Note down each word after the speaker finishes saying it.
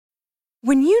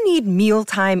When you need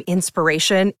mealtime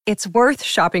inspiration, it's worth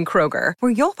shopping Kroger,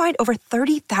 where you'll find over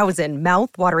 30,000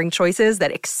 mouth-watering choices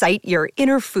that excite your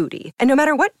inner foodie. And no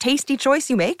matter what tasty choice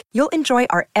you make, you'll enjoy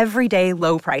our everyday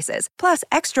low prices, plus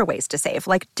extra ways to save,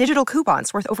 like digital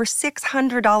coupons worth over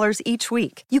 $600 each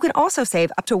week. You can also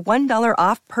save up to $1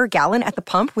 off per gallon at the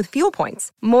pump with fuel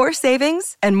points. More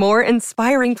savings and more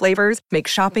inspiring flavors make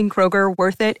shopping Kroger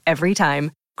worth it every time.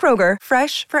 Kroger,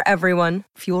 fresh for everyone.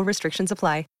 Fuel restrictions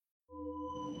apply.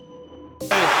 It's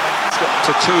got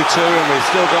to 2-2 and we've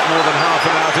still got more than half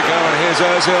an hour to go, and here's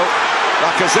Ozil.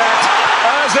 Lacazette.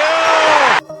 Ozil!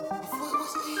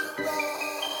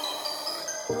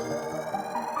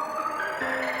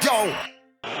 Yo!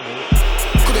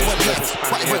 Could it went left,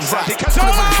 but it went right. Could it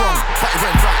went wrong, but it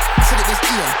went right. Said it was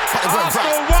Ian, but it went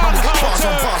right. Man, we got bars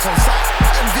on sight.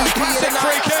 MVP of the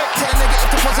night. Tell them to get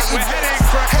the positive. We're heading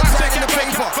for a classic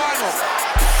FA Cup final.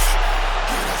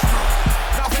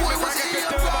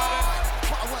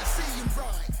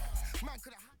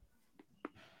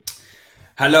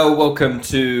 Hello, welcome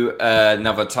to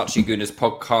another Touchy Gooners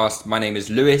podcast. My name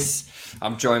is Lewis.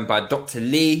 I'm joined by Dr.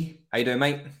 Lee. How you doing,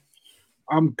 mate?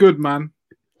 I'm good, man.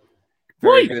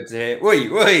 Very good to hear.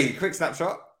 Wait, quick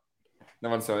snapshot. No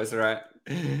one saw it, it's all right.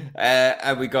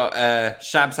 And we got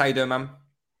Shabs. How you doing, man?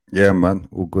 Yeah, man.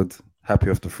 All good. Happy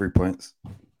with the 3 points.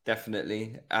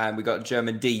 Definitely. And we got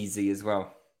German DZ as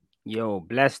well. Yo,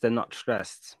 blessed and not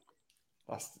stressed.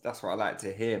 That's what I like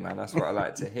to hear, man. That's what I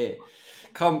like to hear.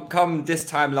 Come this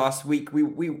time last week, we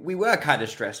were kind of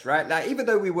stressed, right? Like, even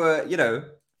though we were,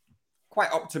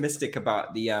 quite optimistic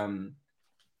about the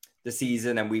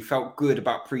season and we felt good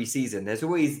about pre-season, there's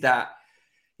always that,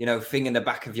 thing in the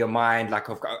back of your mind, like,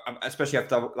 especially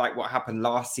after like what happened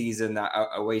last season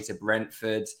away to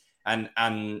Brentford and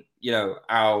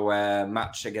our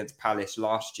match against Palace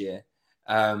last year.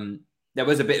 There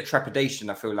was a bit of trepidation,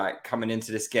 I feel like, coming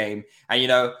into this game.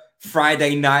 And,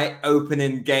 Friday night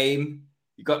opening game,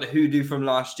 you got the hoodoo from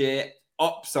last year.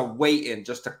 Ops are waiting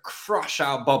just to crush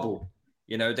our bubble.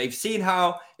 They've seen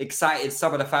how excited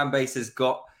some of the fan bases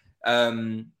got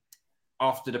after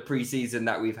the preseason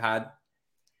that we've had.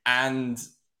 And,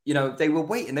 they were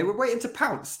waiting. They were waiting to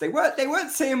pounce. They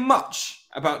weren't saying much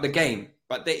about the game,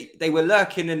 but they were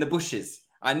lurking in the bushes.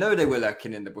 I know they were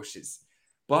lurking in the bushes.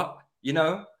 But,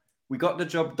 we got the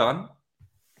job done.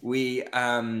 We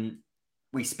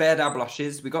spared our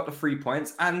blushes. We got the 3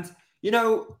 points. And,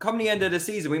 come the end of the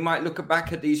season, we might look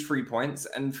back at these 3 points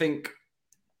and think,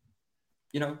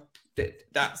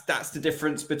 that's the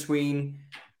difference between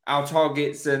our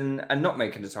targets and not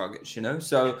making the targets,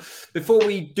 So before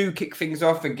we do kick things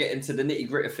off and get into the nitty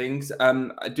gritty of things,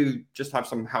 I do just have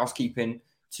some housekeeping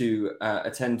to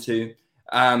attend to.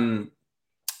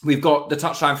 We've got the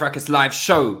Touchline Fracas live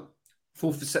show,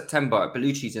 4th of September at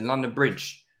Bellucci's in London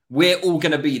Bridge. We're all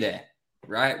going to be there,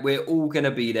 right? We're all going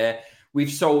to be there. We've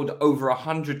sold over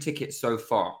 100 tickets so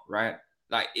far, right?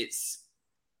 Like, it's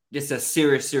a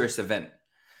serious event.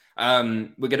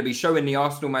 We're going to be showing the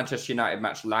Arsenal-Manchester United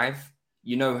match live.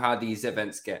 You know how these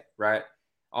events get, right?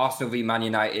 Arsenal v Man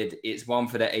United, it's one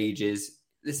for the ages.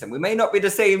 Listen, we may not be the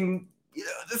same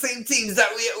teams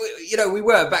that we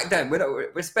were back then.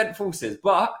 We're spent forces,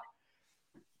 but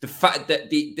the fact that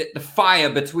the fire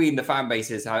between the fan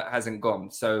bases hasn't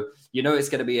gone. So, it's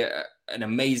going to be an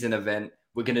amazing event.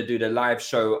 We're going to do the live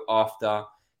show after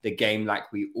the game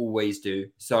like we always do.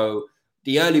 So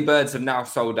the early birds have now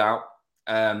sold out.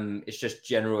 It's just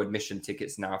general admission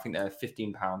tickets now. I think they're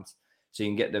 £15. So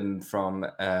you can get them from,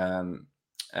 I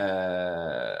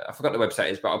forgot the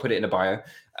website is, but I'll put it in the bio.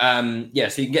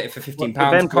 So you can get it for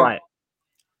 £15.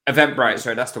 Eventbrite,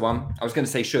 sorry, that's the one. I was going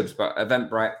to say Shubs, but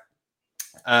Eventbrite.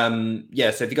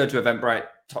 So if you go to Eventbrite,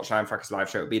 Touchline Fracas live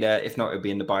show, it'll be there. If not, it'll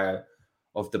be in the bio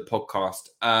of the podcast.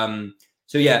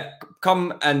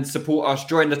 Come and support us.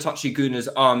 Join the Touchy Gooners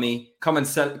army. Come and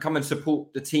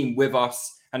support the team with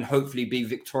us, and hopefully be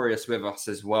victorious with us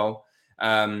as well.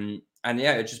 It'll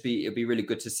be really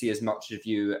good to see as much of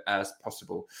you as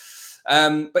possible.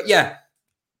 Let's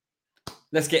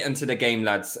get into the game,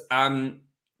 lads.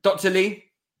 Dr. Lee.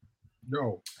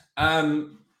 No.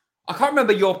 I can't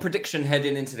remember your prediction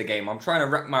heading into the game. I'm trying to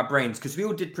rack my brains because we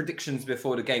all did predictions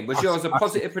before the game. Was yours a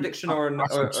positive prediction or an? I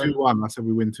said 2-1. I said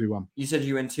we win 2-1. You said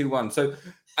you win 2-1. So,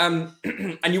 and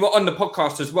you were on the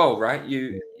podcast as well, right?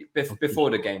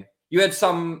 Before the game, you had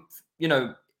some,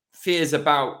 fears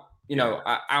about,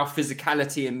 our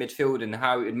physicality in midfield and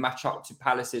how it would match up to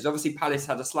Palace's. Obviously, Palace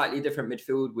had a slightly different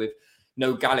midfield with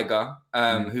no Gallagher,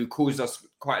 who caused us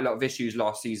quite a lot of issues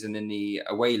last season in the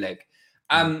away leg.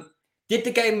 Did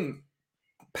the game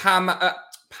map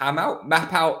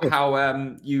out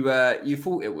how you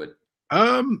thought it would?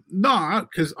 No,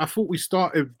 because I thought we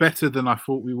started better than I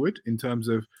thought we would in terms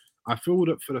of. I feel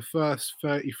that for the first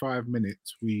 35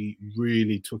 minutes, we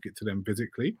really took it to them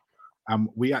physically.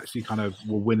 We actually kind of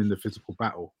were winning the physical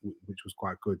battle, which was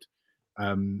quite good.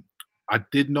 I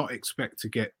did not expect to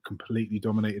get completely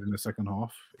dominated in the second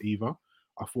half either.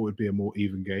 I thought it'd be a more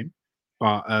even game.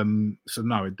 But so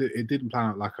no, it didn't plan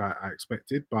out like I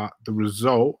expected. But the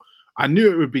result, I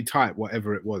knew it would be tight,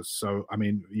 whatever it was. So I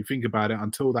mean, you think about it,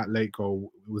 until that late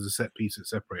goal, it was a set piece that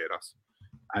separated us,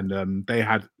 and they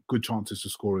had good chances to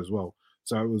score as well.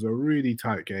 So it was a really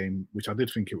tight game, which I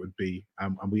did think it would be,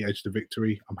 and we edged the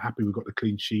victory. I'm happy we got the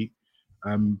clean sheet.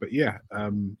 But yeah,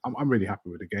 I'm really happy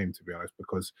with the game, to be honest,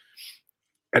 because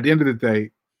at the end of the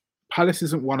day, Palace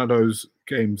isn't one of those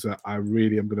games that I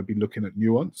really am going to be looking at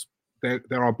nuance. They're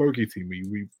our bogey team.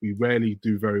 We rarely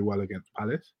do very well against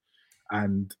Palace,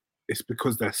 and it's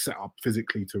because they're set up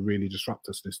physically to really disrupt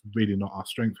us. It's really not our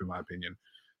strength, in my opinion.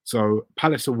 So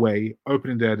Palace away,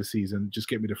 opening day of the season, just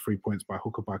get me the 3 points by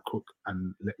hook or by crook,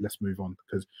 and let's move on,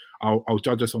 because I'll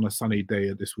judge us on a sunny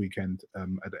day this weekend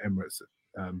at the Emirates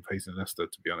facing Leicester.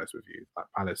 To be honest with you, like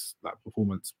Palace, that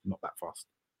performance not that fast.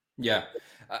 Yeah,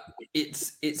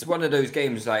 it's one of those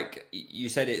games, like you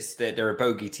said, they're a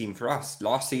bogey team for us.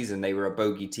 Last season, they were a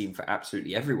bogey team for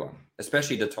absolutely everyone,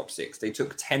 especially the top six. They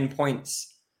took 10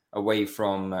 points away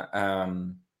from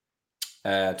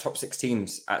top six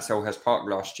teams at Selhurst Park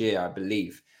last year, I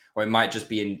believe, or it might just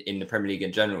be in the Premier League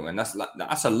in general. And that's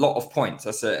a lot of points.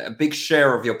 That's a big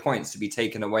share of your points to be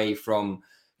taken away from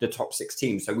the top six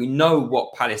teams. So we know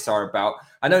what Palace are about.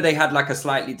 I know they had like a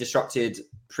slightly disrupted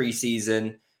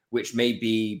pre-season, which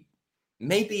maybe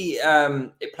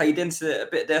it played into a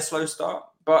bit of their slow start.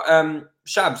 But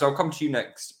Shabs, I'll come to you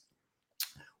next.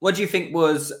 What do you think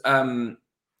was,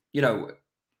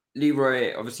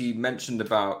 Leroy obviously mentioned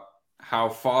about how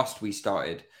fast we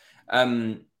started.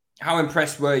 How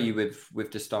impressed were you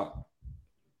with the start?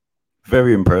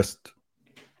 Very impressed.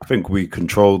 I think we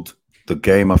controlled the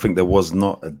game. I think there was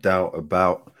not a doubt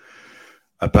about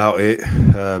it.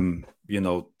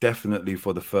 Definitely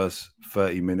for the first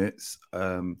 30 minutes.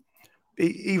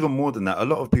 Even more than that, a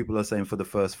lot of people are saying for the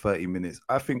first 30 minutes.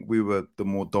 I think we were the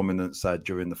more dominant side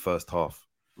during the first half,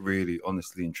 really,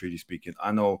 honestly and truly speaking.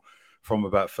 I know from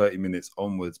about 30 minutes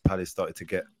onwards, Palace started to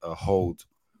get a hold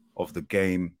of the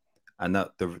game, and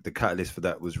that the catalyst for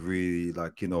that was really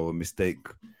a mistake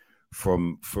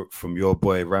from your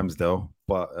boy Ramsdale.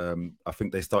 But I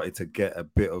think they started to get a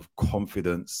bit of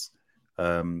confidence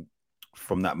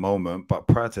from that moment. But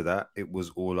prior to that, it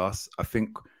was all us. I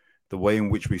think the way in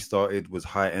which we started was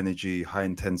high energy, high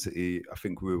intensity. I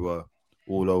think we were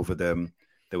all over them.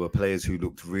 There were players who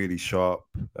looked really sharp.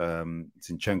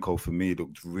 Zinchenko, for me,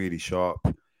 looked really sharp.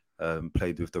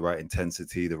 Played with the right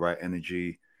intensity, the right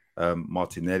energy.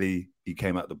 Martinelli, he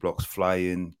came out the blocks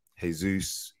flying.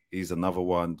 Jesus, he's another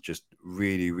one, just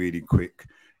really, really quick.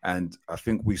 And I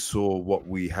think we saw what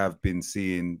we have been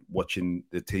seeing watching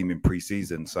the team in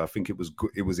pre-season. So I think it was good.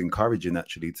 It was encouraging,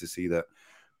 actually, to see that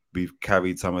we've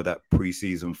carried some of that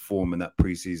pre-season form and that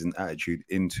pre-season attitude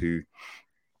into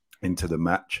the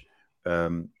match.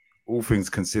 All things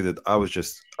considered, I was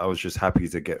just happy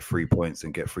to get 3 points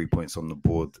and get 3 points on the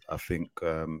board. I think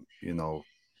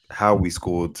how we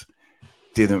scored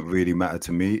didn't really matter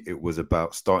to me. It was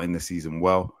about starting the season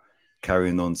well,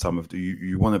 carrying on some of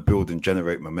you want to build and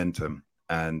generate momentum.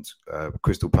 And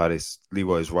Crystal Palace,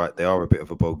 Leroy is right, they are a bit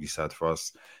of a bogey side for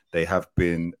us. They have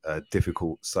been a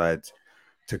difficult side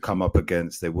to come up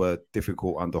against. They were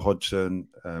difficult under Hodgson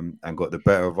and got the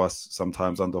better of us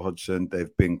sometimes under Hodgson.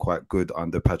 They've been quite good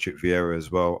under Patrick Vieira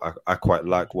as well. I quite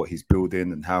like what he's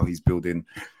building and how he's building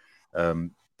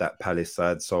that Palace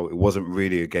side. So it wasn't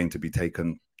really a game to be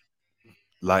taken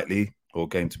lightly or a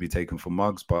game to be taken for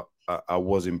mugs, but I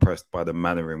was impressed by the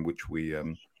manner in which we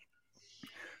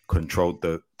controlled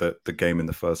the game in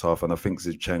the first half. And I think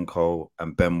Zinchenko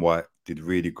and Ben White did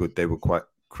really good. They were quite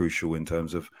crucial in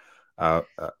terms of our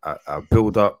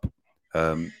build-up.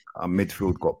 Our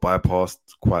midfield got bypassed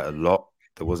quite a lot.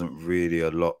 There wasn't really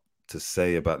a lot to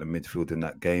say about the midfield in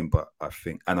that game, but I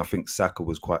think Saka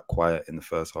was quite quiet in the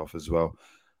first half as well.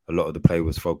 A lot of the play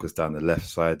was focused down the left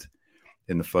side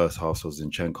in the first half, so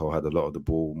Zinchenko had a lot of the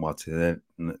ball.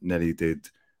 Martinelli did,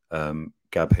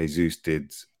 Gab Jesus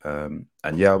did, and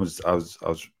yeah, I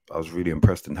was really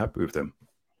impressed and happy with them.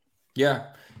 Yeah,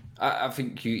 I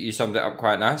think you summed it up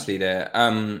quite nicely there.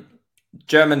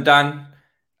 German Dan,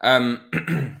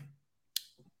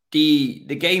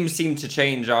 the game seemed to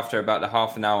change after about the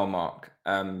half an hour mark.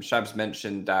 Shabs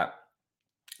mentioned that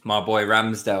my boy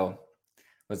Ramsdale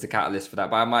was the catalyst for that,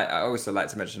 but I also like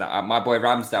to mention that my boy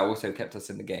Ramsdale also kept us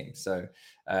in the game. So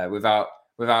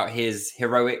Without his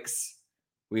heroics,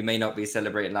 we may not be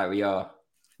celebrating like we are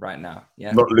right now.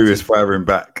 Yeah, not Lewis firing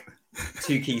back.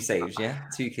 2 key saves. Yeah,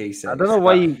 2 key saves. I don't know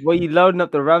why you loading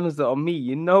up the Ramsdale on me.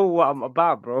 You know what I'm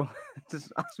about, bro.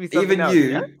 Just ask me something else,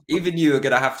 even you are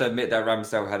gonna have to admit that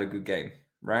Ramsdale had a good game,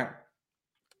 right?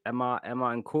 Am I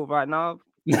in court right now?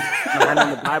 My hand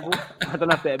on the Bible. I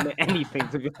don't have to admit anything,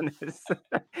 to be honest.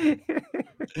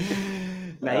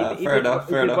 Fair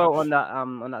enough. On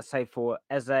that save for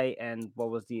Eze, and what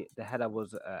was the header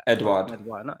was Edouard.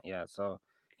 No? Yeah, so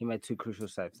he made 2 crucial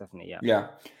saves, definitely. Yeah.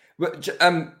 Where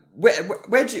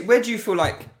do you feel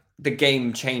like the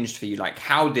game changed for you? Like,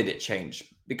 how did it change?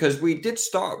 Because we did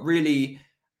start really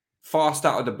fast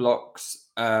out of the blocks.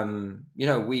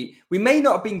 We may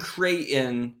not have been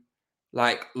creating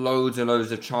like loads and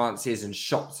loads of chances and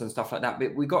shots and stuff like that,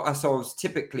 but we got ourselves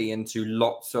typically into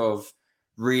lots of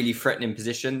really threatening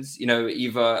positions.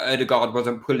 Either Odegaard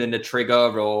wasn't pulling the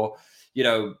trigger, or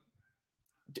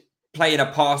playing a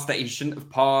pass that he shouldn't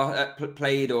have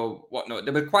played or whatnot.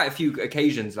 There were quite a few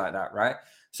occasions like that, right?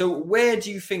 So where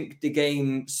do you think the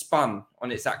game spun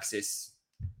on its axis?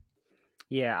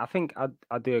 Yeah, I think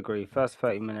I do agree. First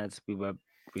 30 minutes,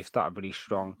 we started really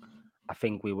strong. I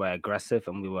think we were aggressive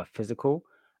and we were physical.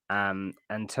 And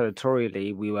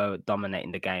territorially, we were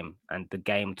dominating the game. And the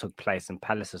game took place in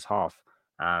Palace's half.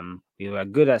 We were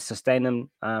good at sustaining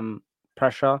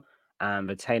pressure,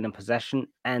 retaining possession,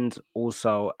 and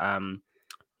also,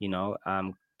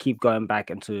 keep going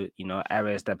back into,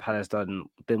 areas that Palace didn't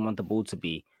want the ball to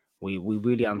be. We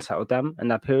really unsettled them in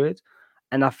that period.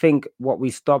 And I think what we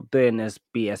stopped doing is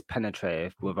be as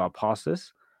penetrative with our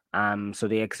passes. So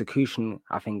the execution,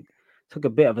 I think, took a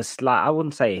bit of a slight, I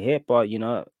wouldn't say a hit, but,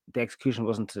 the execution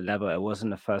wasn't to the level it was in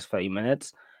the first 30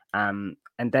 minutes. And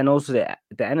then also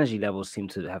the energy levels seem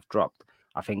to have dropped.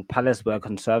 I think Palace were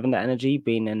conserving the energy,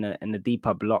 being in the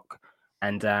deeper block.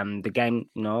 And the game,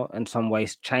 in some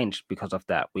ways changed because of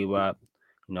that. We were,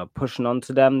 pushing on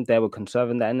to them. They were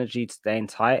conserving the energy, staying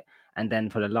tight. And then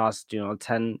for the last,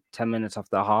 10 minutes of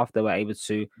the half, they were able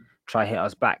to try hit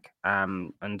us back.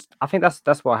 And I think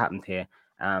that's what happened here.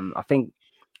 I think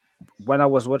when I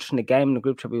was watching the game in the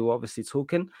group chat, we were obviously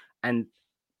talking, and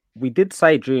we did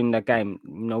say during the game,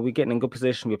 we're getting in good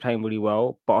position, we're playing really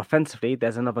well, but offensively,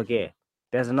 there's another gear.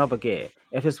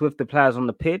 If it's with the players on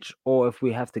the pitch, or if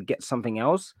we have to get something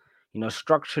else,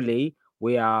 structurally,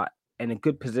 we are in a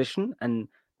good position, and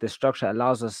the structure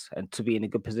allows us to be in a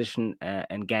good position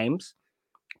in games.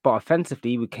 But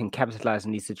offensively, we can capitalize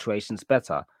in these situations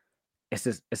better.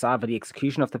 It's either the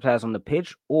execution of the players on the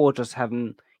pitch, or just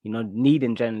having,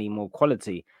 needing generally more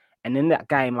quality. And in that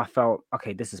game, I felt,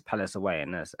 okay, this is Palace away.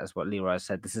 And as what Leroy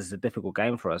said, this is a difficult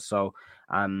game for us. So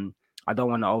I don't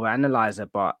want to overanalyze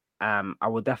it, but I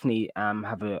will definitely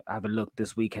have a look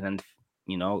this weekend and,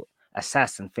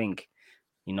 assess and think,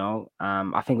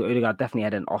 I think Odegaard definitely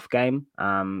had an off game.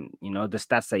 The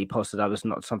stats that he posted up is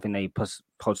not something that he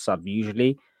posts up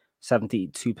usually.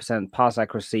 72% pass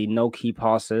accuracy, no key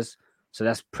passes. So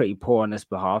that's pretty poor on his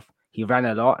behalf. He ran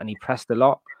a lot and he pressed a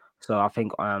lot. So I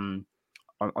think on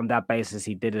that basis,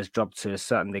 he did his job to a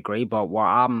certain degree. But what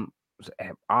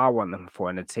I want him for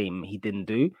in the team, he didn't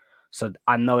do. So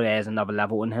I know there's another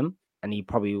level in him, and he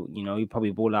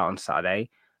probably ball out on Saturday.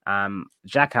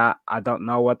 Xhaka, I don't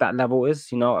know what that level is,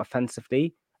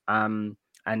 offensively. And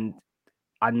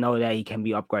I know that he can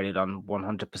be upgraded on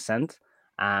 100%.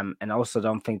 And I also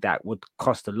don't think that would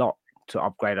cost a lot to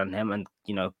upgrade on him and,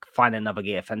 find another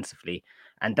gear offensively.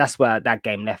 And that's where that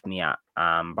game left me at.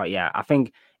 But yeah, I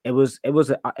think it was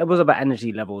about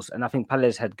energy levels. And I think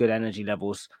Palace had good energy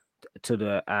levels to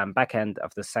the back end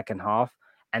of the second half.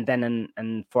 And then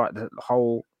for the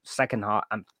whole second half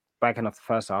and back end of the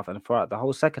first half, and throughout the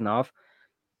whole second half,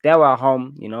 they were at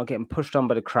home, getting pushed on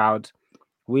by the crowd.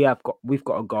 We've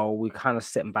got a goal. We're kind of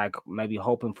sitting back, maybe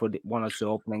hoping for one or two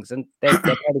openings, and they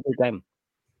played a good game.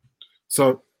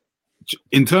 So,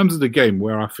 in terms of the game,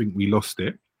 where I think we lost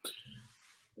it,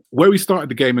 where we started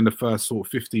the game in the first sort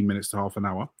of 15 minutes to half an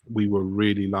hour, we were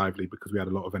really lively because we had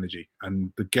a lot of energy,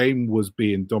 and the game was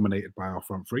being dominated by our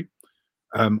front three.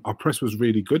 Our press was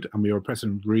really good, and we were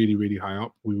pressing really, really high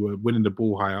up. We were winning the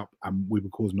ball high up, and we were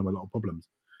causing them a lot of problems.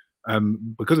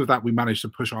 Because of that, we managed to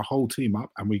push our whole team up,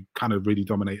 and we kind of really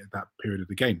dominated that period of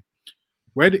the game.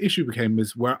 Where the issue became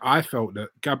is where I felt that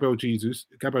Gabriel Jesus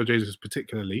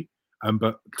particularly,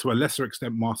 but to a lesser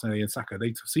extent Martinelli and Saka,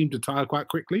 they seem to tire quite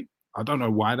quickly. I don't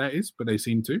know why that is, but they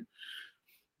seem to.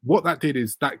 What that did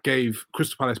is that gave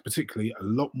Crystal Palace particularly a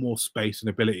lot more space and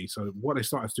ability. So what they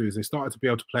started to do is they started to be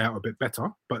able to play out a bit better.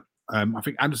 But I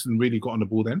think Anderson really got on the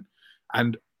ball then.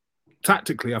 And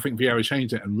tactically, I think Vieira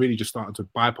changed it and really just started to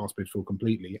bypass midfield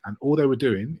completely. And all they were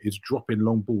doing is dropping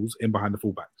long balls in behind the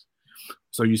fullbacks.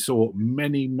 So you saw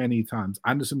many, many times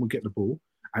Anderson would get the ball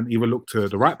and either look to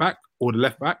the right back or the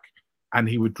left back, and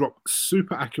he would drop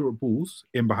super accurate balls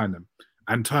in behind them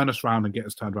and turn us around and get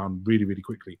us turned around really, really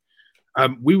quickly.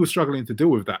 We were struggling to deal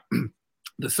with that.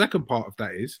 The second part of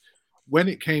that is when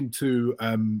it came to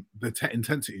the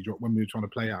intensity drop when we were trying to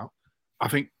play out, I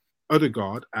think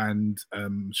Odegaard and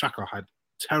Xhaka had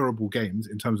terrible games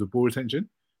in terms of ball retention.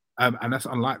 And that's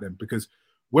unlike them because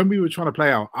when we were trying to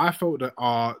play out, I felt that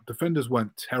our defenders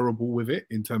weren't terrible with it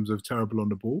in terms of terrible on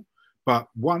the ball. But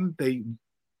when they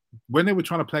were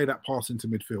trying to play that pass into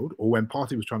midfield, or when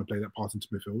Partey was trying to play that pass into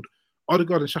midfield,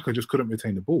 Odegaard and Xhaka just couldn't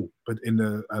retain the ball, but in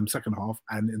the second half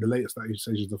and in the later stages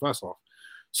of the first half.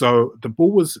 So the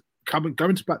ball was going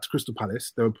back to Crystal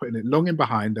Palace. They were putting it long in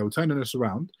behind. They were turning us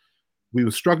around. We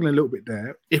were struggling a little bit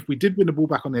there. If we did win the ball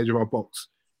back on the edge of our box,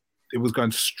 it was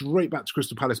going straight back to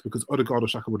Crystal Palace because Odegaard or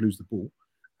Xhaka would lose the ball.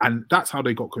 And that's how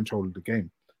they got control of the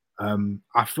game.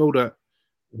 I feel that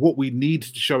what we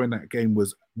needed to show in that game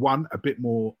was, one, a bit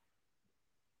more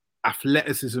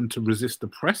athleticism to resist the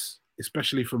press,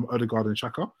 especially from Odegaard and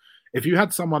Xhaka. If you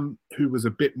had someone who was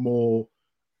a bit more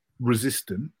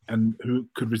resistant and who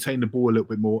could retain the ball a little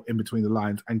bit more in between the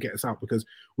lines and get us out, because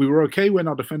we were okay when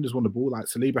our defenders won the ball. Like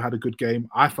Saliba had a good game.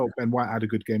 I felt Ben White had a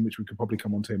good game, which we could probably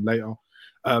come on to him later.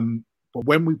 But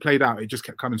when we played out, it just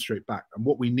kept coming straight back. And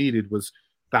what we needed was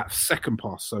that second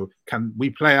pass. So can we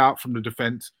play out from the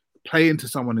defense, play into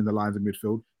someone in the lines of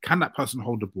midfield? Can that person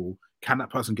hold the ball? Can that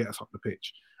person get us up the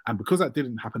pitch? And because that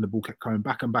didn't happen, the ball kept coming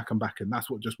back and back and back. And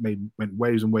that's what just went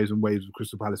waves and waves and waves of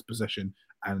Crystal Palace possession.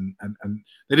 And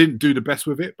they didn't do the best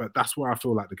with it, but that's where I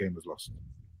feel like the game was lost.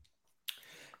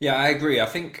 Yeah, I agree. I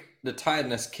think the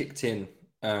tiredness kicked in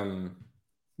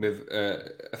with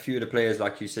a few of the players,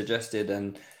 like you suggested.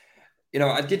 And,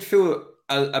 I did feel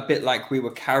a bit like we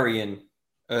were carrying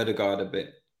Odegaard a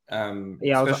bit. I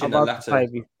was about to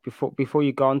say before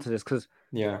you go on to this, because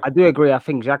I do agree. I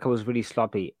think Xhaka was really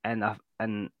sloppy, and I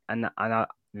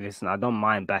listen. I don't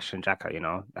mind bashing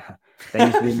Xhaka.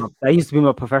 That used to be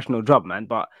my professional job, man.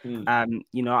 But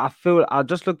I feel I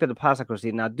just looked at the pass accuracy,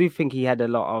 and I do think he had a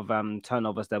lot of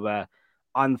turnovers that were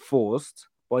unforced,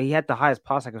 but he had the highest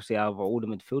pass accuracy out of all the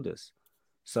midfielders.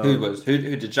 So who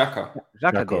did Xhaka?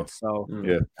 Xhaka did. So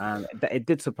it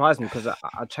did surprise me because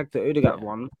I checked the Odegaard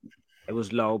one. It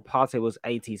was low. Partey was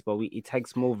 80s, but he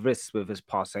takes more risks with his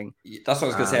passing. That's what I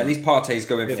was going to say. At least Partey's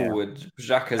going forward.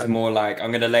 Xhaka's more like,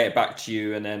 I'm going to lay it back to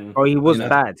you and then... Oh, he was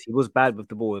bad. He was bad with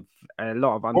the ball with a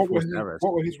lot of unforced errors.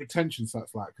 What were his retention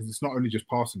stats like? Because it's not only just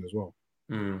passing as well.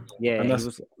 Yeah, he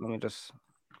was... Let me just...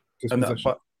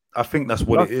 But I think that's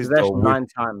what it is, though. 9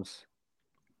 times.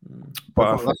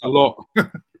 But that's a lot.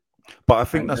 But I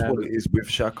think that's what it is with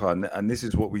Xhaka, and this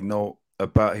is what we know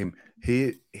about him.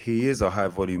 He is a high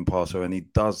volume passer and he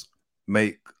does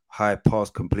make high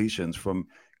pass completions from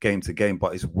game to game,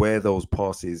 but it's where those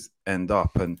passes end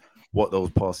up and what those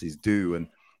passes do. And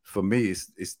for me,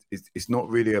 it's not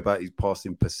really about his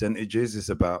passing percentages. It's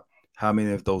about how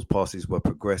many of those passes were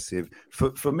progressive.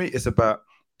 For me, it's about,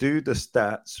 do the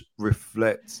stats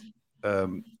reflect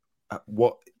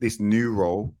what this new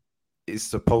role is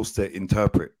supposed to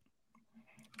interpret?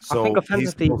 So I think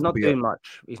offensively he's not doing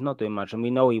much. He's not doing much, and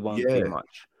we know he won't do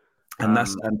much. And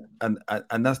that's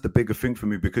and that's the bigger thing for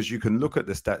me, because you can look at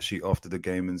the stat sheet after the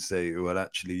game and say, well,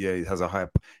 actually,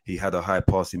 he had a high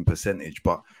passing percentage.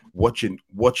 But watching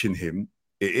him,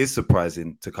 it is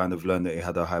surprising to kind of learn that he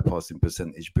had a high passing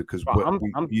percentage, because I'm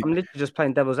literally just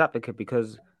playing devil's advocate,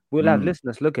 because we'll have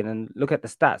listeners looking and look at the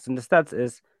stats, and the stats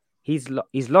is he's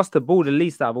lost the ball the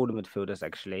least out of all the midfielders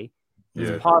actually. He's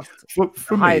passed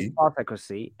for highest pass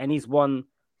accuracy, and he's won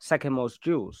second most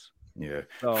duels. Yeah.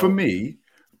 So, for me,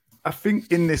 I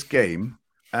think in this game,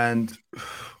 and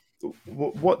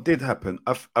what did happen,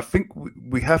 I think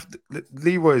we have to,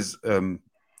 Leroy's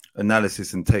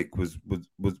analysis and take was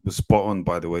spot on.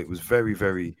 By the way, it was very,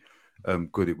 very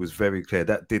good. It was very clear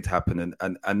that did happen,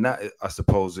 and that, I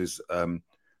suppose, is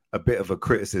a bit of a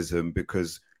criticism,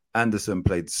 because Anderson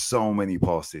played so many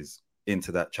passes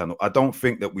into that channel. I don't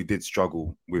think that we did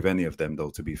struggle with any of them, though,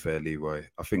 to be fair, Leroy.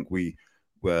 I think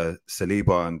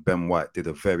Saliba and Ben White did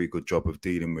a very good job of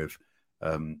dealing with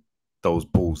those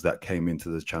balls that came into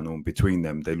the channel. And between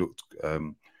them, they looked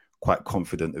quite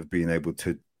confident of being able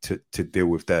to deal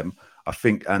with them. I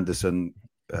think Anderson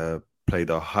played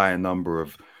a higher number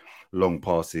of long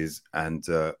passes and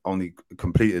only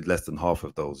completed less than half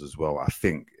of those as well, I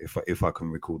think, if I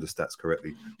can recall the stats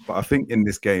correctly. But I think in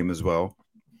this game as well,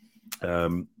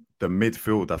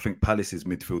 midfield, I think Palace's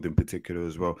midfield in particular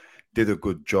as well, did a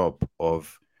good job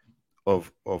of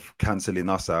cancelling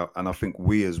us out, and I think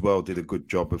we as well did a good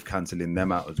job of cancelling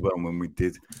them out as well when we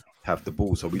did have the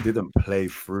ball. So we didn't play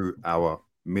through our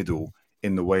middle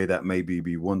in the way that maybe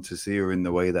we want to see, or in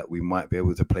the way that we might be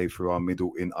able to play through our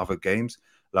middle in other games.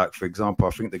 Like, for example,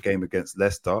 I think the game against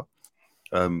Leicester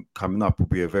coming up will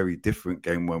be a very different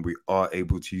game when we are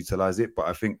able to utilize it. But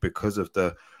I think because of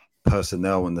the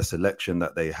personnel and the selection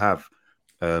that they have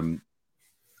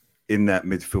in that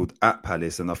midfield at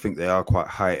Palace, and I think they are quite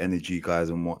high energy guys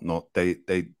and whatnot, I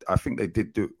think they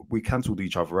did we cancelled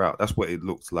each other out. That's what it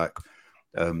looks like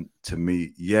to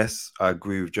me. Yes, I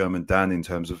agree with German Dan in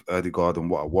terms of Ødegaard and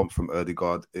what I want from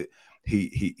Ødegaard.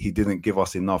 He didn't give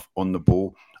us enough on the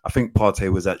ball. I think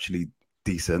Partey was actually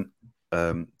decent,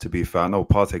 to be fair. I know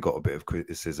Partey got a bit of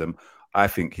criticism. I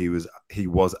think he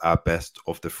was our best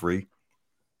of the three.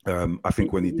 I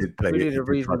think when he did play really it, the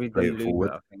reason we didn't lose forward.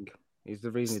 it, I think. He's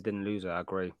the reason we didn't lose it, I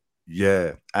agree.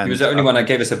 Yeah. And he was the only one that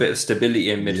gave us a bit of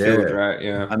stability in midfield, right?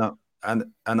 Yeah.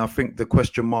 And I think the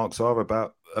question marks are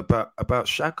about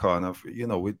Xhaka, and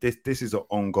this is an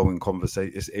ongoing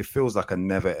conversation. It feels like a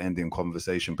never-ending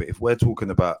conversation. But if we're talking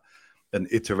about an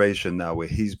iteration now where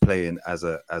he's playing as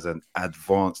an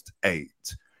advanced 8,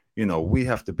 we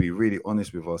have to be really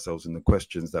honest with ourselves in the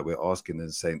questions that we're asking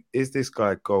and saying, is this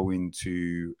guy going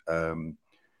to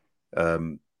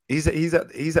he's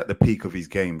at the peak of his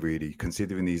game, really,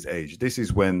 considering his age. This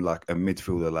is when, like, a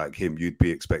midfielder like him, you'd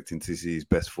be expecting to see his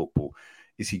best football.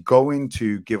 Is he going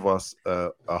to give us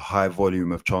a high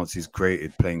volume of chances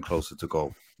created playing closer to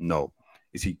goal? No.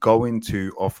 Is he going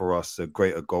to offer us a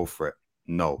greater goal threat?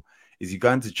 No. Is he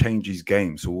going to change his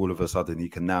game so all of a sudden he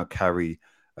can now carry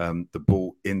the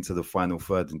ball into the final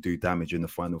third and do damage in the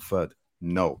final third?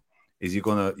 No. Is he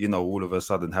going to, all of a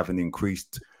sudden have an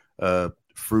increased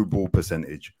through ball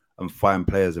percentage and find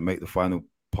players and make the final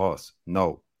pass?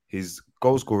 No. His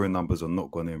goal scoring numbers are not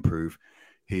going to improve.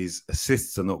 His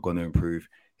assists are not going to improve.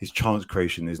 His chance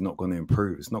creation is not going to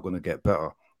improve. It's not going to get better.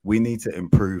 We need to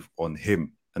improve on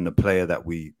him and the player that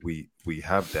we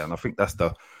have there. And I think that's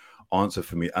the answer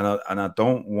for me. And I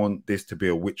don't want this to be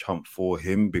a witch hunt for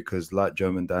him, because, like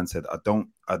German Dan said, I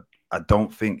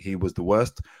don't think he was the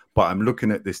worst. But I'm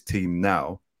looking at this team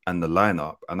now and the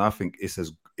lineup, and I think it's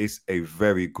a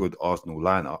very good Arsenal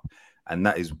lineup, and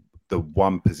that is the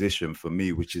one position for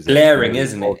me which is glaring,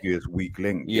 isn't it? Obvious weak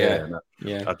link. Yeah.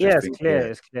 It's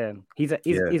clear. He's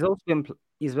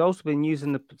also been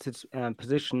using the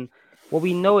position. Well,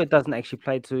 we know it doesn't actually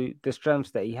play to the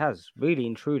strengths that he has, really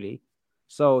and truly.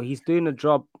 So he's doing a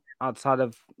job outside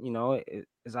of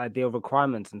his ideal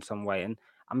requirements in some way, and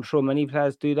I'm sure many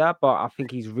players do that. But I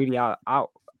think he's really out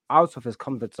of his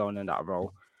comfort zone in that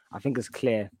role. I think it's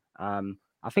clear.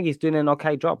 I think he's doing an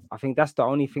okay job. I think that's the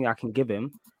only thing I can give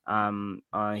him.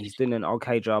 He's doing an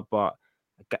okay job, but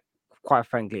quite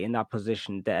frankly, in that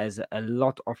position, there's a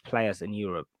lot of players in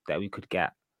Europe that we could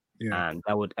get, and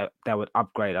that would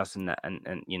upgrade us. And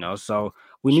so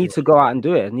we need to go out and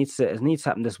do it. It needs to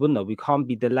happen this window. We can't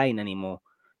be delaying anymore.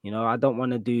 I don't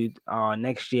want to do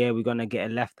next year we're gonna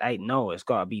get a left 8. No, it's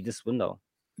got to be this window.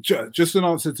 Just an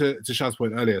answer to Shaz's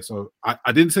point earlier. So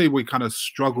I didn't say we kind of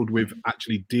struggled with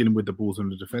actually dealing with the balls from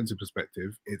the defensive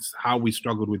perspective. It's how we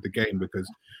struggled with the game, because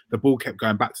the ball kept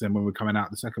going back to them when we were coming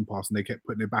out the second pass, and they kept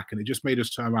putting it back, and it just made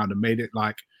us turn around and made it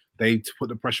like they put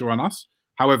the pressure on us.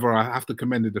 However, I have to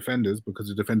commend the defenders, because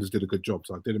the defenders did a good job.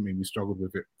 So I didn't mean we struggled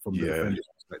with it from the defenders'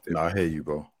 perspective. No, I hear you,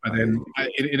 bro. And then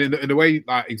in a way,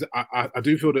 like, I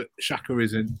do feel that Xhaka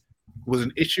was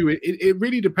an issue. It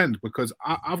really depends, because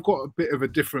I've got a bit of a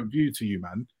different view to you,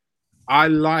 man. I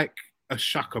like a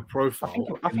Xhaka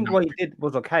profile. I think what he did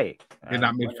was okay in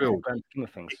that midfield.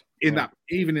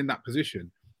 Even in that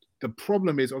position. The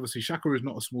problem is, obviously, Xhaka is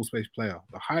not a small space player.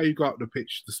 The higher you go up the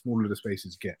pitch, the smaller the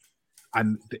spaces get.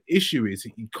 And the issue is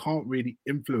he can't really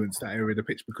influence that area of the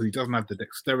pitch, because he doesn't have the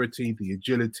dexterity, the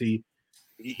agility.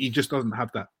 He just doesn't have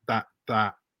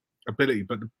that ability.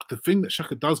 But the thing that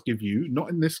Xhaka does give you, not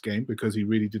in this game because he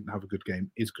really didn't have a good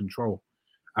game, is control.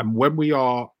 And when we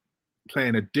are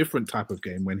playing a different type of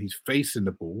game, when he's facing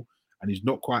the ball and he's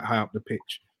not quite high up the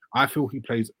pitch, I feel he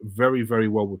plays very, very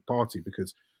well with Partey,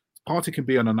 because Partey can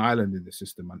be on an island in the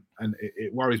system, and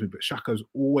it worries me. But Xhaka's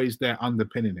always there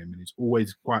underpinning him, and he's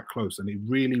always quite close, and he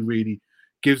really, really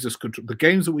gives us control. The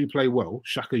games that we play well,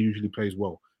 Xhaka usually plays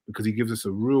well, because he gives us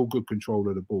a real good control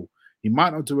of the ball. He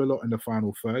might not do a lot in the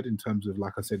final third in terms of,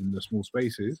 like I said, in the small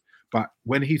spaces, but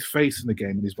when he's facing the game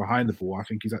and he's behind the ball, I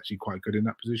think he's actually quite good in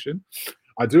that position.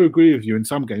 I do agree with you in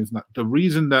some games that the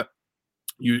reason that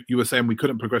you were saying we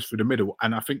couldn't progress through the middle,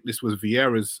 and I think this was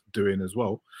Vieira's doing as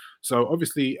well. So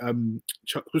obviously,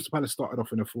 Crystal Palace started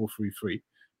off in a 4-3-3,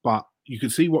 but you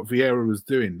could see what Vieira was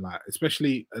doing, like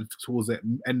especially towards the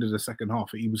end of the second half.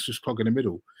 He was just clogging the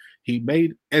middle. He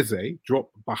made Eze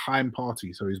drop behind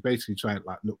Partey, so he's basically trying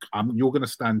like, look, you're going to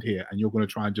stand here and you're going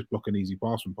to try and just block an easy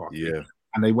pass from Partey. Yeah,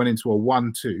 and they went into a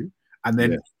 1-2, and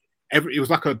then it was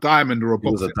like a diamond or a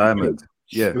box. It was a diamond.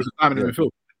 Yeah, it was a diamond in the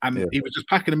field. And he was just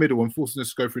packing the middle and forcing us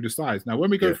to go through the sides. Now,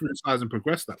 when we go through the sides and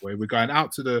progress that way, we're going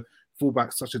out to the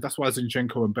fullbacks, such as that's why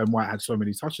Zinchenko and Ben White had so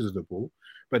many touches of the ball.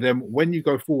 But then when you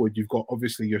go forward, you've got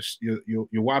obviously your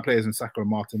wide players in Saka and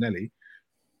Martinelli.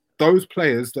 Those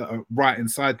players that are right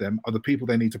inside them are the people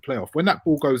they need to play off. When that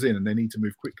ball goes in and they need to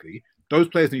move quickly, those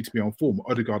players need to be on form,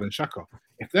 Odegaard and Xhaka.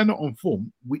 If they're not on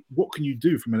form, what can you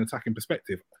do from an attacking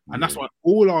perspective? And that's why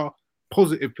all our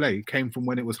positive play came from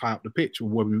when it was high up the pitch, or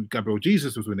when Gabriel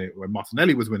Jesus was winning it, when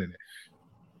Martinelli was winning it.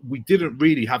 We didn't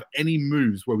really have any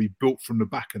moves where we built from the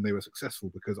back and they were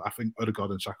successful, because I think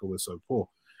Odegaard and Xhaka were so poor.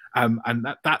 And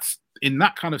that's in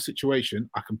that kind of situation,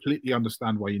 I completely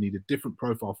understand why you need a different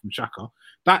profile from Xhaka.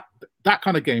 That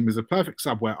kind of game is a perfect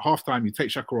sub where at halftime you take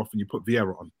Xhaka off and you put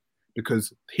Vieira on,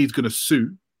 because he's going to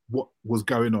suit what was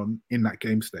going on in that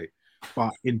game state.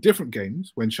 But in different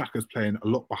games, when Xhaka's playing a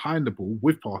lot behind the ball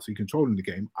with Partey controlling the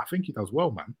game, I think he does well,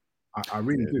 man. I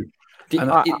really do.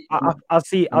 I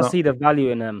see the value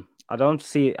in him. I don't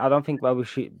think we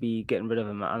should be getting rid of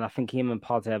him, and I think him and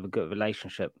Partey have a good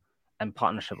relationship and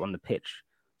partnership on the pitch.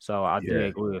 So I do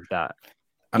agree with that.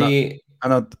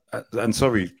 And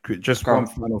sorry, just one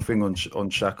final thing on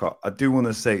Xhaka. I do want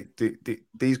to say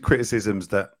these criticisms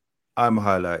that I'm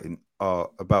highlighting are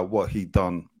about what he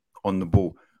done on the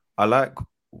ball. I like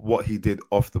what he did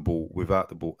off the ball, without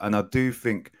the ball. And I do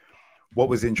think what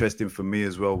was interesting for me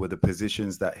as well were the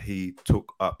positions that he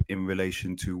took up in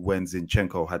relation to when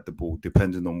Zinchenko had the ball,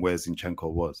 depending on where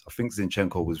Zinchenko was. I think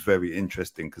Zinchenko was very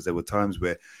interesting because there were times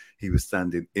where he was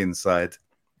standing inside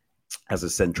as a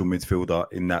central midfielder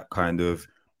in that kind of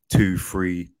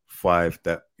 2-3-5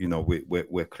 that, you know,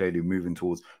 we're clearly moving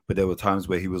towards. But there were times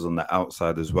where he was on the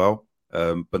outside as well.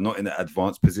 But not in the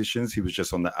advanced positions. He was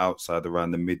just on the outside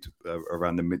around the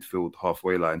midfield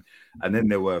halfway line. And then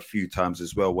there were a few times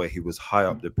as well where he was high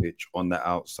up the pitch on the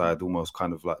outside, almost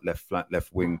kind of like left flank,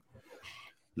 left wing,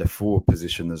 left forward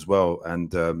position as well.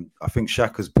 And I think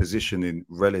Xhaka's positioning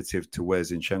relative to where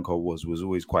Zinchenko was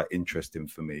always quite interesting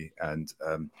for me. And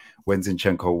when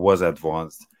Zinchenko was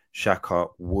advanced, Xhaka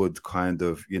would kind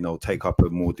of, you know, take up a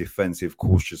more defensive,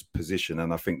 cautious position.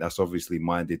 And I think that's obviously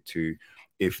minded to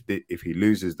if he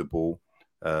loses the ball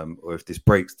or if this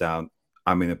breaks down,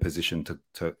 I'm in a position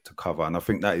to cover. And I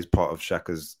think that is part of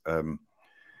Xhaka's,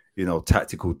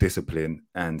 tactical discipline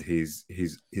and his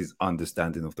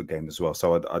understanding of the game as well.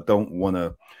 So I don't want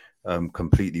to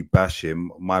completely bash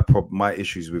him. My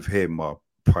issues with him are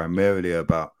primarily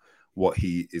about what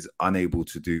he is unable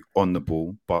to do on the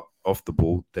ball, but off the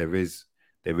ball, there is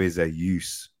a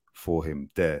use for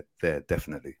him there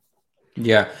definitely.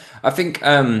 Yeah, I think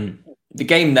the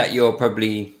game that you're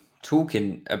probably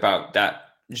talking about that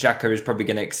Xhaka is probably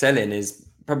going to excel in is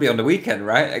probably on the weekend,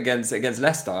 right? Against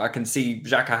Leicester. I can see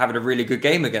Xhaka having a really good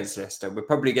game against Leicester. We're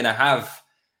probably going to have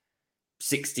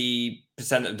 60%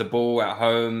 of the ball at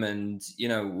home, and you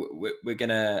know we're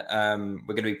gonna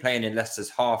be playing in Leicester's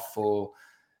half for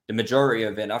the majority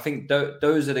of it. And I think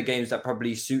those are the games that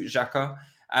probably suit Xhaka.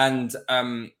 And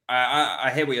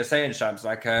I hear what you're saying, Shams.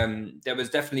 Like there was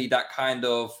definitely that kind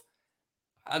of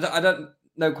I don't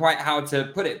know quite how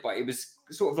to put it, but it was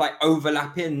sort of like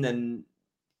overlapping. And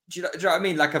do you know what I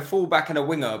mean? Like a fullback and a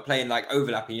winger playing like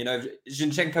overlapping. You know,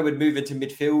 Zinchenko would move into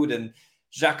midfield and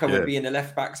Xhaka would be in the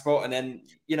left back spot, and then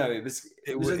you know it was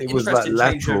like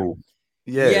lateral.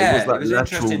 It was like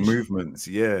lateral movements.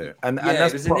 Yeah, and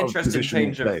that's it was an interesting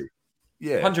change of play.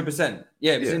 100%.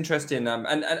 Yeah, it was interesting.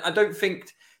 And I don't think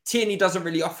Tierney doesn't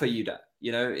really offer you that.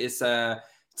 You know, it's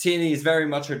Tierney is very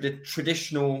much a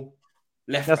traditional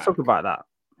left. Let's talk about that.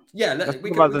 Yeah,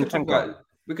 we could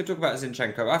talk about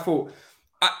Zinchenko. I thought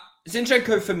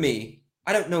Zinchenko, for me,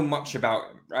 I don't know much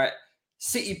about him, right?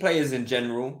 City players in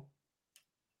general.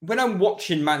 When I'm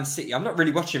watching Man City, I'm not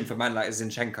really watching for man like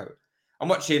Zinchenko. I'm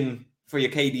watching for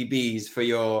your KDBs, for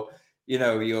your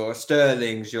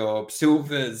Sterlings, your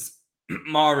Silvers,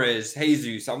 Mahrez,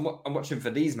 Jesus. I'm watching for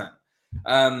these, man.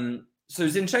 So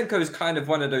Zinchenko is kind of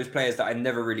one of those players that I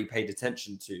never really paid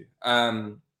attention to.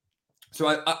 So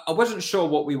I wasn't sure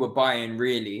what we were buying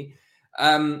really.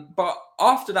 But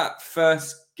after that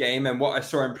first game and what I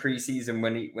saw in pre-season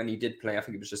when he did play, I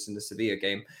think it was just in the Sevilla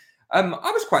game,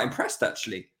 I was quite impressed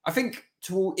actually. I think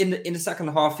in the second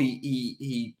half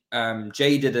he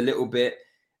jaded a little bit,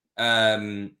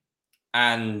 and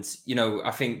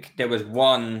I think there was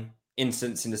one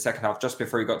instance in the second half just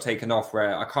before he got taken off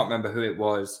where I can't remember who it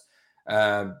was,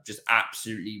 just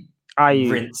absolutely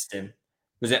rinsed him.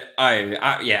 Was it?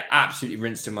 Yeah, absolutely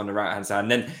rinsed him on the right hand side.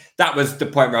 And then that was the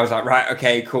point where I was like, right,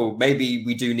 okay, cool. Maybe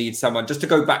we do need someone just to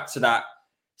go back to that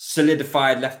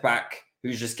solidified left back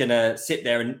who's just gonna sit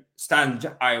there and stand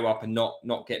Ayew up and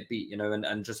not get beat,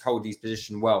 and just hold his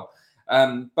position well.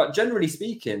 But generally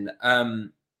speaking, I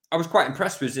was quite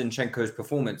impressed with Zinchenko's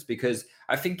performance because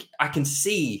I think I can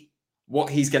see what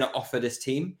he's going to offer this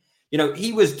team.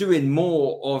 He was doing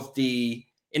more of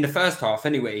in the first half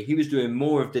anyway, he was doing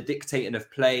more of the dictating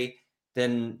of play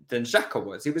than Xhaka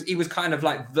was. He was kind of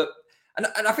like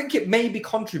and I think it maybe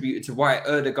contributed to why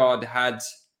Ødegaard had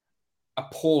a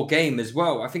poor game as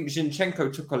well. I think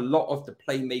Zinchenko took a lot of the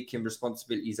playmaking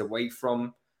responsibilities away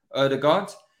from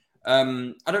Ødegaard.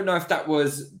 I don't know if that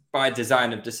was by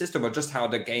design of the system or just how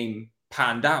the game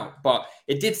panned out, but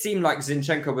it did seem like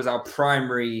Zinchenko was our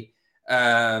primary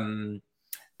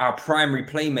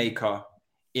playmaker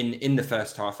in the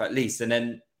first half at least. And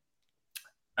then,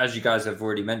 as you guys have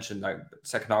already mentioned, like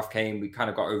second half came, we kind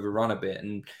of got overrun a bit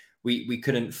and we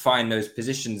couldn't find those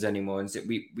positions anymore, and so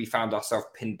we found ourselves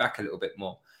pinned back a little bit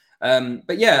more.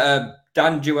 But yeah,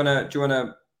 Dan, do you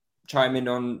wanna chime in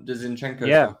on the Zinchenko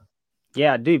stuff?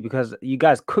 Yeah, I do, because you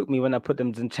guys cooked me when I put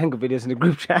them Zinchenko videos in the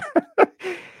group chat.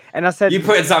 And I said, you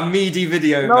put in some meaty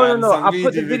video. No. I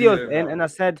put the videos in and I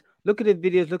said, look at the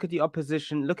videos, look at the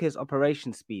opposition, look at his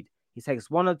operation speed. He takes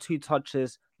 1 or 2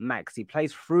 touches max. He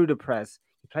plays through the press.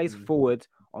 He plays forward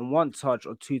on 1 touch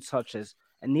or 2 touches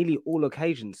and nearly all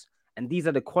occasions. And these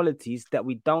are the qualities that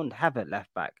we don't have at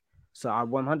left back. So I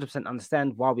 100%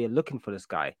 understand why we are looking for this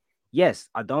guy. Yes,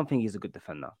 I don't think he's a good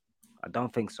defender. I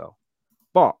don't think so.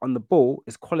 But on the ball,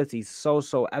 his quality is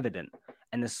so evident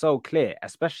and it's so clear,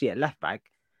 especially at left back.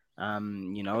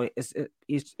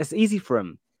 It's easy for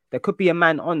him. There could be a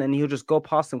man on and he'll just go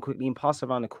past him quickly and pass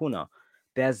around the corner.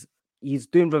 He's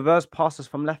doing reverse passes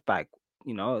from left back.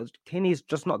 Tierney's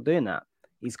just not doing that.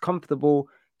 He's comfortable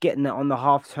getting it on the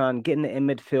half turn, getting it in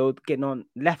midfield, getting on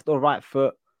left or right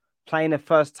foot, playing it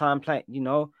first time,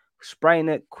 spraying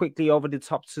it quickly over the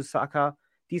top to Saka.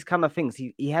 These kind of things.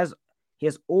 He has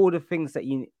all the things that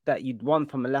you'd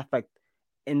want from a left back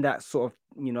in that sort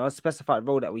of, specified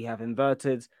role that we have,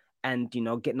 inverted and,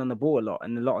 getting on the ball a lot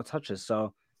and a lot of touches.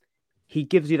 So he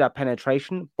gives you that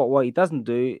penetration, but what he doesn't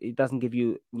do, it doesn't give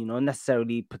you,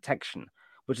 necessarily protection,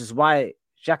 which is why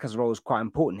Xhaka's role is quite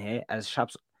important here, as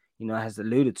Shaps, has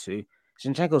alluded to.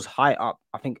 Zinchenko's high up.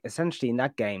 I think essentially in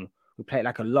that game, we played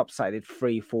like a lopsided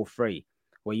 3-4-3,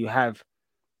 where you have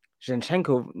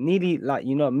Zinchenko nearly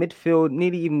midfield,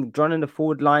 nearly even drawn in the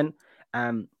forward line.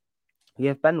 You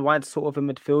have Ben White sort of in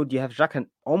midfield. You have Xhaka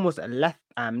almost a left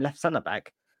centre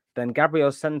back, then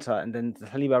Gabriel centre, and then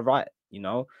Saliba right.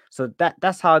 So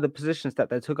that's how the positions that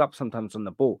they took up sometimes on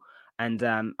the ball. And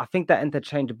I think that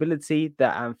interchangeability,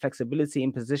 that flexibility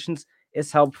in positions is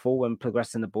helpful when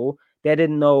progressing the ball. They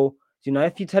didn't know,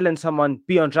 if you're telling someone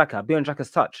be on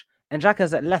Xhaka's touch, and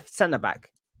Xhaka's at left centre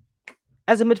back.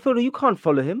 As a midfielder, you can't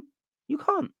follow him. You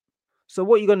can't. So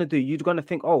what you're going to do, you're going to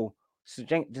think, oh, so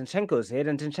Zinchenko's here,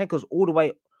 and Zinchenko's all the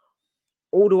way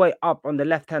up on the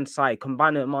left-hand side,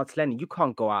 combining with Martinelli. You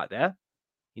can't go out there.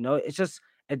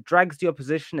 It drags the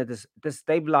opposition, it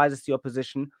destabilizes the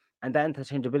opposition, and that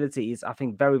interchangeability is, I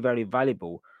think, very, very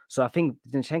valuable. So I think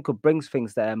Zinchenko brings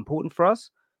things that are important for us.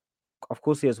 Of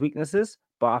course, he has weaknesses,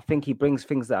 but I think he brings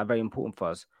things that are very important for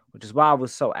us, which is why I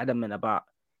was so adamant about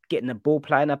getting the ball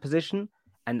player in that position.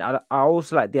 And I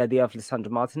also like the idea of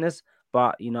Lisandro Martinez,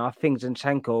 but, I think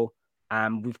Zinchenko,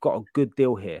 we've got a good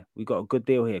deal here.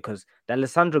 Because that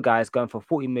Lisandro guy is going for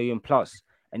 40 million plus,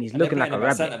 and he's looking like a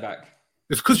rabbit.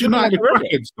 It's because United are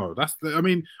crackheads, though.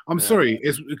 I'm sorry.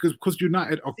 It's because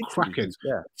United are crackheads.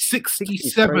 Yeah.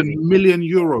 67 million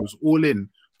euros all in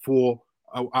for.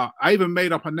 I even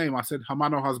made up a name. I said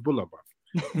Hamano Hasbullah, bro.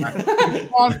 You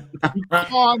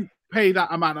can't pay that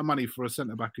amount of money for a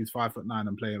centre back who's 5'9"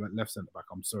 and play him at left centre back.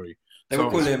 I'm sorry. They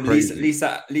will call him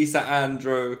Lisa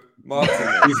Andro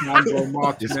Martinez. Lisa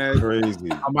Martinez. Crazy.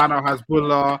 Hamano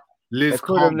Hasbullah. Liz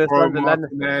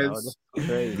Martinez.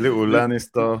 Little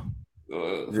Lannister.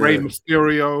 Rey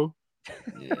Mysterio.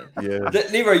 Yeah.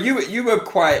 Leroy, you were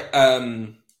quite.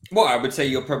 I would say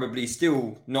you're probably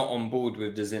still not on board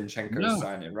with the Zinchenko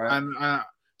signing, right? And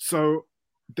so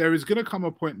there is going to come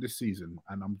a point this season,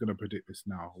 and I'm going to predict this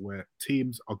now, where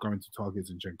teams are going to target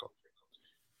Zinchenko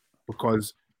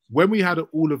because when we had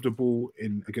all of the ball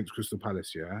in against Crystal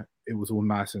Palace, yeah, it was all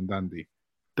nice and dandy.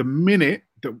 The minute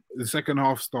that the second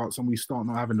half starts and we start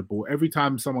not having the ball, every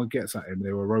time someone gets at him,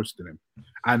 they were roasting him.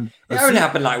 And it only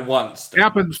happened like once. It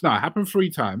happened 3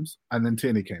 times, and then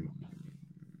Tierney came on.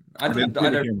 I don't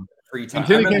 3 times.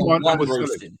 Tierney came on and was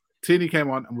solid. Tierney came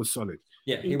on and was solid.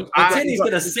 Yeah, Tierney's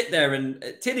going to sit there, and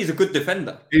Tierney's a good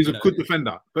defender. He's a good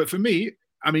defender. But for me,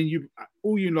 I mean, you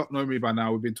lot know me by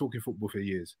now. We've been talking football for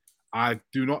years. I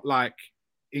do not like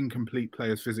incomplete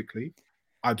players physically.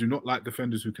 I do not like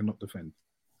defenders who cannot defend.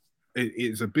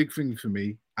 It's a big thing for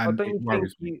me, and it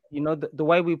worries me. You know, the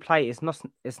way we play is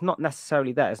not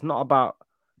necessarily that. It's not about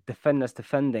defenders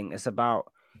defending. It's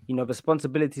about, you know,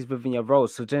 responsibilities within your role.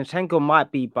 So Zinchenko might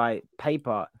be by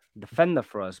paper defender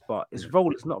for us, but his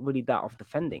role is not really that of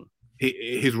defending.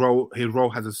 His role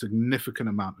has a significant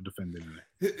amount of defending in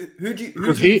it. Who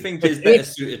do you think is better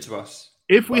suited to us?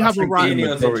 If we have a right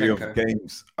majority of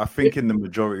games, I think in the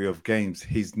majority of games,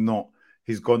 he's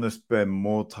going to spend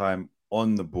more time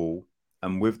on the ball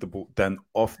and with the ball than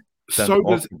off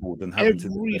the ball than having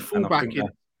every fullback in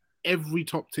every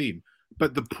top team.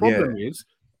 But the problem is,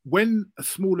 when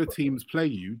smaller teams play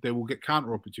you, they will get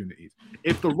counter opportunities.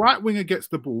 If the right winger gets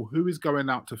the ball, who is going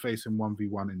out to face him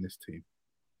 1v1 in this team?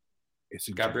 It's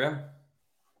Gabriel.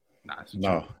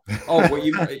 No. Oh, what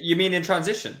you mean in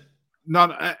transition?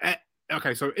 No.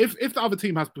 Okay, so if the other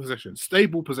team has possession,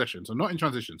 stable possession, so not in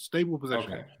transition, stable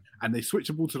possession, and they switch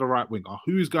the ball to the right winger,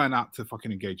 who's going out to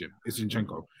fucking engage him? It's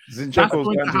Zinchenko. Zinchenko's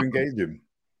going to engage him.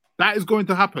 That is going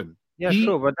to happen. Yeah,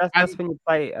 sure, but that's when you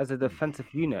play as a defensive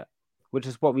unit, which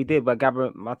is what we did, where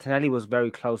Gabriel Martinelli was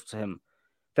very close to him.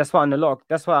 That's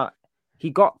why he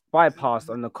got bypassed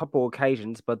on a couple of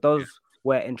occasions, but those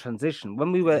were in transition.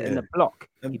 When we were in the block,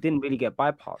 he didn't really get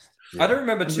bypassed. I don't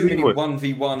remember too many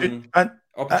 1v1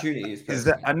 opportunities.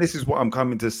 And this is what I'm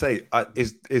coming to say.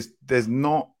 There's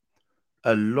not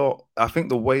a lot. I think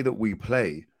the way that we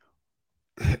play,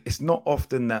 it's not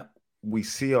often that we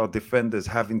see our defenders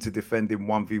having to defend in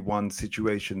 1v1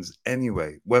 situations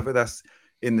anyway, whether that's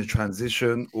in the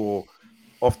transition or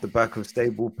off the back of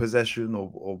stable possession or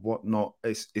whatnot.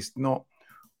 It's not.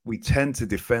 We tend to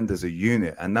defend as a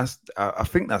unit, and I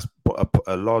think that's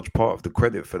a large part of the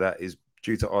credit for that is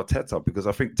due to Arteta, because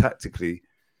I think tactically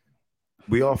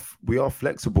we are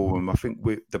flexible, and I think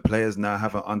the players now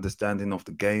have an understanding of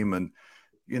the game, and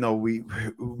you know we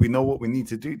know what we need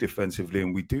to do defensively,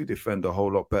 and we do defend a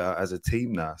whole lot better as a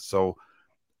team now. So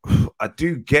I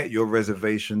do get your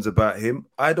reservations about him.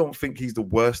 I don't think he's the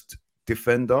worst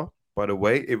defender. By the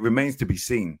way, it remains to be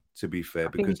seen, to be fair.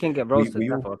 I think he can get roasted.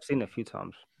 I've seen it a few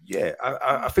times. Yeah,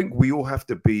 I think we all have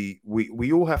to be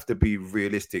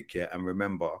realistic, yeah, and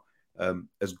remember,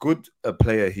 as good a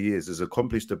player he is, as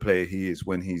accomplished a player he is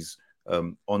when he's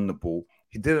on the ball,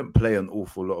 he didn't play an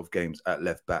awful lot of games at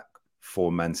left back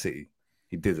for Man City.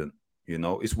 He didn't. You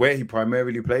know, it's where he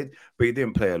primarily played, but he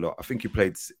didn't play a lot. I think he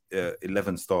played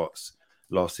 11 starts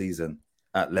last season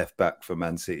at left back for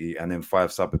Man City, and then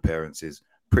 5 sub appearances.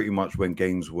 Pretty much when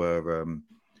games were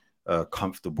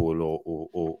comfortable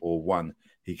or won,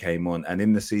 he came on. And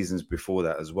in the seasons before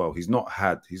that as well, he's not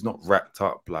racked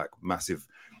up like massive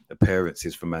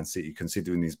appearances for Man City,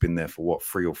 considering he's been there for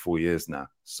 3 or 4 years now.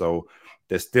 So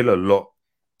there's still a lot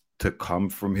to come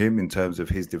from him in terms of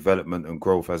his development and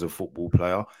growth as a football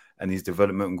player and his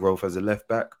development and growth as a left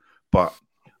back. But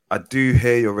I do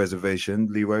hear your reservation,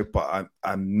 Leroy, but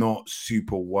I'm not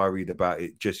super worried about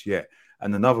it just yet.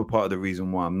 And another part of the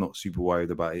reason why I'm not super worried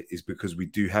about it is because we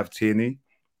do have Tierney,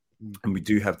 and we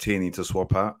do have Tierney to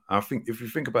swap out. I think if you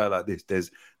think about it like this,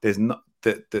 there's not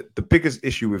the biggest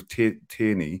issue with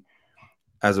Tierney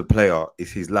as a player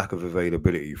is his lack of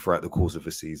availability throughout the course of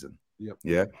a season. Yep.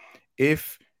 Yeah.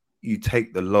 If you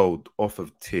take the load off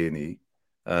of Tierney,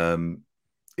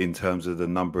 in terms of the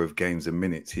number of games and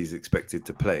minutes he's expected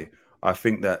to play, I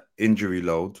think that injury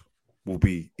load will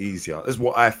be easier. That's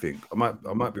what I think. I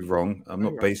might be wrong. I'm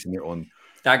not basing it on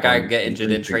that guy get injured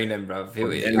in training, bro.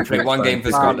 He'll play one game for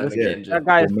Scotland and get injured. That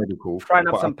guy's trying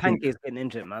up some pancakes getting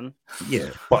injured, man. Yeah,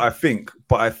 but I think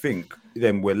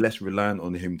then we're less reliant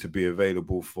on him to be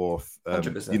available for.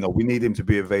 You know, we need him to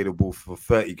be available for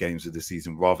 30 games of the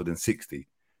season rather than 60.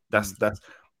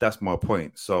 That's my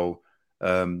point. So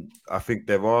I think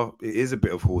it is a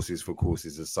bit of horses for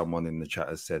courses, as someone in the chat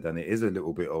has said, and it is a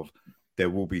little bit of. There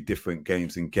will be different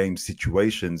games and game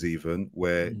situations even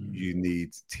where you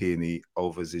need Tierney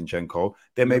over Zinchenko.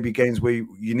 There may be games where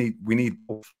we need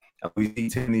both. We see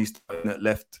Tierney starting at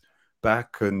left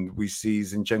back and we see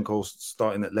Zinchenko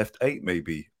starting at left 8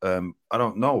 maybe. I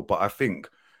don't know, but I think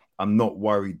I'm not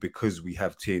worried because we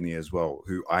have Tierney as well,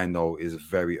 who I know is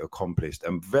very accomplished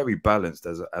and very balanced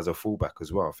as a fullback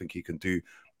as well. I think he can do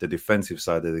the defensive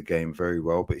side of the game very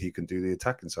well, but he can do the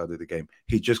attacking side of the game.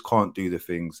 He just can't do the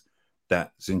things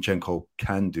that Zinchenko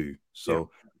can do.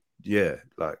 So,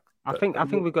 I think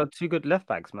we've got 2 good left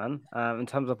backs, man. In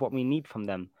terms of what we need from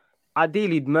them,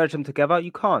 ideally merge them together.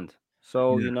 You can't.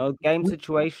 So game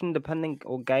situation depending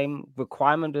or game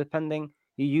requirement depending,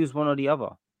 you use one or the other.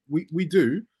 We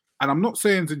do. And I'm not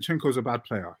saying Zinchenko's a bad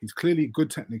player. He's clearly good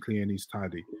technically and he's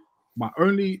tidy. My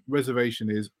only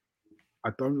reservation is I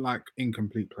don't like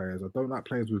incomplete players. I don't like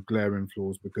players with glaring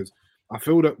flaws because I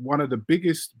feel that one of the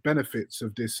biggest benefits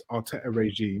of this Arteta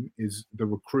regime is the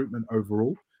recruitment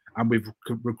overall. And we've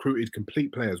recruited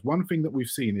complete players. One thing that we've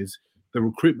seen is the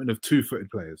recruitment of 2-footed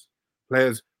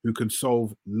players who can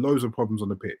solve loads of problems on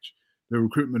the pitch. The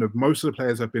recruitment of most of the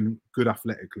players have been good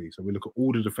athletically. So we look at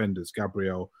all the defenders,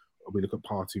 Gabriel, we look at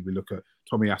Partey, we look at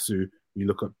Tomiyasu, we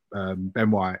look at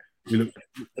Ben White.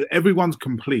 Everyone's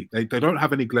complete. They don't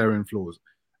have any glaring flaws.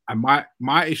 And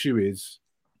my issue is,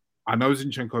 I know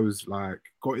Zinchenko's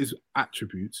got his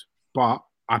attributes, but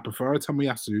I prefer a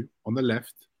Tomiyasu on the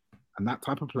left and that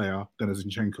type of player than a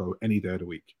Zinchenko any day of the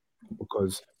week.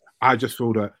 Because I just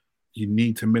feel that you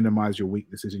need to minimize your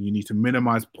weaknesses and you need to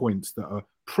minimize points that are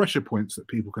pressure points that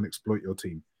people can exploit your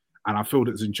team. And I feel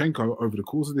that Zinchenko, over the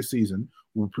course of this season,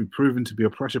 will be proven to be a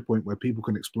pressure point where people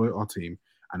can exploit our team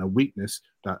and a weakness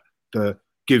that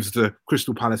gives the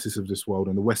Crystal Palaces of this world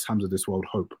and the West Hams of this world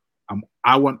hope.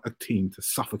 I want a team to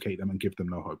suffocate them and give them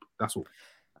no hope. That's all.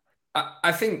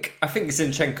 I think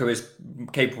Zinchenko is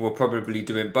capable of probably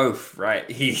doing both, right?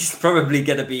 He's probably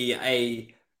going to be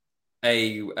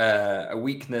a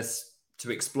weakness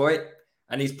to exploit,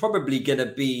 and he's probably going to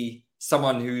be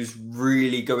someone who's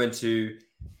really going to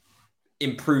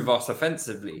improve us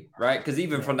offensively, right? Because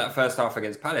even from that first half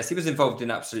against Palace, he was involved in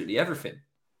absolutely everything,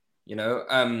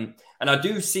 and I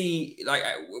do see,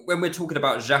 when we're talking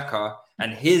about Xhaka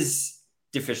and his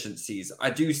deficiencies, I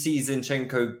do see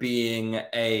Zinchenko being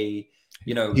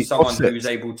someone who's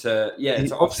able to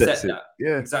to offset that.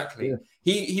 Yeah, exactly. Yeah.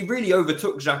 He really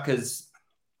overtook Xhaka's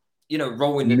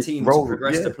role in the team to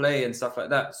progress the play and stuff like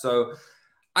that. So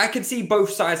I can see both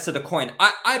sides to the coin.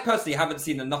 I personally haven't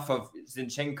seen enough of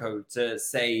Zinchenko to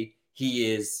say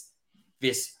he is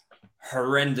this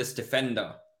horrendous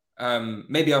defender.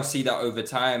 Maybe I'll see that over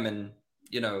time, and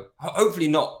hopefully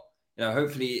not.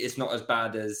 Hopefully it's not as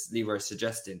bad as Leroy's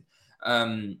suggesting.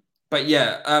 But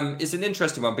it's an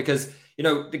interesting one because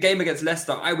the game against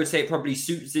Leicester, I would say it probably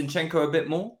suits Zinchenko a bit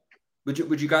more.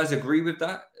 Would you guys agree with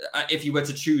that? If you were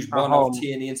to choose one of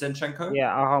Tierney and Zinchenko?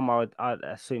 Yeah, at home I'd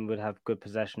assume we'd have good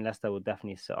possession. Leicester would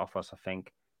definitely sit off us, I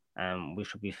think. We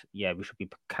should be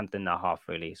camped in that half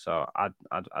really. So I'd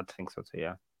think so too.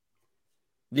 Yeah.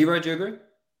 Leroy, do you agree?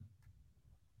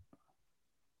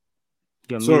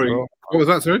 Sorry, what was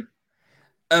that? Sorry.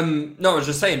 No, I was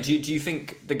just saying. Do you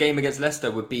think the game against Leicester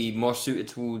would be more suited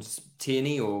towards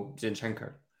Tierney or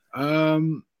Zinchenko?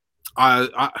 I'm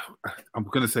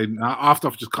going to say after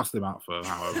I've just cussed him out for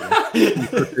however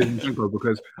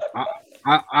because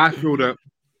I feel that,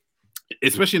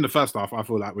 especially in the first half, I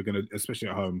feel like we're going to, especially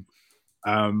at home.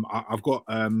 I've got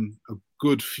a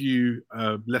good few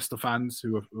Leicester fans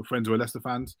who are friends who are Leicester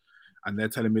fans, and they're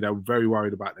telling me they're very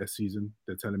worried about their season.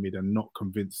 They're telling me they're not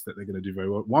convinced that they're going to do very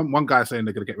well. One guy saying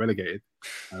they're going to get relegated.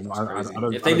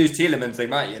 If they lose Tielemans, they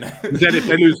might, Then if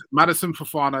they lose Maddison,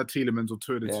 Fofana, Tielemans, or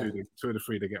two of the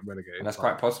three, they get relegated. And that's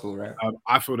quite possible, right?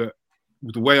 I feel that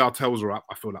with the way our tails are up,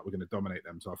 I feel like we're going to dominate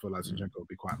them. So I feel like Zinchenko will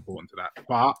be quite important to that.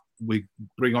 But we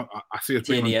bring on, I see us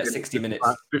bring on at 60 minutes.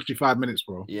 55 minutes,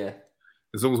 bro. Yeah.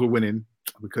 As long as we're winning,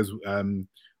 because I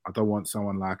don't want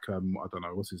someone like, I don't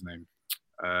know, what's his name?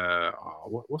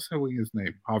 What's that winger's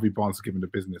name? Harvey Barnes is giving the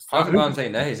business. Harvey Barnes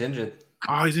ain't there. He's injured.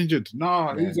 Oh, he's injured.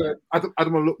 No, he's Adam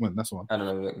Lookman. That's the one.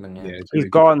 Adam Lookman. Yeah, he's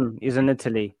gone. He's in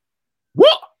Italy.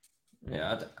 What?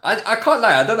 Yeah, I can't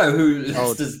lie. I don't know who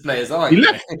Leicester's players are. He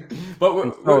left. But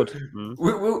we'll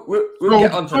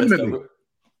get onto this. Though.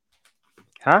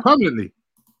 Huh? Permanently.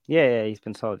 Yeah, he's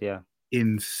been sold. Yeah.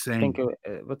 Insane. I think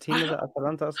what team is it?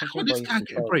 Atalanta or something? How this guy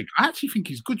get a break? I actually think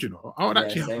he's good, I would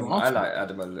actually have him on Arsenal. I like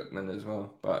Adam Lookman as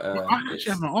well, but I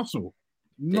actually have him on Arsenal.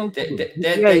 No, they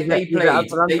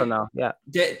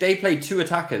played two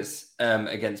attackers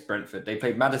against Brentford. They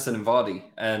played Maddison and Vardy,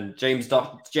 and James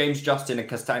Justin and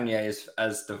Castagne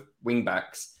as the wing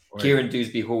backs. Right. Kieran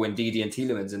Dewsbury Hall and Didi and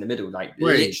Tielemans in the middle,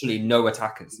 literally no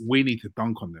attackers. We need to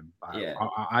dunk on them.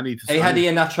 I need to. They had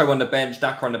Iheanacho on the bench,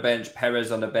 Daka on the bench,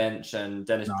 Perez on the bench, and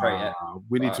Dennis Prater.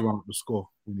 We need to run up the score.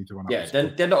 We need to run up. Yeah,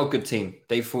 they're not a good team.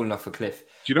 They've fallen off a cliff.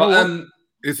 Do you know what?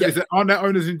 Aren't their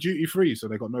owners in duty free, so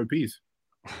they got no peas?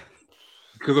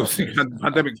 Because obviously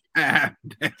pandemic.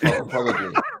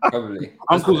 Probably.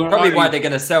 Uncles That's probably why they're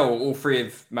going to sell all three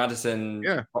of Madison,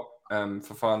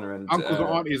 Fofana, and uncles and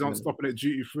aunties aren't stopping at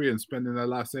duty free and spending their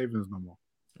life savings no more.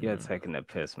 You're taking the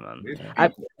piss, man.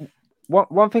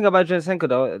 One thing about Zinchenko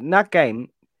though, in that game,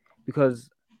 because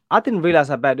I didn't realize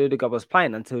how bad Ødegaard was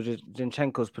playing until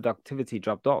Zinchenko's productivity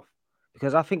dropped off.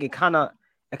 Because I think it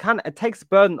takes the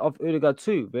burden off Ødegaard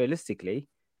too, realistically,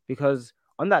 because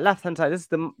on that left hand side, this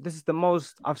is the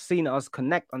most I've seen us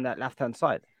connect on that left hand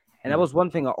side, and that was one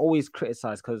thing I always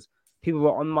criticized because people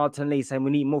were on Martinelli saying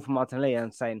we need more from Martinelli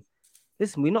and saying,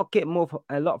 listen, we're not getting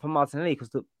a lot from Martinelli because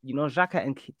Xhaka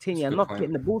and Coutinho are not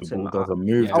getting the ball to him.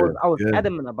 I was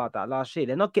adamant about that last year.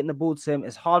 They're not getting the ball to him.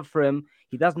 It's hard for him.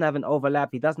 He doesn't have an overlap.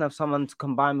 He doesn't have someone to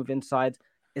combine with inside.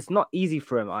 It's not easy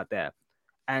for him out there.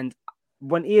 And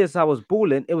when ESR was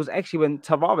balling, it was actually when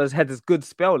Tavares had this good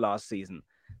spell last season.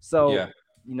 So,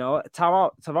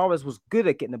 Tavares was good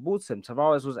at getting the ball to him.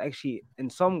 Tavares was actually, in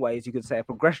some ways, you could say, a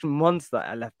progression monster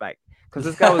at left back. Because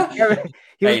this guy was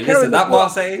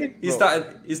Marseille, he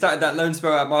started that loan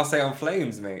spell at Marseille on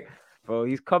flames, mate. Bro,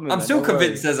 he's coming. I'm still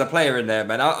convinced there's a player in there,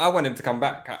 man. I want him to come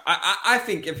back. I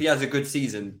think if he has a good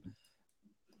season,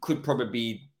 could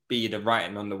probably be the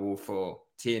writing on the wall for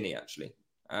Tierney, actually.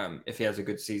 If he has a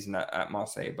good season at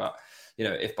Marseille. But,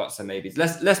 if buts and maybes.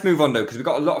 Let's move on, though, because we've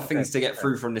got a lot of things to get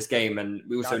through from this game, and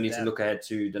we also need to look ahead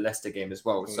to the Leicester game as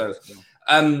well. So,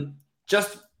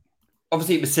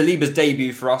 obviously, it was Saliba's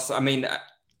debut for us. I mean,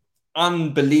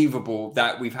 unbelievable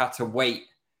that we've had to wait.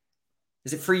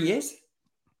 Is it 3 years?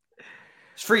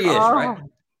 It's 3 years, right?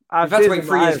 We've had to wait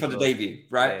 3 years for the debut,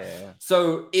 right? Yeah.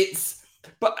 So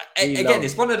but again,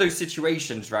 it's one of those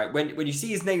situations, right? When you see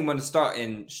his name on the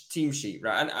starting team sheet,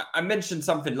 right? And I mentioned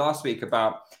something last week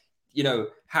about,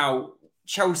 how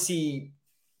Chelsea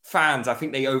fans, I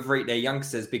think they overrate their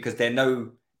youngsters because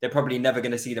they're probably never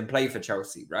going to see them play for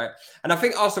Chelsea, right? And I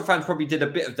think Arsenal fans probably did a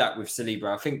bit of that with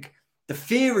Saliba. I think the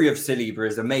theory of Saliba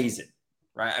is amazing,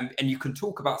 right? And you can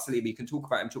talk about Saliba, you can talk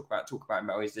about him.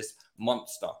 Oh, he's this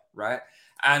monster, right?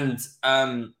 And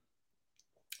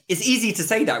it's easy to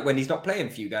say that when he's not playing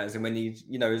for you guys and when he's,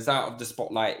 is out of the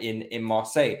spotlight in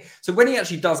Marseille. So when he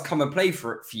actually does come and play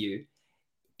for you,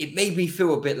 it made me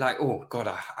feel a bit like, oh God,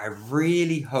 I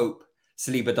really hope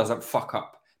Saliba doesn't fuck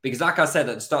up. Because like I said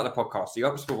at the start of the podcast, the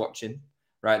ops were watching,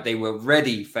 right? They were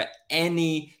ready for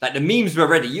the memes were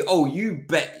ready. You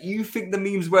bet. You think the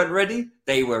memes weren't ready?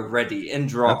 They were ready in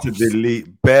drafts. Had to delete.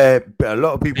 A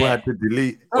lot of people had to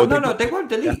delete. Oh, no, they won't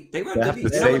delete. They won't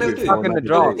delete. You know what they'll do? Stuck in the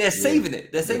draft. They're saving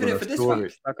it. They're saving it for this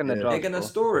week. Stuck in the draft. They're going to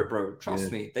store it, bro.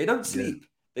 Trust me. They don't sleep.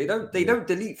 They don't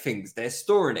delete things. They're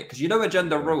storing it because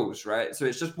agenda rules, right? So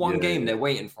it's just one game they're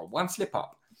waiting for, one slip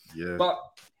up. Yeah. But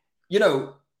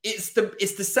it's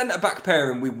the centre back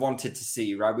pairing we wanted to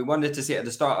see, right? We wanted to see it at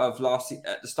the start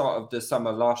of the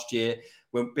summer last year,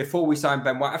 before we signed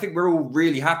Ben White. I think we're all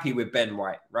really happy with Ben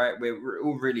White, right? We're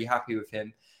all really happy with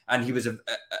him, and he was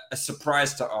a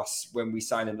surprise to us when we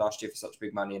signed him last year for such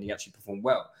big money, and he actually performed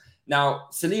well. Now,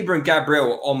 Saliba and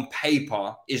Gabriel on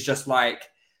paper is just like.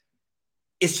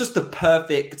 It's just the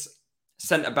perfect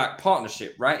centre-back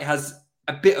partnership, right? It has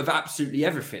a bit of absolutely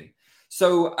everything.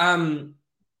 So,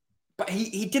 but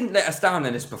he didn't let us down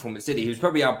in this performance, did he? He was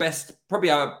probably our best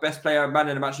player, man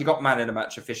in the match. He got man in the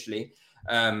match officially.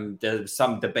 There's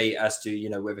some debate as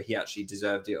to, whether he actually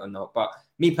deserved it or not. But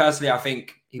me personally, I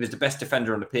think he was the best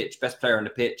defender on the pitch, best player on the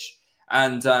pitch.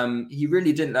 And he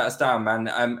really didn't let us down,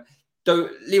 man.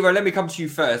 Leroy, let me come to you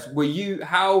first.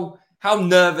 How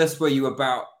nervous were you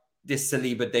about this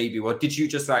Saliba debut, or did you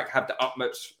just have the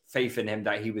utmost faith in him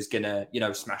that he was gonna,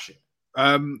 smash it?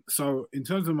 So in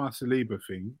terms of my Saliba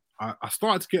thing, I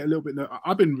started to get a little bit.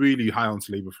 I've been really high on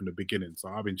Saliba from the beginning, so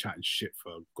I've been chatting shit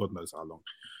for God knows how long.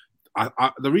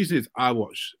 The reason is I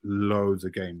watch loads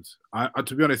of games.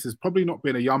 To be honest, there's probably not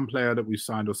been a young player that we've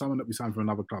signed or someone that we signed for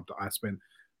another club that I spent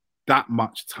that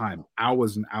much time,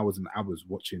 hours and hours and hours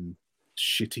watching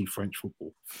shitty French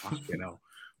football.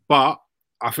 But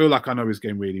I feel like I know his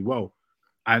game really well.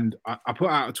 And I put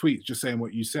out a tweet just saying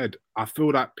what you said. I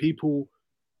feel that people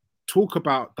talk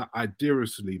about the idea of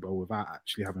Saliba without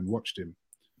actually having watched him.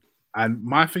 And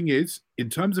my thing is,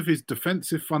 in terms of his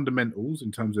defensive fundamentals,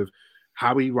 in terms of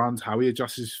how he runs, how he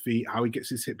adjusts his feet, how he gets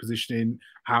his hip positioning,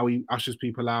 how he ushers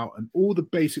people out, and all the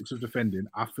basics of defending,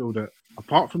 I feel that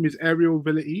apart from his aerial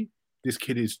ability, this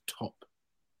kid is top.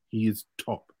 He is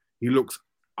top. He looks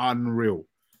unreal.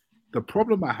 The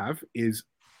problem I have is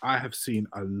I have seen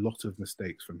a lot of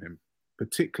mistakes from him,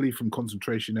 particularly from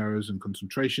concentration errors and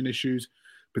concentration issues,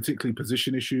 particularly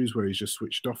position issues where he's just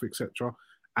switched off, etc.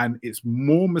 And it's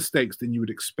more mistakes than you would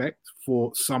expect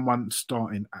for someone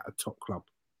starting at a top club.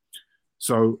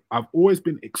 So I've always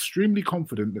been extremely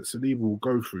confident that Saliba will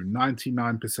go through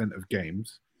 99% of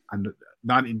games and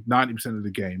 90% of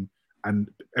the game, and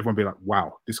everyone be like,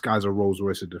 wow, this guy's a Rolls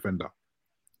Royce defender.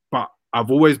 But I've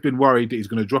always been worried that he's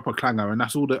going to drop a clanger, and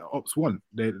that's all the ops want.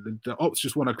 The ops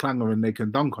just want a clanger and they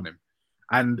can dunk on him.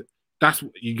 And that's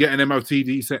you get an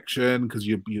MOTD section because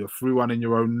you're through one in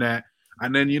your own net.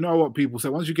 And then you know what people say,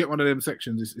 once you get one of them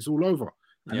sections, it's all over.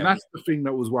 And that's the thing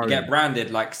that was worrying. You get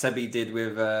branded like Sebi did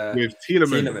with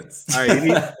Tielemans. Hey,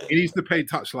 he needs to pay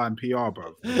touchline PR,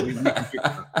 bro. We can fix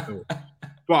that.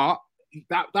 But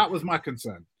that was my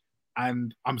concern.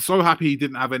 And I'm so happy he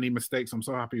didn't have any mistakes. I'm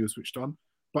so happy he was switched on.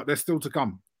 But they're still to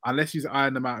come, unless he's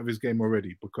ironed them out of his game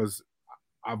already, because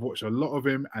I've watched a lot of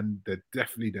him and they're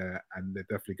definitely there and they're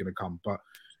definitely going to come. But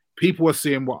people are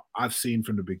seeing what I've seen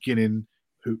from the beginning,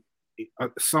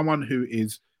 someone who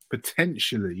is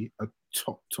potentially a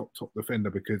top defender,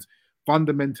 because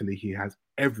fundamentally he has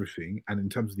everything, and in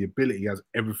terms of the ability, he has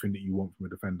everything that you want from a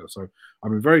defender. So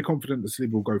I'm very confident that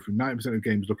Saliba will go through 90% of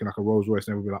games looking like a Rolls Royce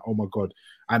and everyone will be like, oh my God.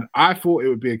 And I thought it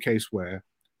would be a case where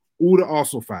all the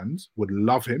Arsenal fans would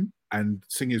love him and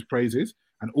sing his praises,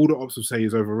 and all the ops would say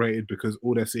he's overrated because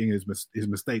all they're seeing is his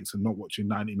mistakes and not watching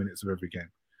 90 minutes of every game.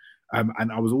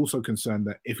 And I was also concerned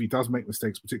that if he does make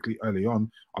mistakes, particularly early on,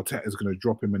 Arteta's going to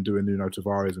drop him and do a Nuno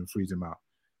Tavares and freeze him out.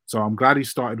 So I'm glad he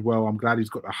started well. I'm glad he's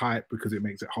got the hype, because it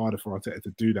makes it harder for Arteta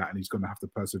to do that, and he's going to have to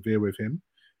persevere with him.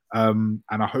 And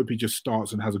I hope he just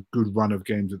starts and has a good run of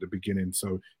games at the beginning,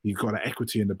 so he's got an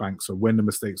equity in the bank. So when the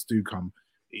mistakes do come,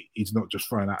 he's not just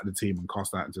thrown out of the team and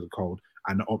cast out into the cold.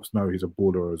 And the ops know he's a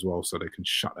baller as well, so they can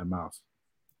shut their mouths.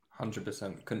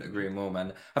 100%. Couldn't agree more,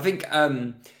 man. I think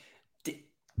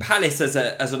Palace as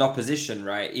an opposition,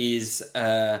 right, is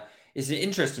an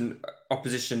interesting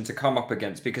opposition to come up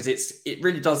against, because it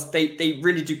really does. They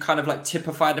really do kind of like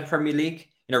typify the Premier League.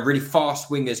 You know, really fast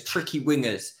wingers, tricky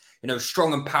wingers. You know,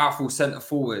 strong and powerful centre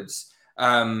forwards.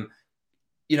 You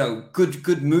know,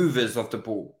 good movers of the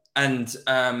ball, and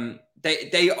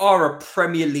they are a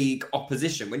Premier League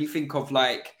opposition. When you think of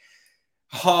like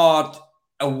hard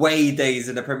away days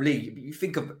in the Premier League, you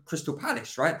think of Crystal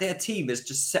Palace, right? Their team is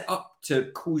just set up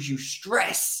to cause you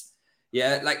stress.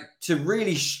 Yeah, like to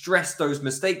really stress those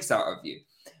mistakes out of you.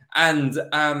 And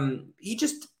he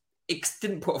just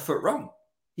didn't put a foot wrong.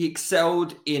 He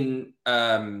excelled in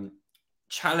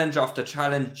challenge after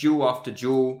challenge, duel after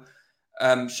duel.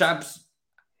 Shabs,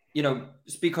 you know,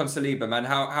 speak on Saliba, man.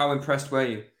 How impressed were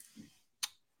you?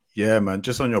 Yeah, man.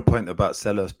 Just on your point about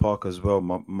Selhurst Park as well.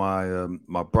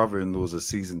 My brother-in-law is a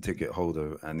season ticket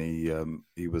holder, and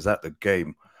he was at the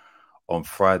game on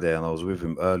Friday, and I was with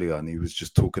him earlier, and he was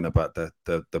just talking about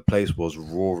the place was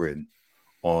roaring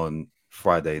on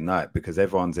Friday night because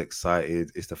everyone's excited.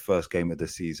 It's the first game of the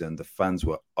season. The fans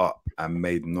were up and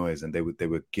made noise, and they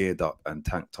were geared up and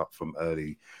tanked up from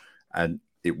early, and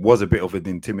it was a bit of an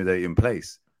intimidating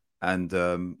place. And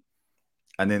then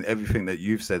everything that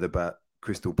you've said about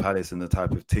Crystal Palace and the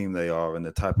type of team they are, and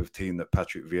the type of team that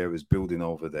Patrick Vieira is building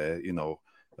over there, you know,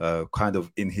 kind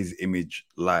of in his image,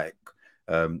 like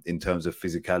in terms of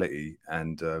physicality,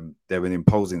 and they're an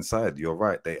imposing side. You're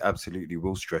right; they absolutely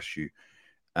will stress you.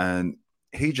 And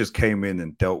he just came in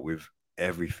and dealt with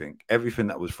everything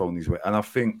that was thrown his way. And I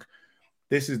think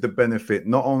this is the benefit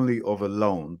not only of a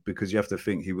loan, because you have to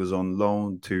think he was on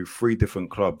loan to 3 different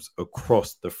clubs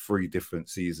across the 3 different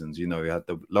seasons. You know, he had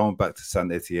the loan back to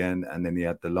Saint Etienne, and then he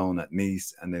had the loan at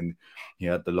Nice, and then he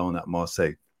had the loan at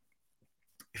Marseille.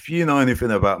 If you know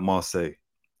anything about Marseille,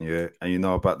 yeah, and you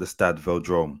know about the Stade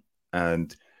Velodrome,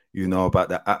 and you know about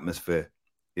the atmosphere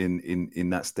in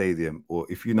that stadium, or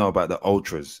if you know about the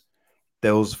ultras,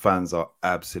 those fans are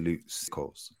absolute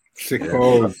sickos.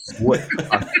 Sickos.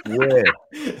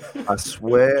 I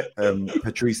swear,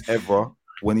 Patrice Evra,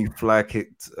 when he fly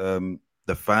kicked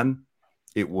the fan,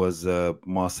 it was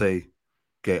Marseille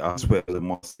gate. I swear it was a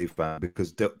Marseille fan,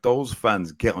 because those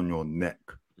fans get on your neck,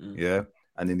 yeah.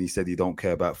 And then he said he don't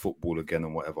care about football again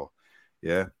and whatever,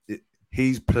 yeah.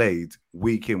 He's played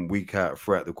week in, week out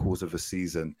throughout the course of a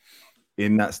season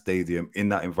in that stadium, in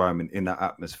that environment, in that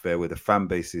atmosphere where the fan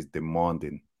base is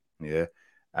demanding, yeah.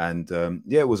 And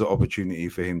it was an opportunity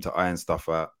for him to iron stuff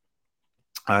out,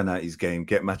 iron out his game,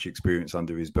 get match experience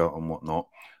under his belt and whatnot.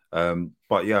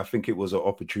 But yeah, I think it was an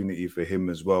opportunity for him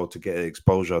as well to get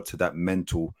exposure to that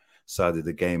mental side of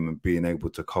the game and being able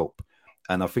to cope.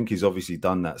 And I think he's obviously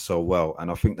done that so well.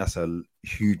 And I think that's a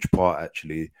huge part,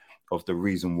 actually, of the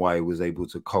reason why he was able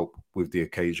to cope with the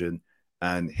occasion.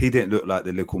 And he didn't look like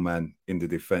the little man in the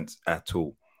defense at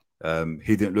all.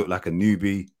 He didn't look like a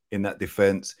newbie in that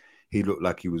defense. He looked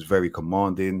like he was very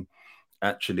commanding.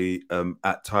 Actually,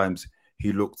 at times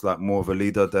he looked like more of a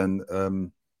leader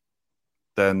than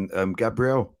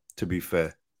Gabriel, to be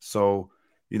fair. So,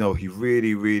 you know, he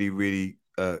really, really, really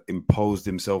imposed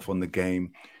himself on the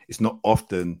game. It's not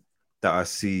often that I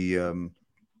see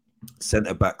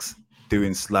centre backs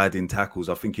doing sliding tackles.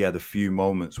 I think he had a few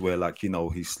moments where, like, you know,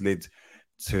 he slid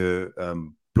to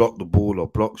block the ball or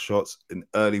block shots in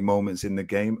early moments in the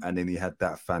game, and then he had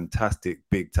that fantastic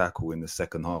big tackle in the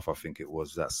second half. I think it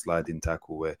was that sliding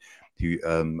tackle where he,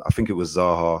 I think it was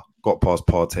Zaha, got past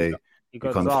Partey. He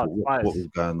got kind of thought, what was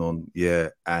going on? Yeah,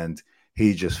 and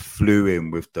he just flew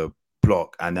in with the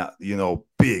block and that, you know,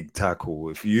 big tackle.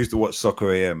 If you used to watch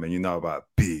Soccer AM and you know about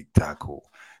big tackle,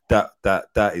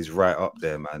 that is right up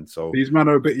there, man. So these men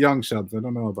are a bit young, Shabs. I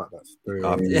don't know about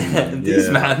that. These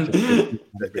man.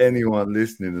 Anyone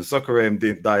listening, the Soccer AM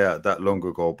didn't die out that long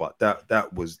ago, but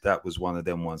that was one of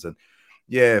them ones. And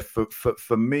yeah,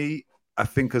 for me, I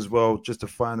think as well, just a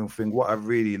final thing, what I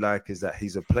really like is that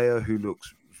he's a player who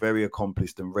looks very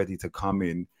accomplished and ready to come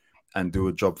in and do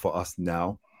a job for us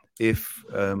now. If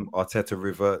Arteta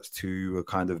reverts to a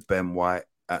kind of Ben White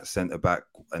at centre back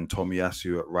and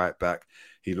Tomiyasu at right back,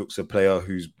 he looks a player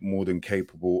who's more than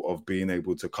capable of being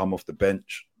able to come off the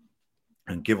bench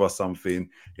and give us something.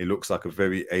 He looks like a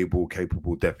very able,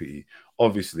 capable deputy.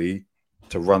 Obviously,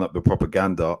 to run up the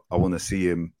propaganda, I want to see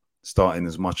him starting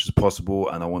as much as possible,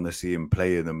 and I want to see him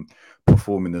playing and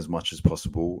performing as much as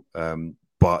possible.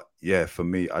 But yeah, for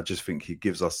me, I just think he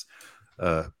gives us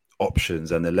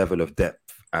options and a level of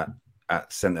depth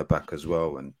at centre back as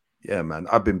well. And yeah, man,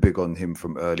 I've been big on him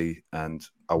from early, and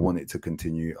I want it to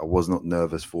continue. I was not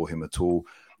nervous for him at all.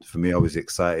 For me, I was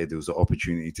excited. There was an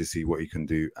opportunity to see what he can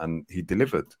do, and he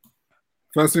delivered.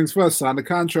 First things first, sign the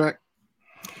contract.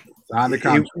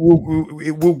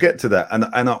 We'll get to that,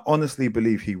 and I honestly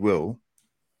believe he will,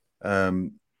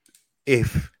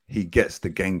 if he gets the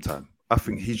game time. I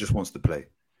think he just wants to play.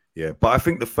 Yeah, but I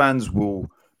think the fans will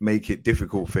make it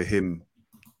difficult for him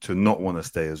to not want to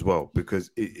stay as well, because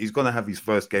he's going to have his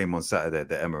first game on Saturday at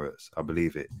the Emirates. I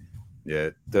believe it. Yeah,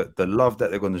 the love that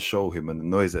they're going to show him and the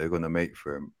noise that they're going to make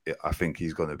for him, I think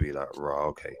he's going to be like, right,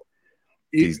 okay,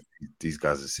 these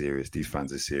guys are serious. These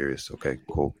fans are serious. Okay,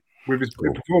 cool. With his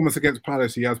performance against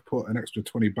Palace, he has put an extra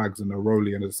 20 bags in a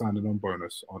rollie and a signing on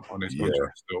bonus on his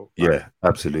contract still. Yeah,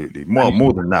 absolutely. More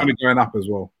than that. Going up as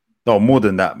well. No, more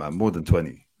than that, man. More than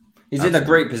 20. He's in a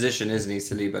great position, isn't he,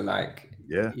 Saliba? Like,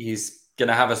 yeah, he's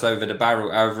gonna have us over a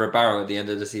barrel at the end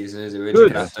of the season, is it? We're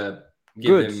just gonna have to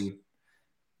give him.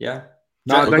 Yeah.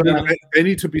 No, they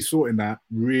need to be sorting that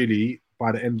really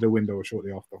by the end of the window or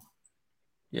shortly after.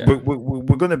 Yeah,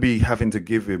 we're going to be having to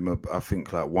give him, I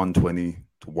think, like 120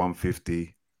 to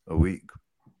 150 a week.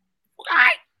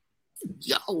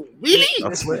 Yo, really?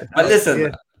 But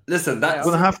listen, that's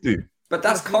going to have to. But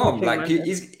that's calm. Like,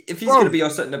 if he's going to your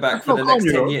centre back for the next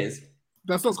 10 years,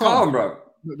 that's not calm, bro.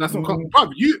 That's not calm, bro.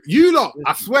 You lot,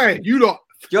 I swear, you lot.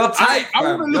 You're tight,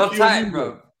 bro. You're tight,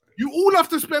 bro. You all have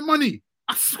to spend money.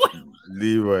 I swear.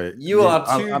 Leroy, you are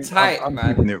too tight, I'm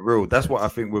man. Keeping it real. That's what I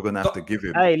think we're going to have to give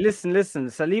him. Hey, listen.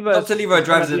 Saliba. Dr. Leroy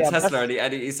drives a Tesla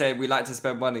and he said we like to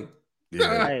spend money.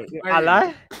 Yeah. Hey, I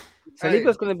lie.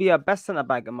 Saliba's going to be our best centre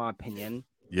back, in my opinion.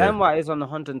 Yeah. Ben White is on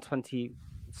 120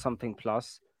 something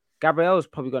plus. Gabriel is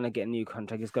probably going to get a new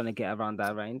contract. He's going to get around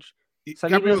that range.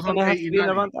 Gabriel's on 80,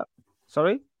 around that.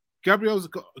 Sorry? Gabriel's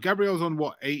on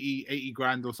what, 80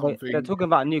 grand or something? Wait, they're talking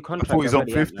about a new contract. I thought he's on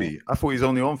 50. I thought he's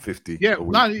only on 50. Yeah,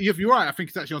 no, if you're right, I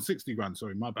think he's actually on 60 grand.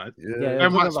 Sorry, my bad. Yeah,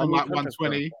 Ben White's on like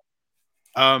 120.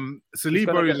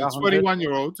 Saliba is a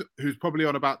 21-year-old who's probably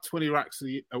on about 20 racks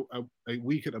a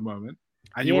week at the moment.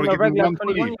 And you want to give him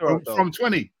 120 from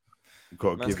 20.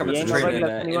 Man's coming to train in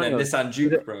a Nissan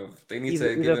Juke, bro. They need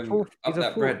to give him up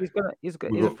that bread. He's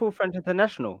a full French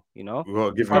international, you know. We've got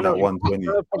to give him that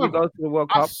 120. Probably go to the World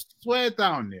Cup. I swear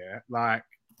down, yeah, like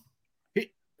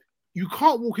you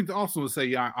can't walk into Arsenal and say,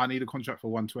 "Yeah, I need a contract for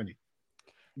 120."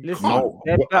 Listen,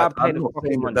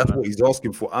 that's what he's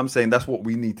asking for. I'm saying that's what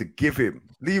we need to give him.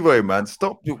 Leroy, man,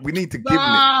 stop. We need to give him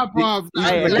it. Bruv.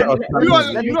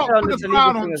 You don't put the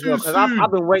crown on too soon.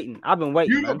 I've been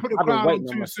waiting. You don't put the crown on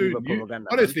too soon.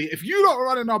 Honestly, if you don't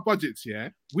run in our budgets, yeah,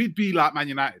 we'd be like Man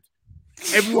United.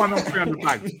 Everyone on 300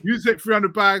 bags. You take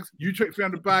 300 bags. You take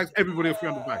 300 bags. Everybody on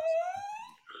 300 bags.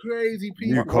 Crazy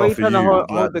people. Why trying to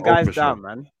hold the guys down,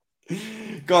 man?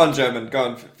 Go on, German. Go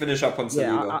on. Finish up on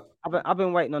Saliba. I've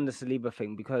been waiting on the Saliba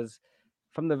thing because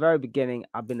from the very beginning,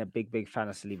 I've been a big fan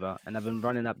of Saliba, and I've been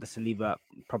running up the Saliba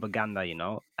propaganda, you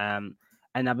know. And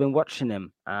I've been watching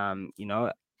him, you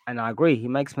know. And I agree, he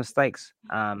makes mistakes.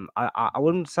 I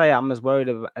wouldn't say I'm as worried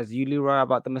as you, Leroy,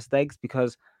 about the mistakes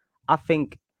because I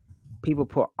think people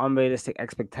put unrealistic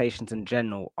expectations in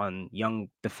general on young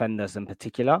defenders in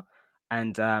particular,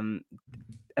 and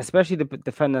especially the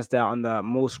defenders that are under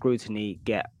more scrutiny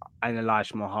get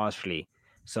analyzed more harshly.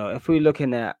 So if we're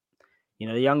looking at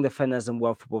the young defenders in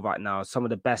world football right now, some of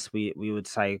the best we would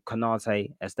say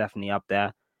Konate is definitely up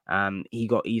there. He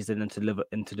got eased into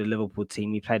the Liverpool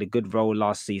team. He played a good role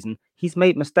last season. He's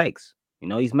made mistakes.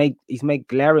 He's made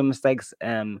glaring mistakes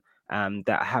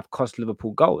that have cost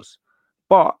Liverpool goals,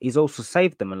 but he's also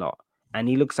saved them a lot. And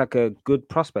he looks like a good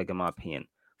prospect, in my opinion.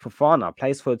 Fofana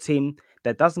plays for a team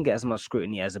that doesn't get as much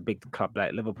scrutiny as a big club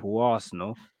like Liverpool or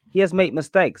Arsenal. He has made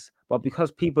mistakes, but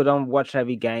because people don't watch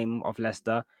every game of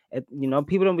Leicester,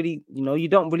 people don't really, you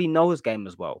don't really know his game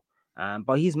as well.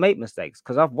 But he's made mistakes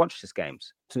because I've watched his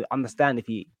games to understand if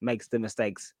he makes the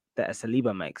mistakes that a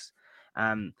Saliba makes.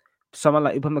 Someone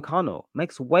like Upamecano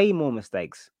makes way more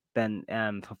mistakes than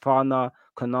Fofana,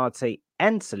 Konate,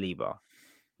 and Saliba.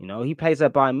 He plays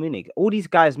at Bayern Munich. All these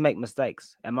guys make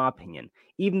mistakes, in my opinion.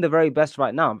 Even the very best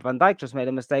right now. Van Dijk just made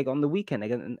a mistake on the weekend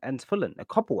against Fulham, a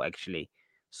couple actually.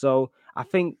 So I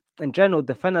think in general,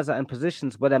 defenders are in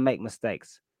positions where they make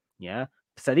mistakes. Yeah,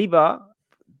 Saliba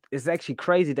is actually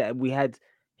crazy that we had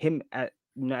him at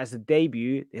as a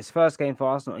debut, his first game for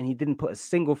Arsenal, and he didn't put a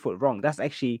single foot wrong. That's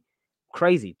actually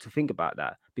crazy to think about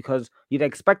that, because you'd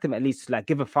expect him at least to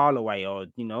give a foul away or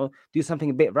do something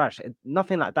a bit rash.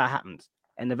 Nothing like that happened.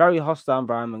 In a very hostile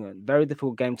environment, a very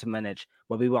difficult game to manage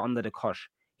where we were under the cosh,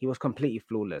 he was completely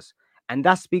flawless. And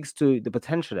that speaks to the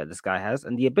potential that this guy has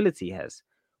and the ability he has.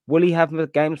 Will he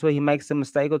have games where he makes a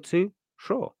mistake or two?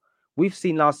 Sure. We've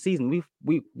seen last season,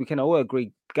 we can all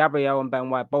agree, Gabriel and Ben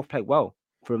White both played well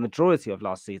for a majority of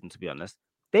last season, to be honest.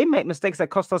 They make mistakes that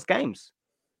cost us games.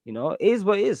 It is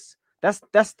what it is.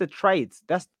 That's the trades.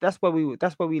 That's where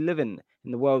we live in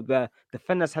the world where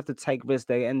defenders have to take risks.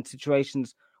 They're in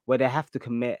situations where they have to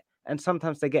commit, and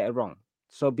sometimes they get it wrong.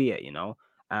 So be it,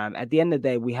 At the end of the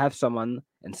day, we have someone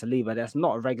in Saliba that's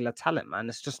not a regular talent, man.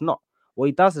 It's just not. What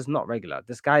he does is not regular.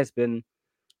 This guy has been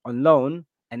on loan,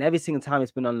 and every single time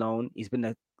he's been on loan, he's been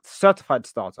a certified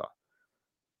starter.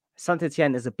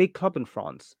 Saint-Etienne is a big club in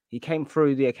France. He came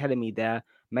through the academy there,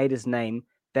 made his name,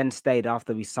 then stayed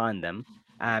after we signed them.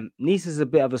 Nice is a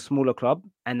bit of a smaller club,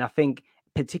 and I think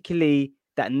particularly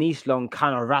that Nice loan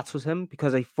kind of rattles him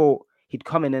because they thought he'd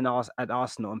come in at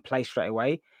Arsenal and play straight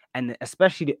away. And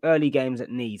especially the early games at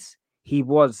Nice, he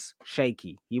was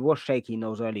shaky. He was shaky in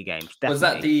those early games.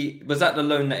 Definitely. Was that the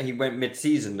loan that he went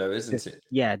mid-season though, isn't it?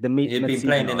 Yeah, he'd been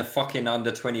playing in the fucking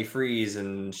under 23s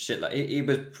and shit. Like he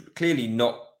was clearly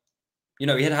not. He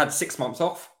had 6 months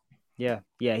off. Yeah,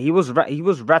 he was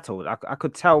rattled. I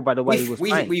could tell by the way he was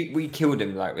playing. We killed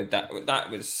him with that. That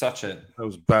was that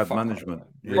was bad management.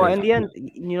 Well, in the end,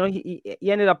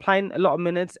 he ended up playing a lot of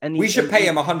minutes, and we should pay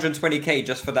him 120k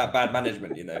just for that bad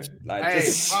management. It was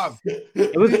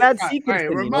bad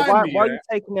sequencing. Why are you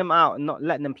taking him out and not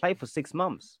letting him play for 6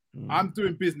 months? I'm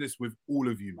doing business with all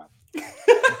of you, man.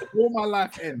 Before my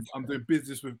life ends, I'm doing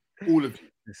business with all of you.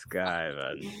 This guy,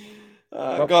 man.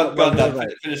 Go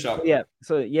on, finish up. Yeah,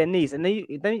 so Nice, and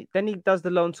then he does the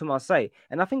loan to Marseille,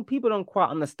 and I think people don't quite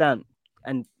understand.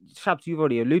 And Shaps, you've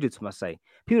already alluded to Marseille.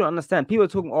 People don't understand. People are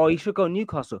talking, he should go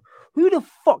Newcastle. Who the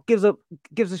fuck gives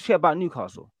a shit about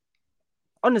Newcastle?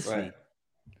 Honestly, right.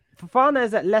 Fofana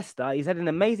is at Leicester. He's had an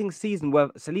amazing season where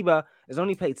Saliba has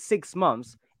only played 6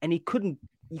 months, and he couldn't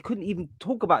even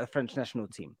talk about the French national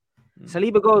team.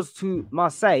 Saliba goes to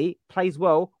Marseille, plays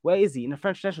well. Where is he? In the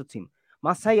French national team.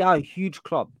 Marseille are a huge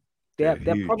club. They're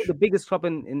probably the biggest club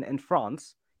in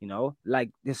France,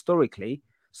 historically.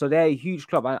 So they're a huge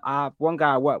club. I one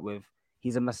guy I work with,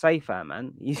 he's a Marseille fan,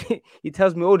 man. He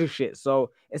tells me all this shit. So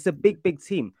it's a big, big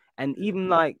team. And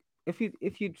even if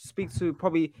you speak to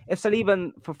if Saliba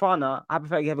and Fofana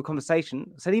hypothetically have a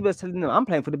conversation, Saliba is telling them, I'm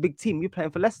playing for the big team, you're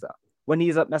playing for Leicester when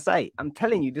he's at Marseille. I'm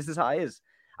telling you, this is how it is.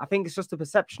 I think it's just a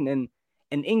perception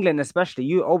in England, especially.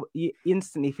 You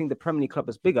instantly think the Premier League club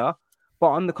is bigger. But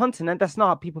on the continent, that's not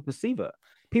how people perceive it.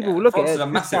 People will look at it. It's a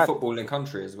massive footballing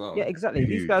country as well. Yeah, exactly.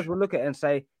 These guys will look at it and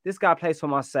say, this guy plays for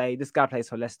Marseille, this guy plays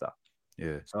for Leicester.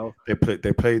 Yeah. So they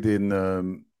played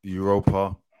in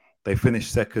Europa. They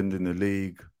finished second in the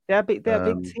league. They're a big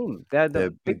team. They're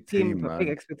the big team with big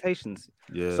expectations.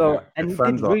 Yeah. So and he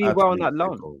did really well on that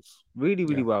loan. Really,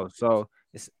 really well. So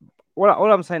it's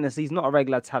all I'm saying is he's not a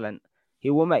regular talent.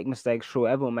 He will make mistakes. Sure,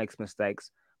 everyone makes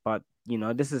mistakes. But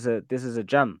this is a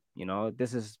gem.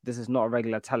 This is not a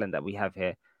regular talent that we have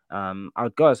here. I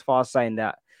would go as far as saying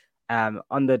that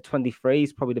under 23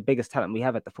 is probably the biggest talent we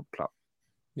have at the football club.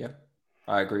 Yeah,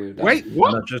 I agree with that. Wait,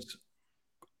 what?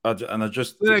 And I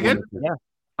just again? Yeah,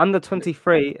 under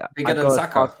 23. Bigger I'd than go as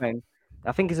Saka? far as saying,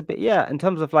 I think it's a bit, in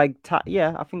terms of like, I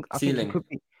think he Ceiling. could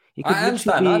be. He could I literally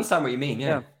understand. be. I understand what you mean.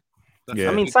 Yeah. Yeah.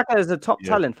 I mean, Saka is a top Yeah.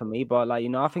 talent for me, but like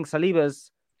I think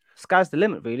Saliba's sky's the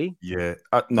limit, really. Yeah.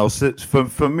 No,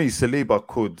 for me, Saliba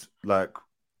could like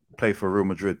play for Real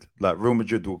Madrid. Like Real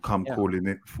Madrid will come calling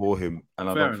it for him, and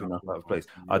I don't think that's out of place.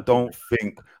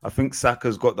 I think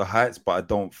Saka's got the heights, but I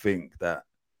don't think that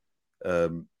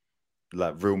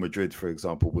like Real Madrid, for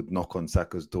example, would knock on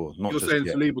Saka's door. Not You're just saying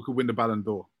yet. Saliba could win the Ballon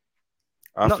d'Or?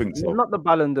 I think so. Not the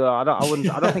Ballon d'Or. I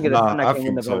don't think it's I can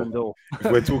win the think so. Ballon d'Or.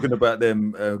 If we're talking about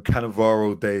them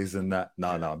Cannavaro days and that, no,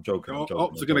 I'm joking.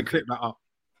 Ops are going to clip that up.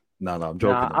 No, I'm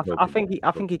joking.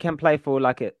 I think he can play for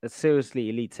like a seriously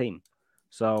elite team.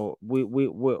 So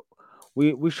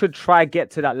we should try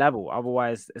get to that level.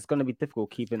 Otherwise, it's going to be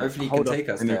difficult keeping. Hopefully, he can take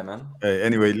us there, man. Hey,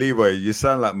 anyway, Leroy, you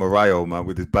sound like Mariah, man,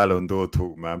 with his Ballon d'Or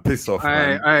talk, man. Piss off,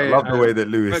 man. I love the way that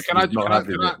Lewis. Can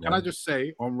I just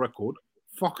say on record,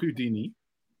 fuck Houdini,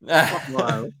 fuck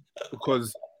Mariah,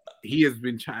 because he has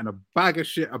been chatting a bag of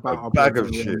shit about our bag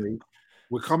of shit.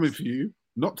 We're coming for you.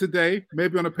 Not today,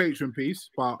 maybe on a Patreon piece,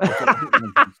 but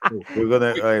we're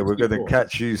gonna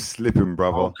catch you slipping,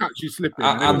 brother. I'll catch you slipping.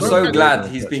 I'm so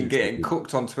glad he's been getting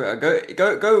cooked on Twitter.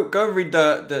 Go and read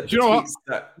the. Do you know what?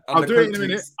 I'll do it in a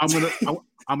minute. Tweets.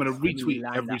 I'm gonna retweet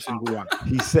every single one.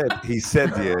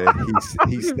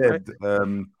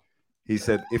 He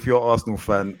said, if you're an Arsenal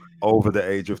fan over the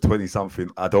age of 20 something,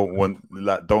 I don't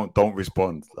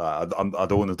respond. I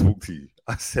don't want to talk to you.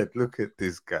 I said, look at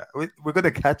this guy. We're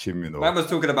gonna catch him, you know. Man was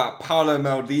talking about Paolo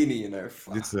Maldini, you know.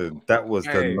 Listen, that was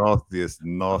the nastiest.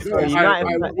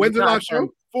 When's the last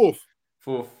show? Fourth.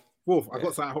 I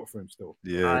got something hot for him still.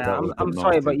 Yeah, I'm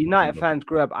sorry, but United fans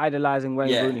grew up idolizing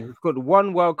Wayne Rooney, who scored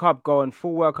 1 World Cup goal and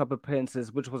 4 World Cup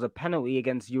appearances, which was a penalty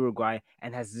against Uruguay,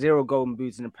 and has 0 golden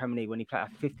boots in the Premier League when he played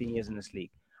 15 years in this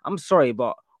league. I'm sorry,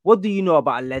 but what do you know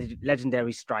about a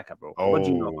legendary striker, bro? What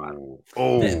do you know about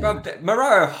him?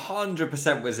 Mario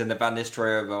 100% was in the Van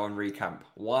Nistelrooy over Henri Camp.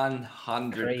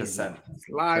 100%.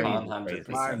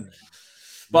 100%.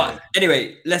 But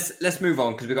anyway, let's move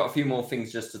on because we've got a few more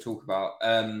things just to talk about.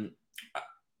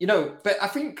 But I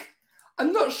think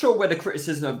I'm not sure where the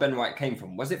criticism of Ben White came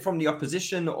from. Was it from the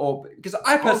opposition or because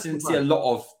I personally didn't see a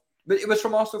lot of, but it was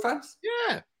from Arsenal fans?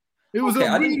 Yeah. It was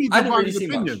a really divided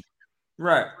opinion. Much.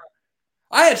 Right.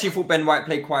 I actually thought Ben White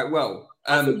played quite well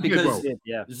because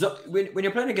when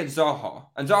you're playing against Zaha,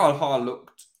 and Zaha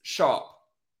looked sharp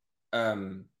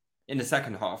in the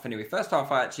second half. Anyway, first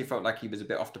half I actually felt like he was a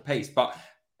bit off the pace, but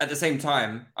at the same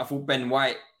time, I thought Ben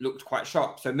White looked quite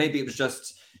sharp. So maybe it was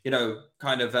just,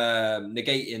 kind of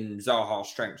negating Zaha's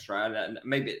strengths, right? And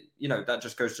maybe, that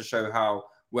just goes to show how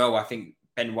well I think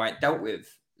Ben White dealt with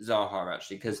Zaha,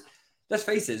 actually. Because let's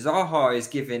face it, Zaha is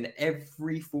giving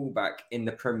every fullback in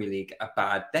the Premier League a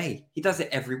bad day. He does it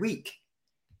every week.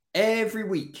 Every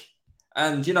week.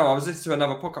 And, I was listening to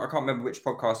another podcast. I can't remember which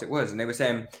podcast it was. And they were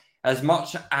saying, as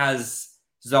much as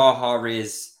Zaha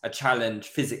is a challenge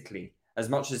physically, as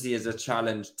much as he is a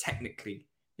challenge technically,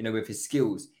 with his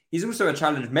skills, he's also a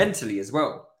challenge mentally as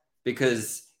well.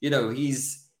 Because,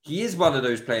 he is one of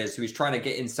those players who is trying to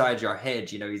get inside your head.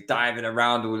 He's diving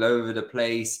around all over the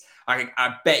place.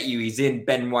 I bet you he's in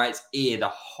Ben White's ear the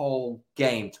whole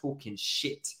game talking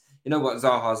shit. You know what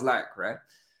Zaha's like, right?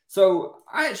 So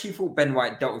I actually thought Ben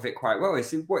White dealt with it quite well.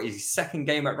 It's his second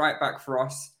game at right back for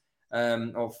us,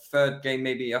 or third game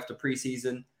maybe after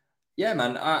preseason. Yeah,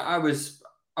 man, I was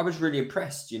really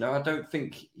impressed. I don't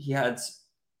think he had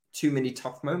too many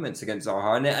tough moments against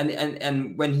Zaha,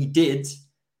 and when he did,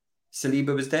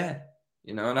 Saliba was there.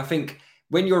 And I think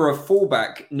when you're a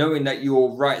fullback, knowing that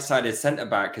your right-sided centre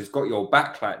back has got your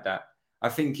back like that, I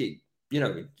think it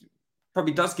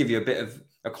probably does give you a bit of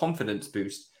a confidence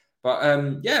boost. But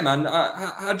yeah, man,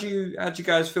 how do you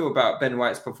guys feel about Ben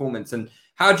White's performance, and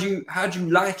how do you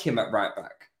like him at right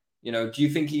back? Do you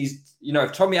think he's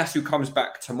if Tomiyasu comes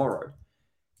back tomorrow,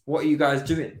 what are you guys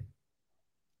doing?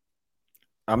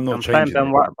 I'm not changing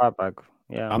Ben White right back.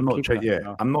 Yeah, I'm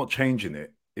not changing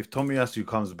it. If Tomiyasu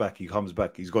comes back, he comes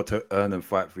back. He's got to earn and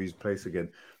fight for his place again.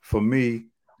 For me,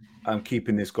 I'm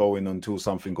keeping this going until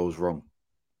something goes wrong.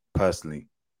 Personally,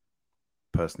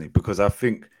 because I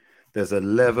think there's a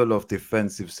level of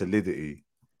defensive solidity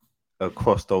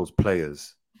across those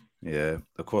players. Yeah,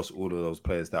 across all of those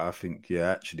players that I think,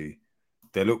 actually,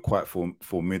 they look quite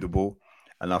formidable.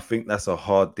 And I think that's a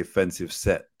hard defensive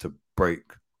set to break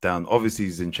down. Obviously,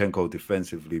 Zinchenko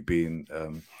defensively being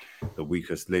the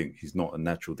weakest link. He's not a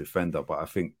natural defender. But I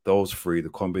think those three, the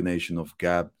combination of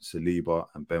Gab, Saliba,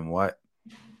 and Ben White,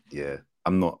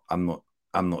 I'm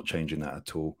not changing that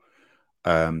at all.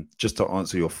 Just to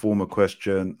answer your former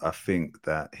question, I think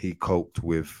that he coped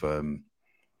with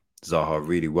Zaha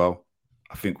really well.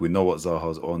 I think we know what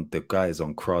Zaha's on. The guy is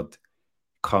on crud,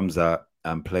 comes out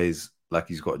and plays like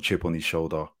he's got a chip on his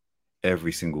shoulder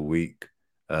every single week.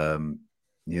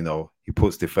 He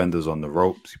puts defenders on the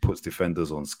ropes. He puts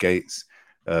defenders on skates.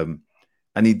 And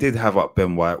he did have up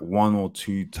Ben White 1 or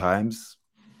 2 times,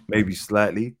 maybe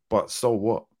slightly, but so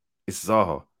what? It's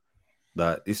Zaha.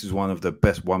 That this is one of the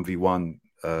best 1v1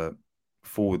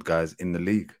 forward guys in the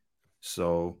league.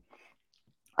 So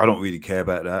I don't really care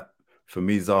about that. For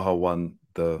me, Zaha won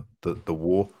the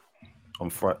war on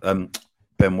Friday.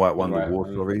 Ben White won the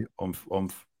war, sorry,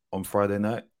 on Friday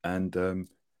night. And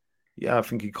I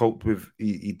think he coped with,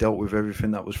 he dealt with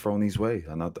everything that was thrown his way.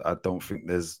 And I don't think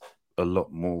there's a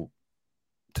lot more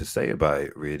to say about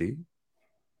it, really.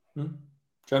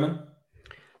 German?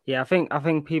 Yeah, I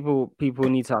think people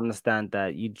need to understand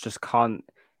that you just can't.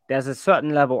 There's a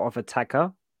certain level of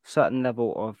attacker, certain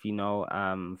level of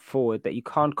forward that you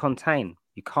can't contain.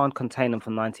 You can't contain them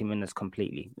for 90 minutes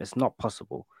completely. It's not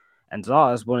possible. And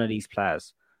Zaha is one of these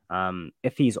players.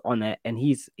 If he's on it, and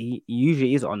he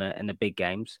usually is on it in the big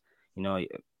games.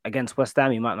 Against West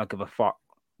Ham, he might not give a fuck.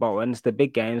 But when it's the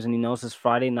big games and he knows it's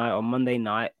Friday night or Monday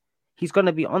night, he's going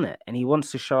to be on it and he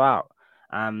wants to show out.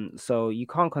 So you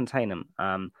can't contain him.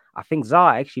 I think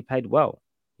Zaha actually played well,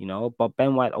 but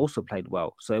Ben White also played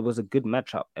well. So it was a good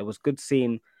matchup. It was good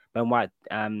seeing Ben White,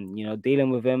 dealing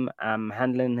with him,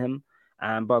 handling him.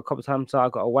 But a couple of times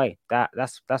Zaha got away.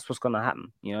 That's what's going to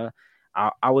happen.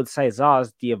 I would say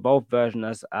Zaha's the evolved version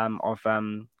of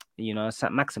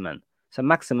Saint-Maximin.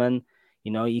 Saint-Maximin,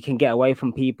 you can get away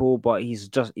from people, but he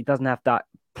doesn't have that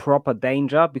proper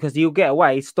danger because he'll get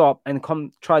away, stop, and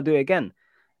come try to do it again.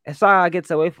 If Zaha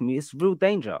gets away from you, it's real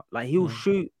danger. Like he'll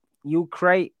shoot, you'll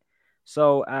create.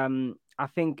 So I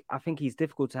think he's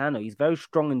difficult to handle. He's very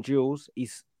strong in duels.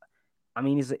 He's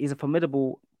a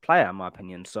formidable player in my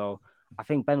opinion. So I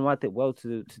think Ben White did well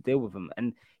to deal with him.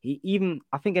 And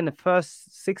I think in the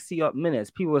first 60 odd minutes,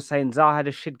 people were saying Zaha had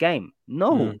a shit game.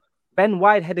 No, Ben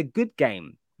White had a good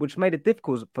game, which made it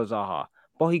difficult for Zaha.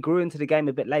 But he grew into the game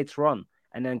a bit later on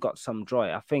and then got some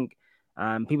joy. I think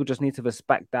people just need to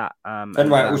respect that. Ben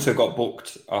White also got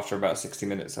booked after about 60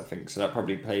 minutes, I think. So that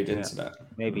probably played into that.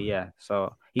 Maybe, yeah.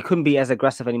 So he couldn't be as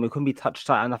aggressive anymore. He couldn't be touch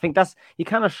tight. And I think he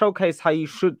kind of showcased how you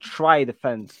should try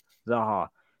defend Zaha.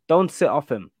 Don't sit off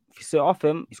him. If you sit off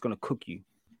him, he's going to cook you.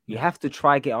 You have to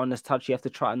try get on his touch. You have to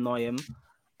try annoy him.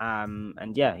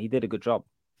 And yeah, he did a good job.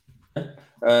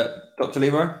 Dr.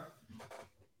 Leroy?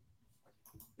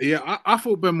 Yeah, I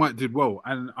thought Ben White did well.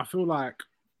 And I feel like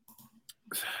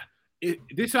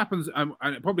this happens, and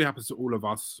it probably happens to all of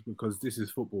us because this is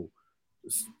football.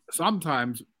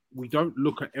 Sometimes we don't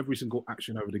look at every single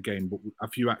action over the game, but a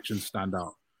few actions stand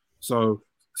out. So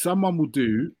someone will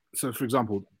do, for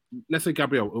example, let's say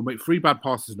Gabriel will make 3 bad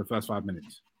passes in the first 5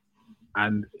 minutes.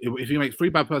 And if he makes 3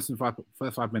 bad passes in the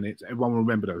first 5 minutes, everyone will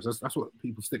remember those. That's what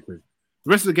people stick with. The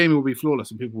rest of the game will be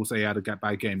flawless and people will say he had a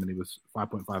bad game and he was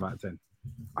 5.5 out of 10.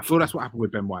 I feel that's what happened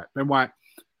with Ben White. Ben White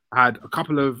had a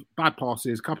couple of bad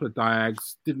passes, a couple of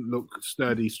diags, didn't look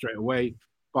sturdy straight away,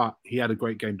 but he had a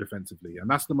great game defensively. And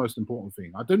that's the most important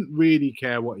thing. I didn't really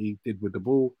care what he did with the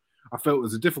ball. I felt it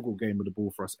was a difficult game with the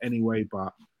ball for us anyway,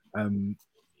 but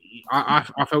I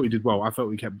felt he did well. I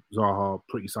felt he kept Zaha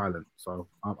pretty silent. So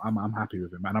I'm happy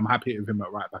with him. And I'm happy with him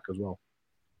at right back as well.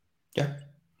 Yeah.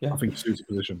 I think he suits the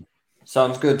position.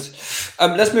 Sounds good.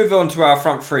 Let's move on to our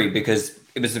front three because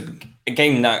it was a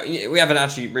game that we haven't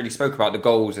actually really spoke about the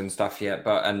goals and stuff yet,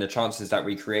 and the chances that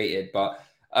we created. But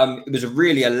it was a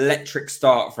really electric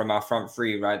start from our front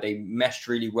three, right? They meshed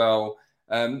really well.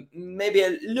 Maybe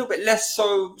a little bit less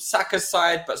so Saka's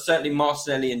side, but certainly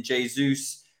Martinelli and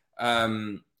Jesus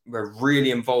were really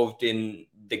involved in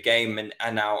the game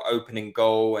and our opening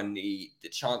goal and the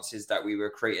chances that we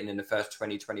were creating in the first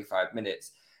 20-25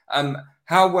 minutes.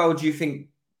 How well do you think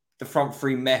the front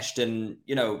three meshed? And,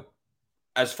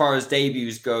 as far as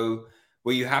debuts go,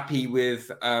 were you happy with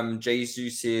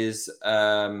Jesus's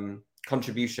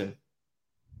contribution?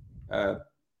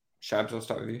 Shabs, I'll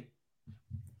start with you.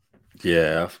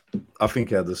 Yeah, I think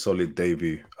he had a solid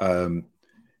debut.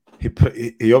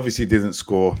 He obviously didn't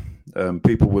score.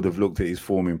 People would have looked at his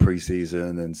form in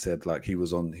pre-season and said like he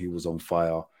was on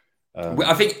fire.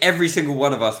 I think every single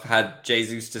one of us had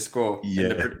Jesus to score.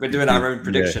 Yeah, we're doing our own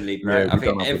prediction league, right? Yeah, I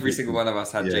think every single one of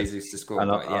us had Jesus to score.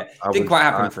 But I didn't quite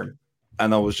happen for him.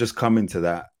 And I was just coming to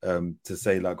that to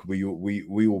say like we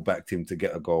all backed him to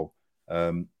get a goal.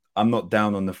 I'm not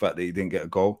down on the fact that he didn't get a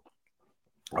goal.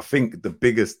 I think the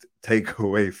biggest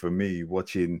takeaway for me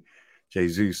watching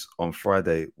Jesus on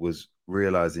Friday was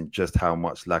realizing just how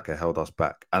much Laka held us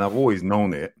back. And I've always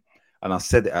known it, and I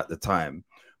said it at the time,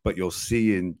 but you're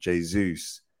seeing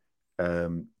Jesus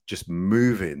just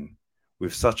moving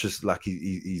with such a, like,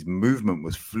 his movement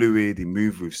was fluid. He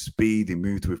moved with speed. He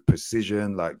moved with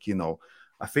precision. Like, you know,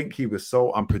 I think he was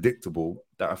so unpredictable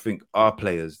that I think our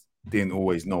players didn't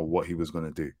always know what he was going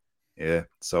to do. Yeah.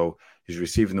 So he's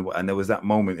receiving the, and there was that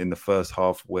moment in the first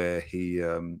half where he,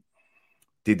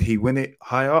 did he win it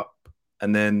high up?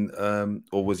 And then,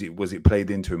 or was it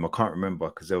played into him? I can't remember,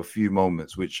 because there were a few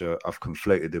moments which I've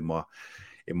conflated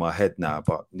in my head now.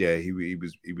 But yeah, he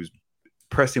was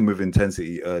pressing with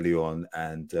intensity early on,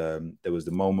 and there was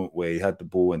the moment where he had the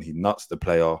ball and he nuts the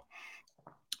player,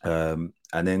 and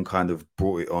then kind of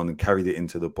brought it on and carried it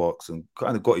into the box and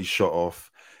kind of got his shot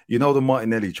off. You know, the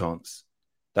Martinelli chance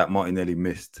that Martinelli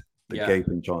missed, the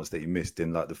gaping chance that he missed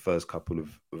in like the first couple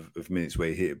of minutes, where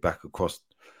he hit it back across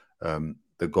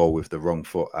the goal with the wrong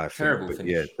foot. I think. Terrible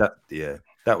finish.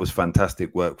 That was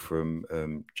fantastic work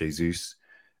from Jesus,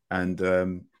 and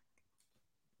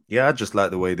I just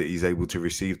like the way that he's able to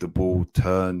receive the ball,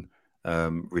 turn,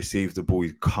 receive the ball.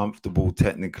 He's comfortable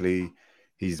technically.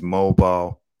 He's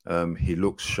mobile. He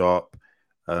looks sharp.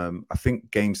 I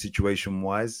think game situation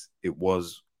wise, it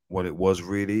was what it was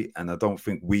really, and I don't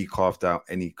think we carved out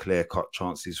any clear cut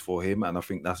chances for him. And I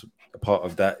think that's a part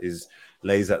of that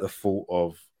lays at the fault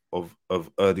of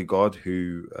Ødegaard,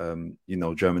 who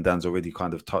German Dan's already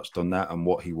kind of touched on that and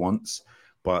what he wants.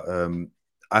 But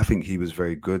I think he was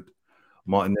very good.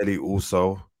 Martinelli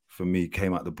also, for me,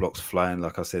 came out the blocks flying,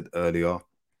 like I said earlier.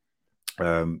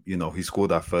 He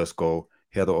scored our first goal.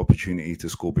 He had an opportunity to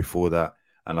score before that,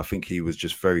 and I think he was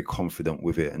just very confident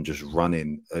with it and just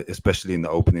running, especially in the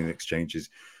opening exchanges,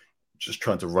 just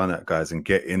trying to run at guys and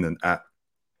get in and at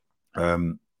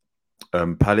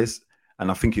Palace. And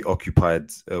I think he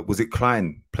occupied, was it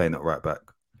Klein playing at right back?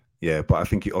 Yeah, but I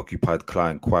think he occupied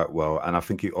Klein quite well. And I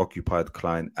think he occupied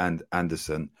Klein and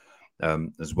Anderson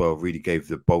as well, really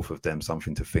gave both of them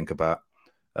something to think about.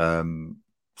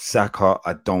 Saka,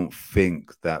 I don't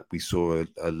think that we saw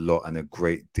a lot and a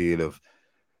great deal of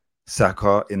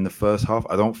Saka in the first half.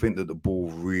 I don't think that the ball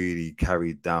really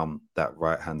carried down that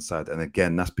right-hand side. And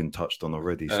again, that's been touched on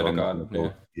already. So I'm not going to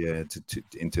go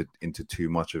into too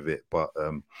much of it. But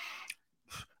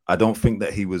I don't think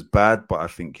that he was bad, but I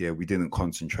think, we didn't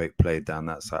concentrate play down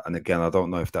that side. And again, I don't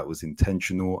know if that was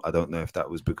intentional. I don't know if that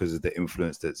was because of the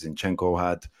influence that Zinchenko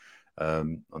had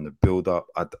on the build-up.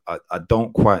 I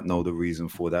don't quite know the reason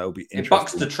for that. It'll be interesting. It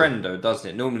bucks the trend, though,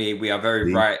 doesn't it? Normally, we are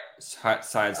very right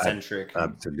side-centric.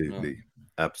 Absolutely.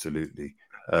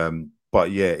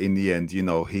 But yeah, in the end,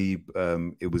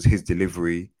 it was his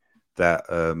delivery that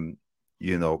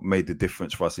made the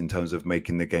difference for us in terms of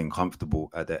making the game comfortable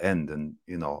at the end. And,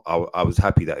 I was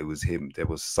happy that it was him. There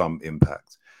was some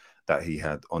impact that he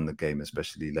had on the game,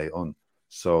 especially late on.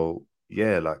 So,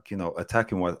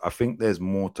 attacking wise, I think there's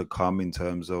more to come in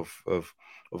terms of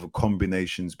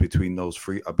combinations between those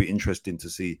three. I'd be interested to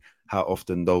see how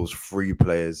often those three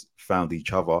players found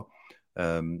each other.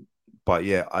 But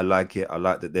yeah, I like it. I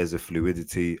like that there's a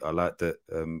fluidity. I like that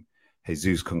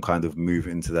Jesus can kind of move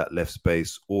into that left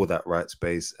space or that right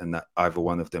space, and that either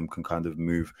one of them can kind of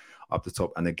move up the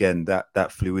top. And again,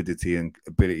 that fluidity and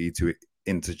ability to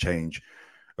interchange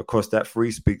across that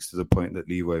three speaks to the point that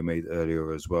Leroy made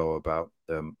earlier as well about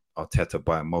Arteta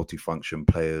buying multifunction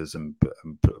players and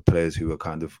players who are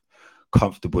kind of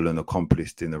comfortable and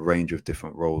accomplished in a range of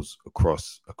different roles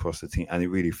across the team. And it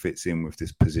really fits in with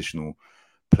this positional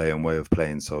play and way of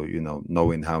playing. So,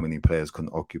 knowing how many players can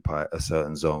occupy a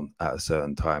certain zone at a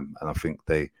certain time. And I think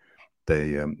they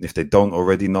if they don't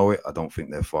already know it, I don't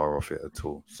think they're far off it at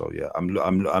all. So yeah,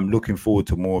 I'm looking forward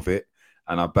to more of it.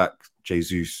 And I back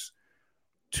Jesus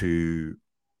to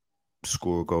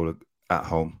score a goal at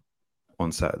home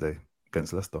on Saturday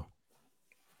against Leicester.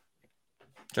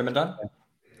 German Dan?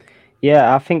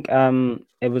 Yeah, I think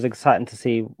it was exciting to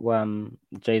see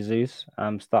Jesus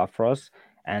start for us.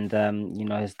 And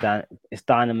his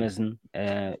dynamism,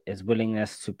 his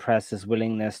willingness to press, his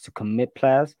willingness to commit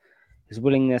players, his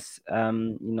willingness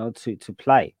to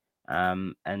play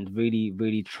and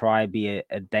really try be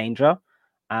a danger.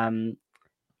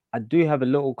 I do have a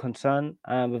little concern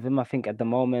with him. I think at the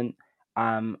moment,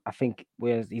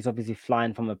 he's obviously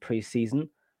flying from a pre-season.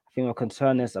 I think my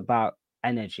concern is about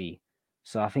energy.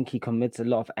 So I think he commits a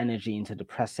lot of energy into the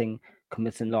pressing,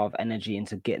 commits a lot of energy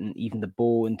into getting even the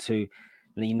ball into.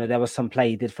 There was some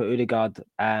play he did for Ødegaard,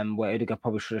 where Ødegaard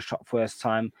probably should have shot first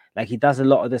time. Like, he does a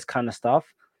lot of this kind of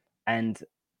stuff, and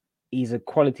he's a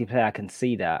quality player. I can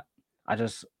see that. I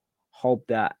just hope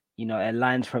that it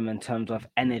aligns for him in terms of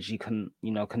energy,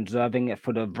 conserving it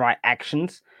for the right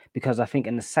actions, because I think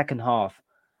in the second half,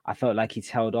 I felt like he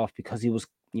tailed off because he was,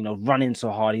 running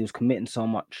so hard, he was committing so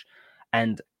much,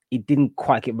 and he didn't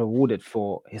quite get rewarded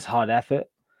for his hard effort.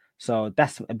 So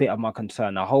that's a bit of my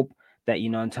concern. I hope that,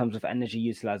 in terms of energy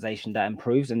utilization, that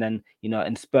improves, and then,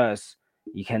 in Spurs,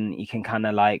 you can kind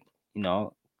of like,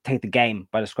 take the game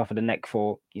by the scruff of the neck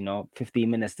for 15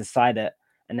 minutes, decide it,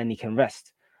 and then he can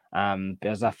rest.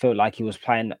 Because I felt like he was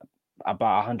playing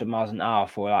about 100 miles an hour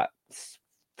for like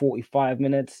 45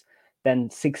 minutes, then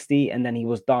 60, and then he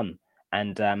was done.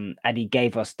 And Eddie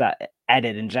gave us that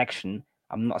added injection.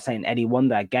 I'm not saying Eddie won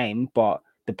that game, but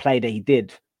the play that he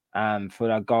did for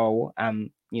that goal,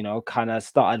 kind of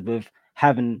started with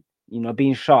having,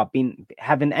 being sharp,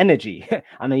 having energy.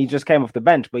 I know he just came off the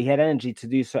bench, but he had energy to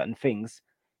do certain things,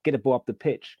 get the ball up the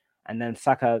pitch, and then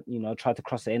Saka, tried to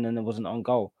cross it in, and it wasn't on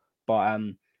goal. But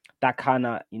that kind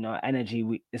of,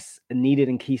 energy is needed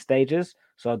in key stages.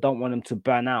 So I don't want him to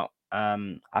burn out.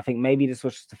 I think maybe this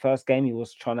was just the first game. He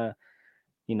was trying to,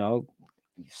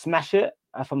 smash it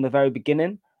from the very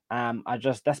beginning.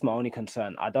 That's my only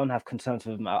concern. I don't have concerns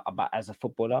with him about as a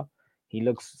footballer. He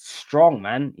looks strong,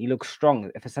 man. He looks strong.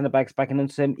 If a centre back's backing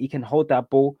into him, he can hold that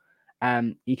ball.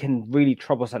 He can really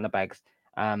trouble centre backs.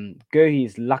 Guehi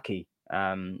is lucky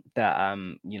that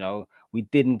we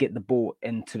didn't get the ball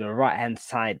into the right hand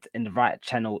side in the right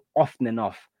channel often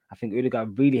enough. I think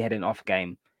Odegaard really had an off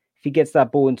game. If he gets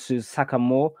that ball into Saka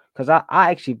more, because I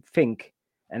actually think,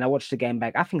 and I watched the game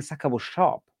back, I think Saka was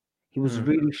sharp. He was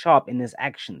really sharp in his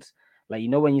actions. Like,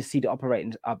 when you see the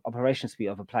operation speed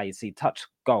of a player, you see touch,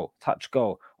 goal,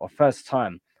 or first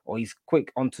time, or he's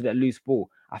quick onto that loose ball.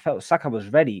 I felt Saka was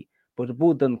ready, but the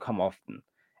ball didn't come often.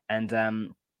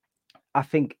 And I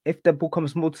think if the ball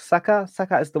comes more to Saka,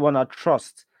 Saka is the one I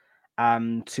trust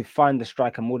to find the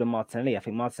striker more than Martinelli. I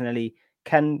think Martinelli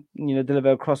can,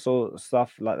 deliver across or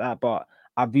stuff like that, but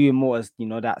I view him more as,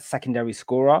 that secondary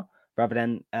scorer rather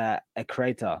than a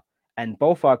creator. And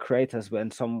both our creators were in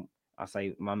some, I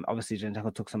say, obviously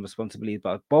Zinchenko took some responsibility,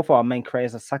 but both our main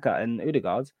creators are Saka and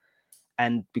Odegaard.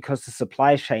 And because the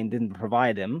supply chain didn't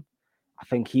provide him, I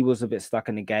think he was a bit stuck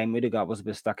in the game. Odegaard was a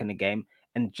bit stuck in the game,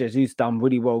 and Jesus done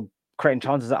really well creating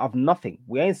chances out of nothing.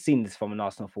 We ain't seen this from an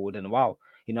Arsenal forward in a while.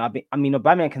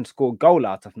 Aubameyang can score a goal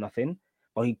out of nothing,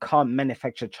 but he can't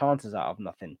manufacture chances out of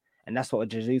nothing. And that's what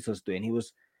Jesus was doing. He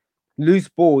was loose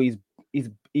ball. He's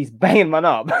banging man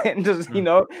up and just,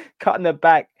 cutting it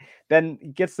back. Then he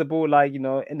gets the ball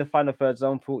in the final third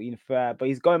zone, 14 fair, but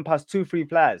he's going past 2-3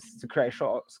 players to create a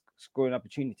shot scoring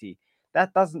opportunity.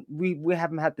 That doesn't, we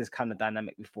haven't had this kind of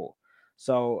dynamic before.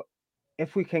 So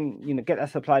if we can, get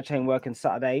that supply chain working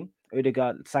Saturday,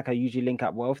 Odegaard, Saka usually link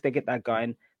up well. If they get that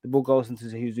going, the ball goes into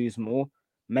Jesus more.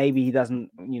 Maybe he doesn't,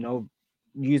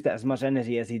 use that as much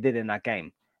energy as he did in that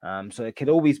game. So it could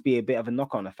always be a bit of a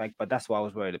knock-on effect, but that's what I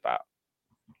was worried about.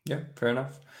 Yeah, fair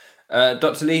enough.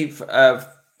 Dr. Lee,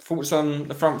 thoughts on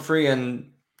the front three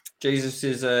and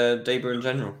Jesus' debut in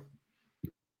general?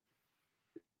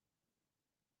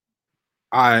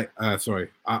 I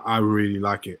really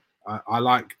like it. I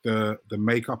like the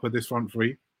makeup of this front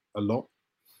three a lot.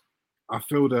 I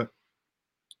feel that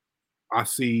I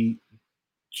see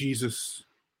Jesus,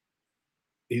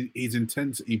 his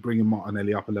intensity bringing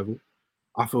Martinelli up a level.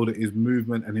 I feel that his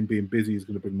movement and him being busy is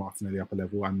going to bring Martinelli up a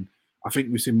level. And I think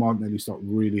we've seen Martinelli start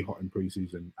really hot in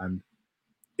pre-season. And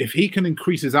if he can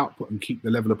increase his output and keep the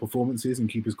level of performances and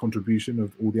keep his contribution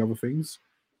of all the other things,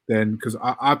 then, because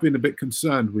I've been a bit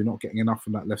concerned we're not getting enough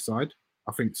from that left side.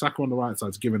 I think Saka on the right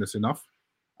side's given us enough.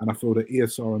 And I feel that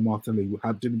ESR and Martinelli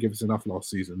didn't give us enough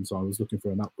last season. So I was looking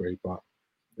for an upgrade. But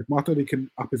if Martinelli can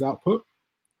up his output,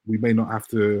 we may not have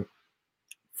to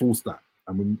force that.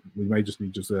 And we may just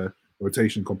need a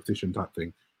rotation competition type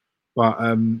thing. But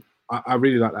I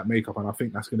really like that makeup, and I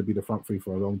think that's going to be the front three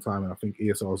for a long time. And I think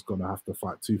ESR is going to have to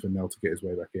fight tooth and nail to get his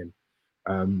way back in.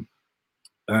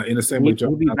 In the same way,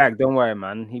 he'll be back. Don't worry,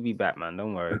 man. He'll be back, man.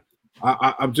 Don't worry.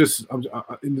 I'm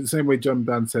in the same way John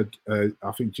Dan said.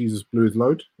 I think Jesus blew his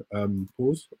load.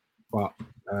 Pause. But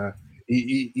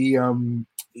he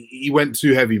went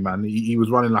too heavy, man. He was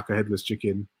running like a headless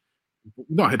chicken.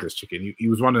 Not headless chicken. He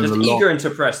was running just a lot. Eager to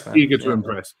impress, man. Eager to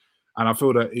impress. And I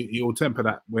feel that he'll temper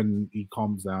that when he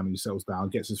calms down and he settles down,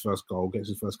 gets his first goal, gets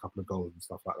his first couple of goals and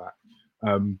stuff like that.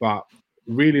 But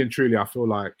really and truly, I feel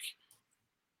like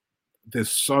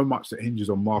there's so much that hinges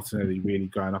on Martinelli really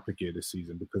going up a gear this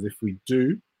season, because if we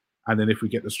do, and then if we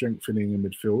get the strengthening in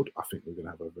midfield, I think we're going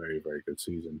to have a very, very good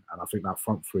season. And I think that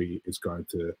front three is going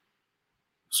to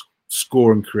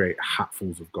score and create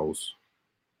hatfuls of goals.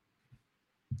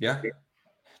 Yeah.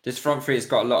 This front three has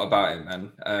got a lot about it,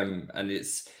 man. And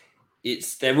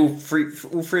they're all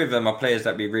three of them are players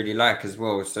that we really like as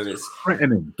well. So it's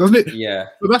threatening, doesn't it? Yeah.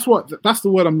 But that's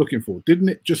the word I'm looking for. Didn't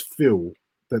it just feel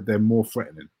that they're more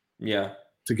threatening? Yeah.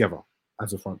 Together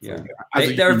as a front three.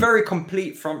 Yeah. They're a very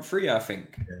complete front three, I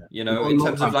think. Yeah. You know, in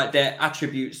terms of like their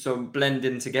attributes so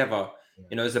blending together. Yeah.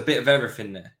 You know, there's a bit of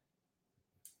everything there.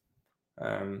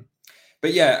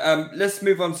 But yeah, let's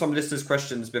move on to some listeners'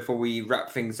 questions before we wrap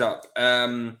things up.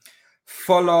 FIFO,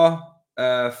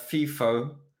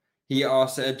 he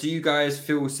asked, do you guys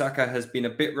feel Saka has been a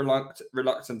bit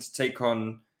reluctant to take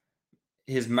on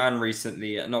his man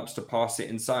recently and opts to pass it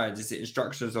inside? Is it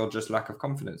instructions or just lack of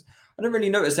confidence? I don't really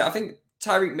notice it. I think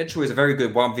Tyreek Mitchell is a very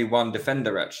good 1v1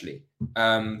 defender, actually.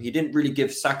 He didn't really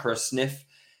give Saka a sniff.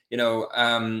 You know,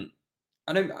 I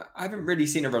haven't really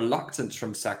seen a reluctance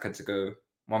from Saka to go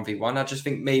 1v1. I just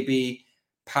think maybe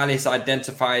Palace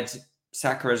identified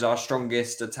Saka as our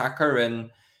strongest attacker, and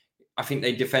I think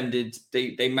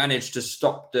they managed to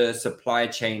stop the supply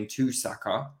chain to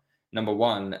Saka, number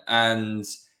one. And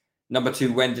number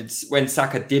two, when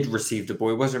Saka did receive the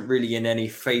ball, it wasn't really in any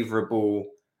favourable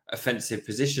offensive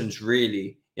positions,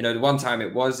 really. You know, the one time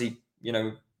it was, he, you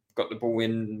know, got the ball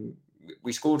in,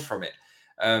 we scored from it.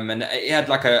 And he had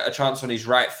like a chance on his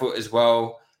right foot as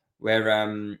well,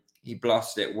 where he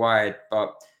blasted it wide.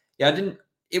 But yeah,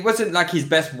 it wasn't like his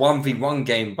best 1v1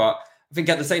 game, but I think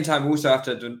at the same time, we also have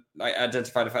to like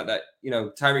identify the fact that, you know,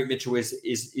 Tyreek Mitchell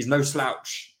is no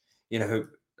slouch. You know,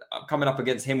 coming up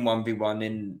against him 1v1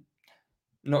 in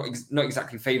not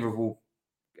exactly favourable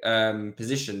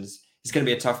positions, it's going to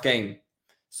be a tough game.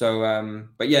 So,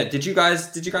 but yeah, did you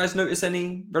guys notice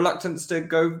any reluctance to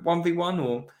go 1v1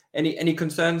 or any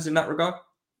concerns in that regard?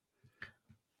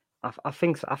 I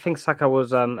think Saka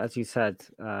was, as you said,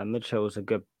 Mitchell was a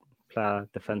good player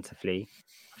defensively.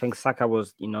 I think Saka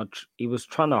was, you know, he was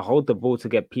trying to hold the ball to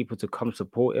get people to come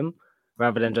support him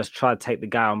rather than just try to take the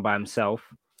guy on by himself.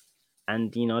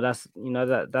 And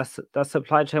that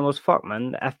supply chain was fucked,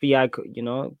 man. The FBI, you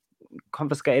know,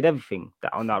 confiscated everything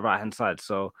on that right hand side.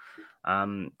 So,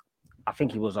 I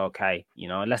think he was okay. You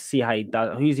know, let's see how he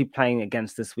does. Who's he playing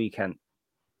against this weekend?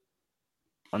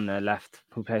 On the left,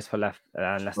 who plays for left?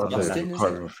 Leicester. I can't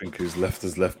even think who's left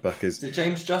as left back is. Is it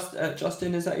James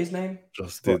Justin? Is that his name?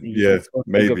 Justin, yeah,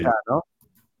 maybe,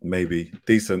 maybe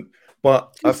decent,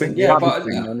 but decent, I think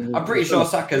but I'm pretty sure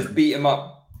Saka's beat him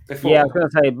up before. Yeah, I was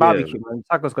gonna say barbecue, man.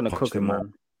 Saka's gonna cook him,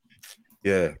 man.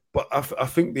 Yeah, but I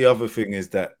think the other thing is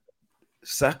that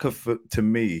Saka, to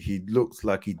me, he looked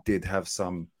like he did have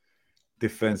some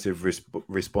defensive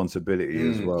responsibility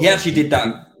as well. He actually did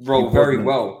that role very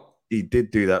well. He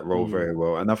did do that role very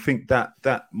well, and I think that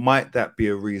might be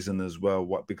a reason as well.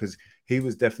 Because he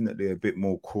was definitely a bit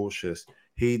more cautious.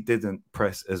 He didn't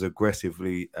press as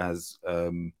aggressively as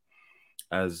the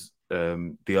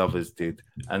others did,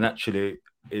 and actually,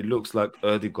 it looks like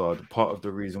Ødegaard. Part of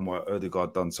the reason why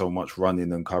Ødegaard done so much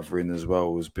running and covering as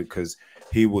well was because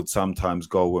he would sometimes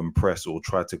go and press or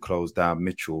try to close down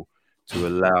Mitchell to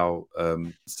allow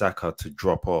Saka to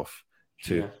drop off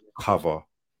to cover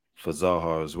for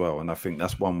Zaha as well. And I think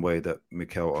that's one way that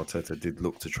Mikel Arteta did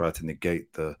look to try to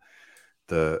negate the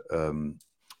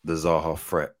Zaha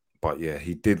threat. But yeah,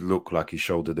 he did look like he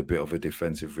shouldered a bit of a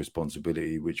defensive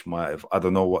responsibility, which might have, I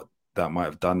don't know what that might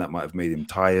have done. That might have made him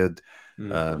tired,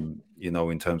 you know,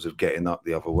 in terms of getting up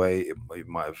the other way. It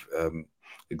might have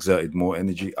exerted more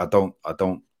energy. I don't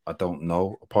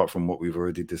know. Apart from what we've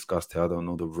already discussed here, I don't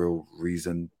know the real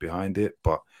reason behind it,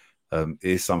 but it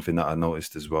is something that I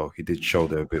noticed as well. He did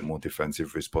shoulder a bit more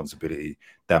defensive responsibility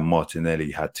than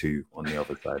Martinelli had to on the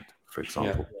other side, for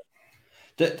example. Yeah.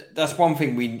 That's one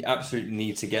thing we absolutely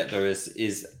need to get, though,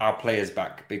 is our players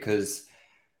back, because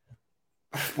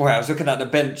boy, I was looking at the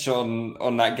bench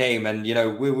on that game, and you know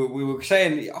we were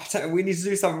saying we need to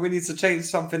do something, we need to change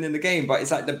something in the game, but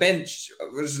it's like the bench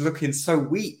was looking so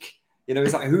weak. You know,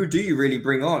 it's like, who do you really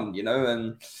bring on? You know,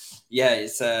 and yeah,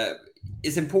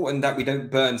 it's important that we don't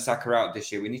burn Saka out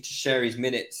this year. We need to share his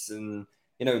minutes, and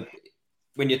you know,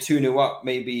 when you're 2-0 up,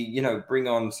 maybe, you know, bring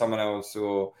on someone else,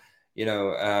 or you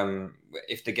know,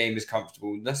 if the game is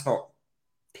comfortable, let's not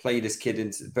burn this kid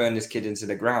into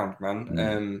the ground,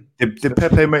 man. Did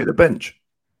Pepe make the bench?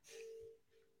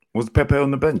 Was Pepe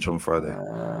on the bench on Friday?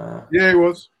 Yeah, he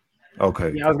was.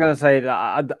 Okay. Yeah, I was gonna say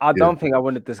that I don't think I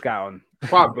wanted this guy on.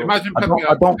 Wow, imagine Pepe.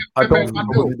 I don't think I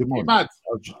wanted him on. I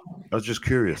was just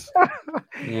curious.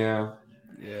 Yeah.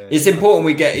 It's important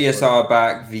we get ESR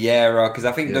back, Vieira, because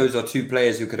I think those are two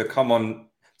players who could have come on.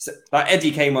 Like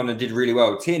Eddie came on and did really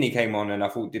well. Tierney came on and I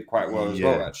thought did quite well as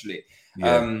well, actually.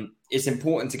 Yeah. It's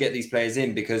important to get these players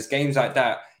in, because games like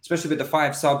that, especially with the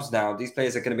 5 subs now, these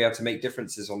players are going to be able to make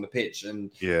differences on the pitch.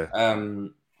 And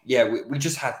we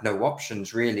just had no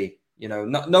options really. You know,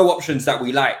 no options that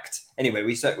we liked. Anyway,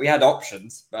 we had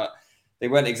options, but they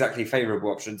weren't exactly favourable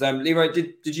options. Leroy,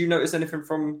 did you notice anything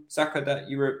from Saka that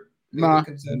you were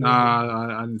concerned?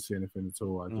 I didn't see anything at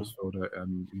all. I just felt that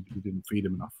we didn't feed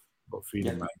him enough. Got to feed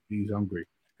him, man. He's hungry.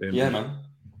 Man,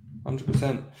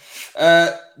 100%.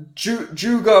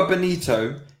 Juga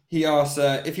Benito, he asks,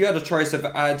 if you had a choice of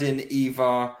adding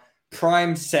either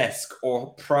Prime Cesc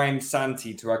or Prime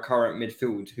Santi to our current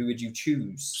midfield, who would you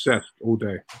choose? Cesc all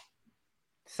day.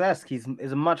 Cesc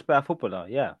is a much better footballer,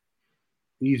 yeah.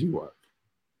 Easy work.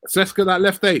 Cesc at that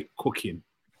left eight, cooking,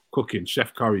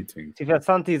 Chef Curry thing. To be fair,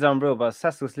 Santi's unreal, but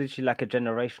Cesc was literally like a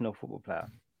generational football player.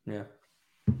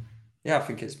 Yeah, I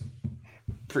think it's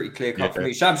pretty clear cut for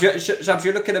me. Shabs,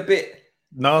 you're looking a bit.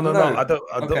 No. I don't.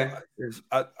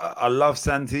 I love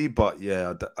Santi, but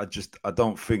I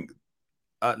don't think.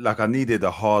 I needed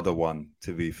a harder one.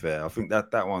 To be fair, I think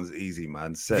that one's easy,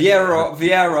 man.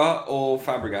 Vieira or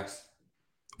Fabregas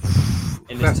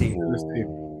in this team.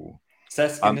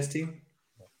 Cesc in this team.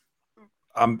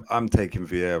 I'm taking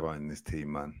Vieira in this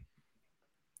team, man.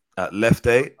 At left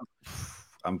eight,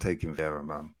 I'm taking Vieira,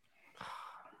 man.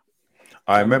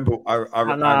 I remember.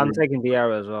 I'm taking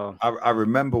Vieira as well. I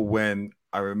remember when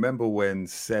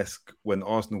Cesc, when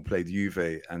Arsenal played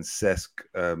Juve, and Cesc,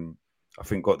 I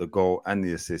think got the goal and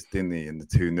the assist, didn't he, in the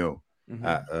 2-0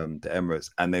 at the Emirates,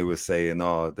 and they were saying,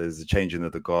 there's a changing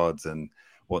of the guards and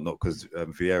whatnot because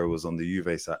Vieira was on the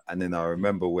Juve side. And then I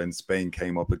remember when Spain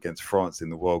came up against France in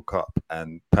the World Cup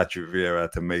and Patrick Vieira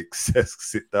had to make Cesc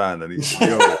sit down, and he said,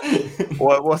 "Yo,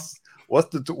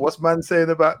 what's man saying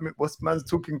about me? What's man's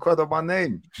talking crud on my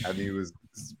name?" And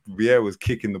Vieira was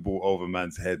kicking the ball over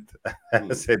man's head.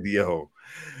 I said, "Yo,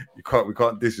 we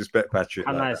can't disrespect Patrick."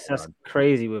 I know Cesc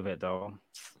crazy with it though.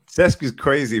 Cesc is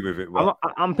crazy with it.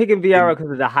 I'm picking Vieira because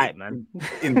of the hype, man.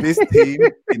 In this team,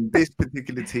 in this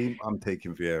particular team, I'm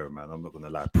taking Vieira, man. I'm not gonna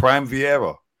lie. Prime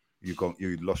Vieira,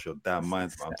 you lost your damn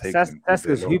mind. I'm taking. Cesc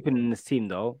is hooping in this team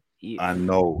though. I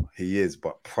know he is,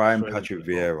 but prime Patrick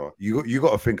Vieira. You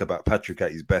got to think about Patrick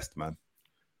at his best, man.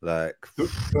 Like the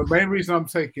main reason I'm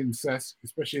taking Cesc,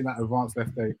 especially in that advanced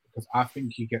left eight, because I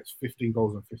think he gets 15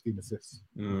 goals and 15 assists.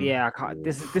 Yeah, I can't.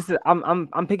 This is.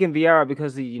 I'm picking Vieira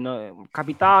because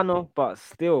Capitano, but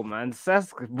still, man,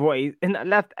 Cesc, boy, in that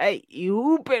left eight, you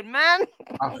hooping, man.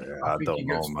 I think he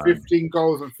gets 15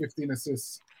 goals and 15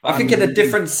 assists. I think in a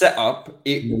different setup,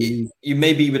 you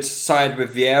maybe would side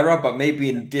with Vieira, but maybe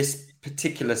in this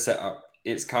particular setup,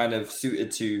 it's kind of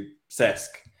suited to Cesc.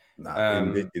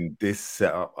 In this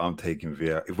setup, I'm taking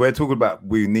Vieira. If we're talking about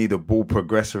we need a ball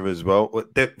progressor as well,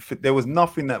 there was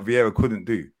nothing that Vieira couldn't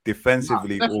do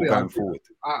defensively or going forward.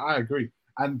 I agree.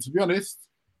 And to be honest,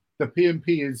 the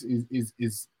PMP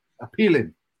is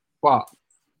appealing, but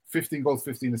 15 goals,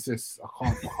 15 assists. I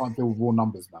can't deal with raw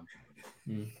numbers, man.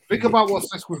 Think about what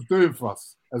Cesc was doing for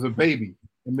us as a baby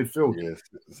in midfield. Yes,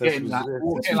 getting like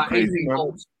 18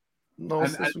 goals.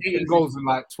 And 18 goals and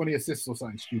like 20 assists or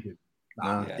something stupid.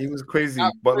 He was crazy.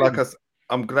 But like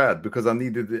I'm glad because I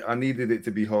needed it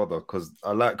to be harder because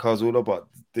I like Cazorla, but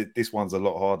this one's a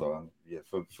lot harder. And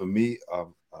for me,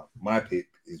 my pick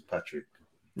is Patrick.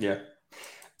 Yeah.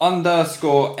 _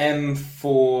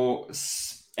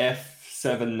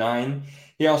 M4F79.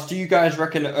 He asked, do you guys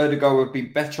reckon Odegaard would be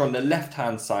better on the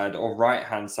left-hand side or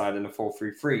right-hand side in a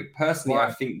 4-3-3? Personally,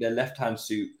 I think the left-hand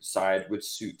side would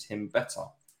suit him better.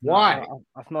 Why?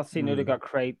 I've not seen Odegaard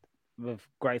create with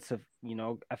great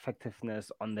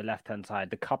effectiveness on the left-hand side.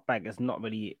 The cutback is not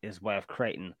really his way of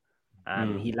creating.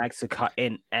 He likes to cut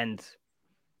in and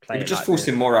play. It would just force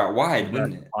him more out wide,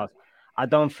 wouldn't it? I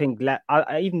don't think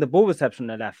even the ball reception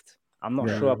on the left, I'm not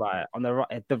sure about it. On the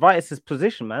right is his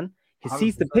position, man. He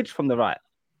sees the pitch from the right.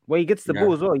 Where he gets the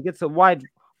ball as well. He gets a wide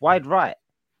right.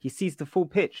 He sees the full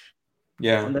pitch.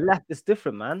 Yeah. On the left, it's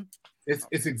different, man.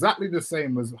 It's exactly the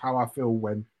same as how I feel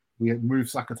when we moved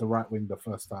Saka to right wing the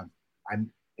first time. And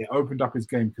it opened up his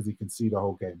game because he can see the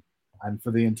whole game. And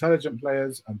for the intelligent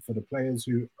players and for the players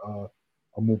who are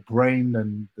more brain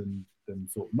than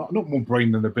sort of, not more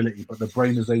brain than ability, but the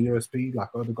brain is a USP, like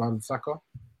Odegaard and Saka,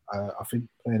 I think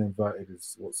playing inverted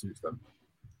is what suits them.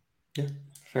 Yeah,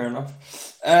 fair enough.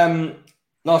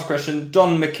 Last question,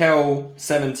 Don Mikel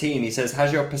 17. He says,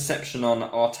 has your perception on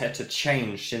Arteta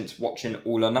changed since watching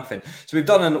All or Nothing? So we've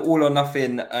done an All or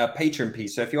Nothing Patreon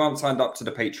piece. So if you aren't signed up to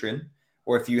the Patreon,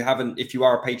 or if you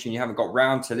are a patron, you haven't got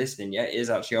round to listening yet, it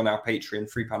is actually on our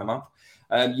Patreon, £3 a month.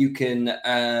 You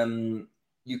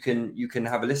can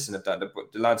have a listen of that.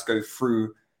 The lads go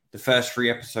through the first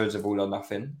 3 episodes of All or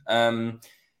Nothing.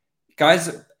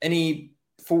 Guys, any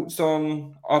thoughts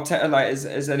on Arteta? Like,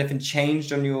 has anything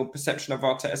changed on your perception of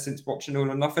Arteta since watching All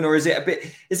or Nothing, or is it a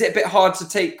bit hard to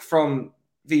take from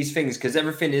these things because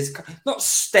everything is not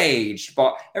staged,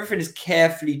 but everything is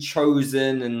carefully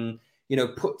chosen and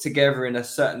put together in a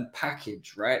certain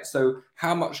package, right? So,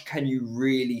 how much can you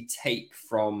really take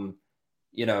from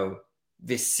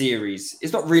this series?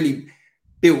 It's not really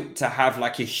built to have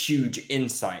like a huge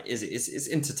insight, is it? It's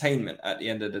entertainment at the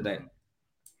end of the day.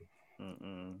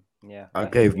 Yeah, I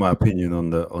gave my opinion on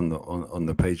the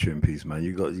Patreon piece, man.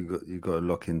 You got to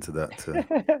lock into that.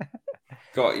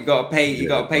 You got to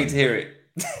pay to hear it.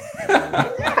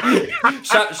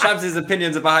 Shabs'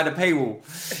 opinions are behind a paywall.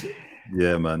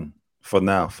 Yeah, man. For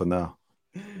now.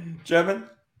 German.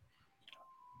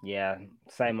 Yeah,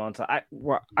 same answer. I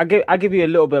give you a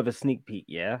little bit of a sneak peek.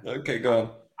 Yeah. Okay, go on.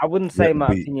 I wouldn't say my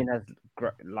opinion has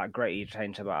greatly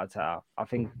changed about Arteta. I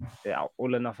think the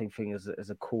All or Nothing thing is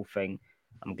a cool thing.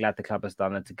 I'm glad the club has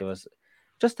done it to give us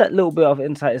just that little bit of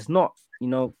insight. It's not,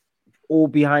 all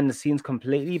behind the scenes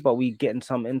completely, but we getting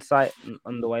some insight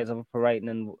on the ways of operating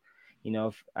and,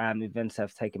 events that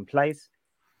have taken place.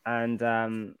 And,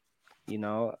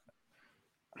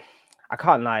 I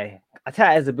can't lie.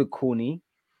 Arteta is a bit corny,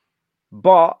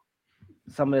 but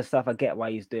some of the stuff I get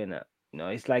why he's doing it.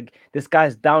 It's like this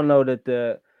guy's downloaded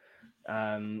the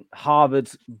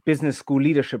Harvard's business school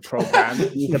leadership program.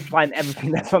 He's applying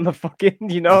everything that's on the fucking,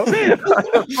 in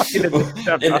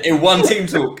one team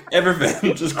talk,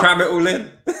 everything, just cram it all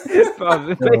in.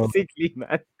 Basically,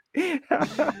 man.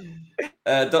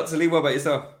 Dr. Lee, what about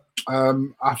yourself?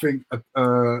 I think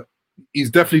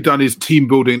he's definitely done his team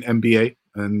building MBA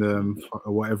and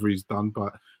whatever he's done,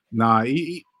 but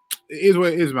it is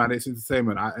what it is, man. It's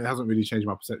entertainment. It hasn't really changed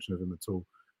my perception of him at all.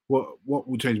 What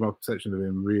will change my perception of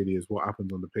him really is what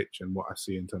happens on the pitch and what I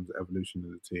see in terms of evolution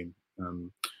of the team.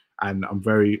 And I'm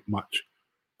very much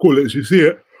call it as you see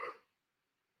it.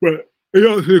 But in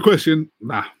answer to the question,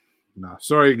 nah.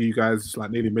 Sorry, you guys. It's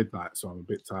like nearly midnight, so I'm a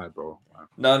bit tired, bro.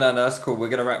 No, that's cool. We're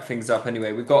gonna wrap things up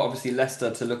anyway. We've got obviously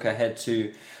Leicester to look ahead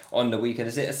to on the weekend.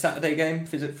 Is it a Saturday game?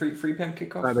 Is it 3 p.m.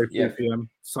 kickoff? Saturday 3 p.m.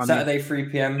 Sunday. Saturday 3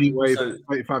 p.m. So,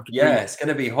 25 degrees. Yeah, it's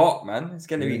gonna be hot, man. It's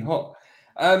gonna be hot.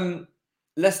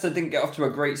 Leicester didn't get off to a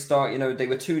great start. They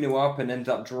were 2-0 up and ended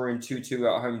up drawing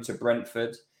 2-2 at home to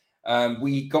Brentford.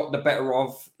 We got the better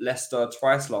of Leicester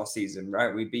twice last season,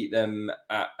 right? We beat them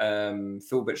at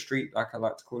Filbert Street, like I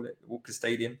like to call it, Walker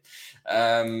Stadium.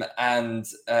 And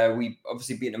we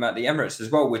obviously beat them at the Emirates as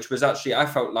well, which was actually, I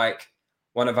felt like,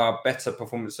 one of our better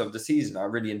performances of the season. I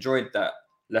really enjoyed that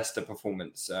Leicester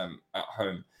performance at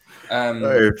home.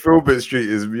 Hey, Filbert Street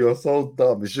you're so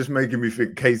dumb. It's just making me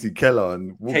think Casey Keller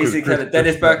and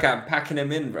Dennis Bergkamp packing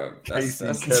him in, bro. Casey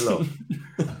Keller.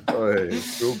 Hey,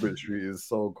 Filbert Street is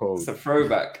so cold. It's a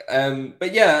throwback.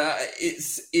 But yeah,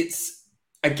 it's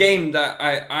a game that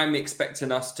I'm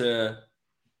expecting us to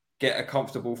get a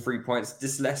comfortable 3 points.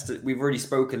 This Leicester, we've already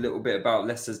spoken a little bit about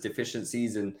Leicester's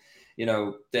deficiencies, and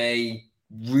they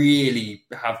really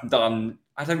have done.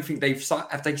 I don't think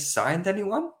have they signed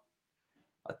anyone?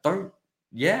 They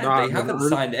haven't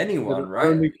signed anyone, right?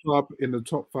 Only club in the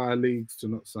top 5 leagues to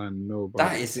not sign nobody.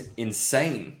 That is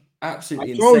insane.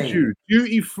 Absolutely insane. I told insane. you,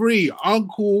 duty free.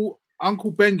 Uncle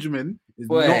Benjamin is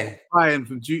not buying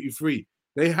from duty free.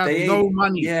 They have no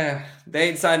money. Yeah, they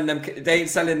ain't signing them. They ain't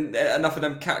selling enough of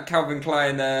them. Calvin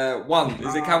Klein 1.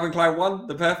 Is it Calvin Klein 1?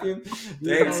 The perfume.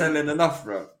 They ain't selling enough,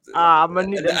 bro.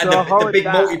 The big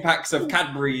multi-packs of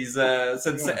Cadbury's.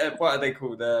 What are they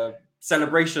called?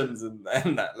 Celebrations and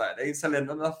that. Like, they ain't selling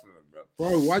enough of them, bro.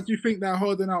 Bro, why do you think they're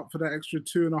holding out for that extra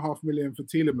 2.5 million for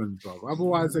Tielemans, bro?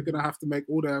 Otherwise, they're gonna have to make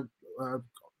all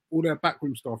their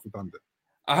backroom staff redundant.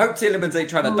 I hope Tielemans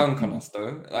ain't trying to dunk on us,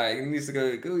 though. Like, he needs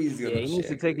to go easy on us. He needs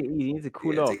to take it easy. He needs to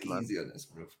cool off, take it man. easy on us,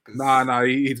 bro. Nah,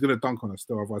 he's gonna dunk on us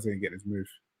still. Otherwise, he ain't getting his move.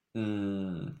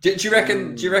 Do you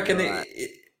reckon?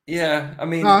 Yeah, I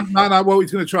mean, no. Well,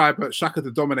 he's gonna try, but Xhaka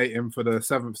to dominate him for the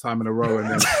 7th time in a row,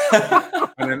 and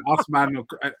then us, man.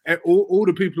 All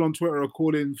the people on Twitter are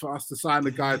calling for us to sign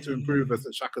the guy to improve us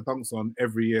that Xhaka dunks on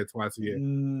every year, twice a year.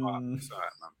 It's all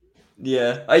right, man.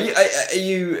 Yeah, are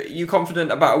you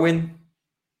confident about a win?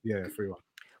 Yeah, 3-1.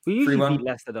 We usually beat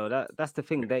Leicester though. That's the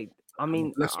thing.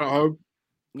 Leicester at home.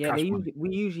 Yeah, we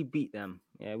usually beat them.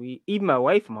 Yeah, even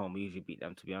away from home, we usually beat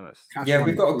them. To be honest.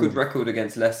 We've got a good record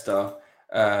against Leicester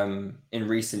in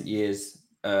recent years.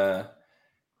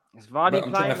 Is Vardy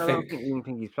playing? I don't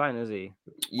think he's playing, is he?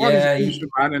 Yeah,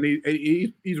 man, and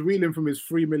he's reeling from his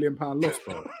 £3 million loss,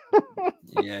 bro.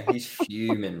 Yeah, he's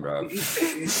fuming, bro.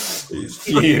 He's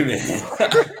fuming.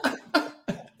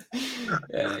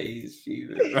 Yeah, he's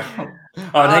fuming, bro.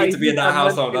 I would hate to be in that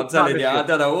household. I'm telling you, I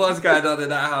don't know what's going on in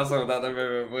that household at the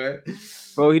moment, boy.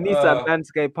 Bro, he needs that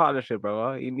Manscaped partnership,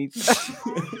 bro. He needs.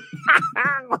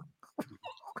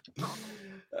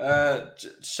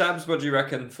 Shabs, what do you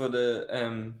reckon for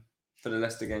the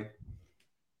Leicester game?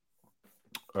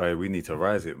 All right, we need to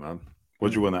rise it, man. What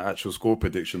do you want, an actual score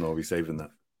prediction, or are we saving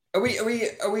that? Are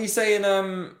we saying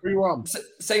 3-1.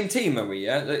 Same team? Are we?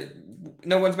 Yeah. Like,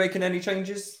 no one's making any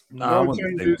changes. No, I want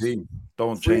the same team.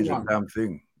 Don't change a damn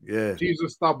thing. Yeah.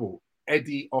 Jesus double.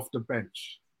 Eddie off the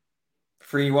bench.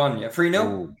 3-1. Yeah.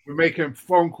 3-0. We're making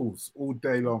phone calls all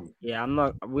day long. Yeah, I'm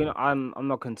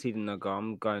not conceding a goal.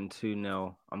 I'm going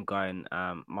 2-0. I'm going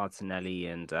Martinelli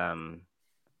and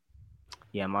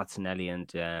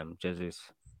Jesus.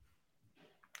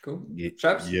 Cool.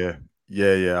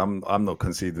 Yeah. I'm not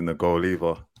conceding a goal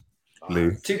either,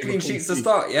 Lou. 2 clean sheets to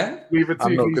start, yeah?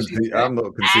 I'm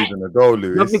not conceding a goal,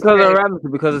 Lewis. Not because of Rams,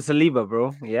 because of Saliba,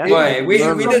 bro. Yeah. Wait,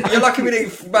 you're lucky we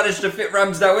didn't manage to fit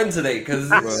Ramsdale in today,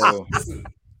 because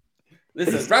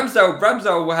listen,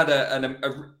 Ramsdale had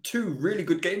 2 really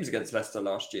good games against Leicester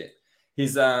last year.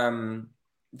 His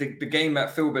the game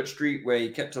at Filbert Street where he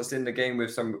kept us in the game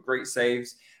with some great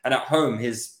saves, and at home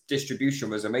his distribution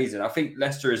was amazing. I think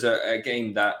Leicester is a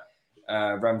game that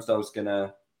Ramsdale's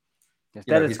gonna. His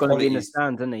dad is going to be in the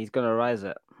stand, isn't he? He's going to rise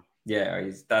it. Yeah,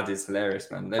 his dad is hilarious,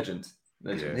 man. Legend.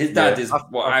 Yeah. His dad is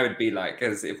what I would be like.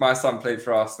 Because if my son played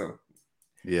for Arsenal,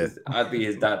 I'd be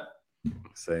his dad.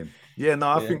 Same. Yeah, no,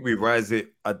 I think we rise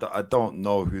it. I don't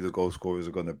know who the goal scorers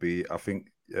are going to be. I think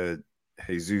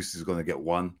Jesus is going to get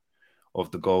 1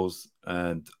 of the goals.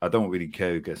 And I don't really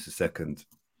care who gets the second,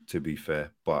 to be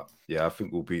fair. But yeah, I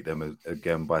think we'll beat them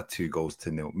again by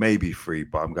 2-0. Maybe 3,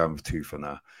 but I'm going with 2 for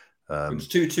now. It was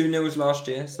 2-0 last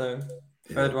year, so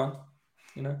third one,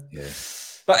 you know. Yeah.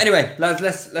 But anyway, lads,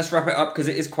 let's wrap it up because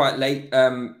it is quite late.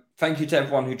 Thank you to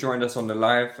everyone who joined us on the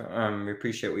live. We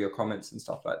appreciate all your comments and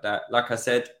stuff like that. Like I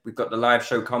said, we've got the live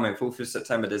show coming 4th of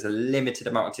September. There's a limited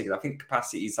amount of tickets. I think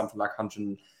capacity is something like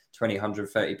 120,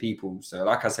 130 people. So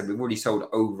like I said, we've already sold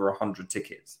over 100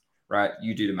 tickets, right?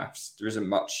 You do the maths. There isn't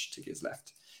much tickets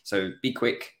left. So be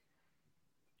quick.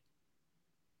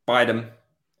 Buy them.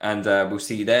 And we'll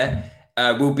see you there.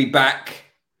 We'll be back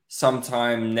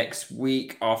sometime next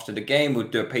week after the game. We'll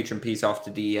do a Patreon piece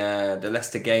after the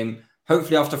Leicester game.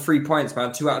 Hopefully after 3 points,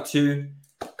 man. 2 out of 2.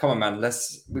 Come on, man.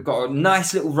 We've got a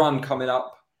nice little run coming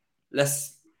up.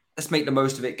 Let's make the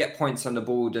most of it. Get points on the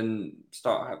board and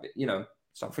start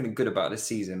feeling good about this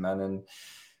season, man. And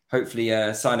hopefully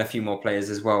sign a few more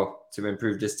players as well to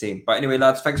improve this team. But anyway,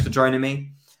 lads, thanks for joining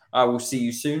me. I will see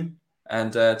you soon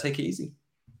and take it easy.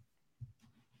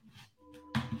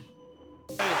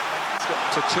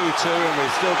 To 2-2, and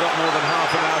we've still got more than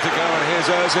half an hour to go. And here's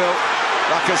Ozil,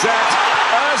 Lacazette,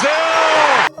 Ozil!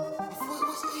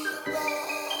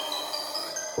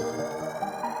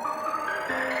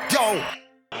 Yo!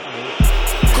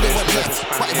 Could it went left,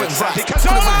 but it went right. Could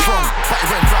it went wrong, but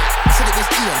it went right. Said it was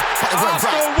Ian, but it went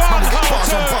right. Man, we get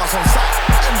bars on sight.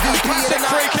 MVP in the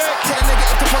night. 10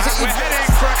 negative to positive. We're heading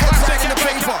for a classic in the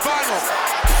paper final.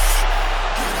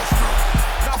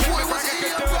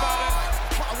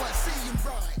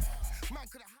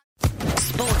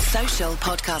 Sports Social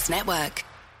Podcast Network.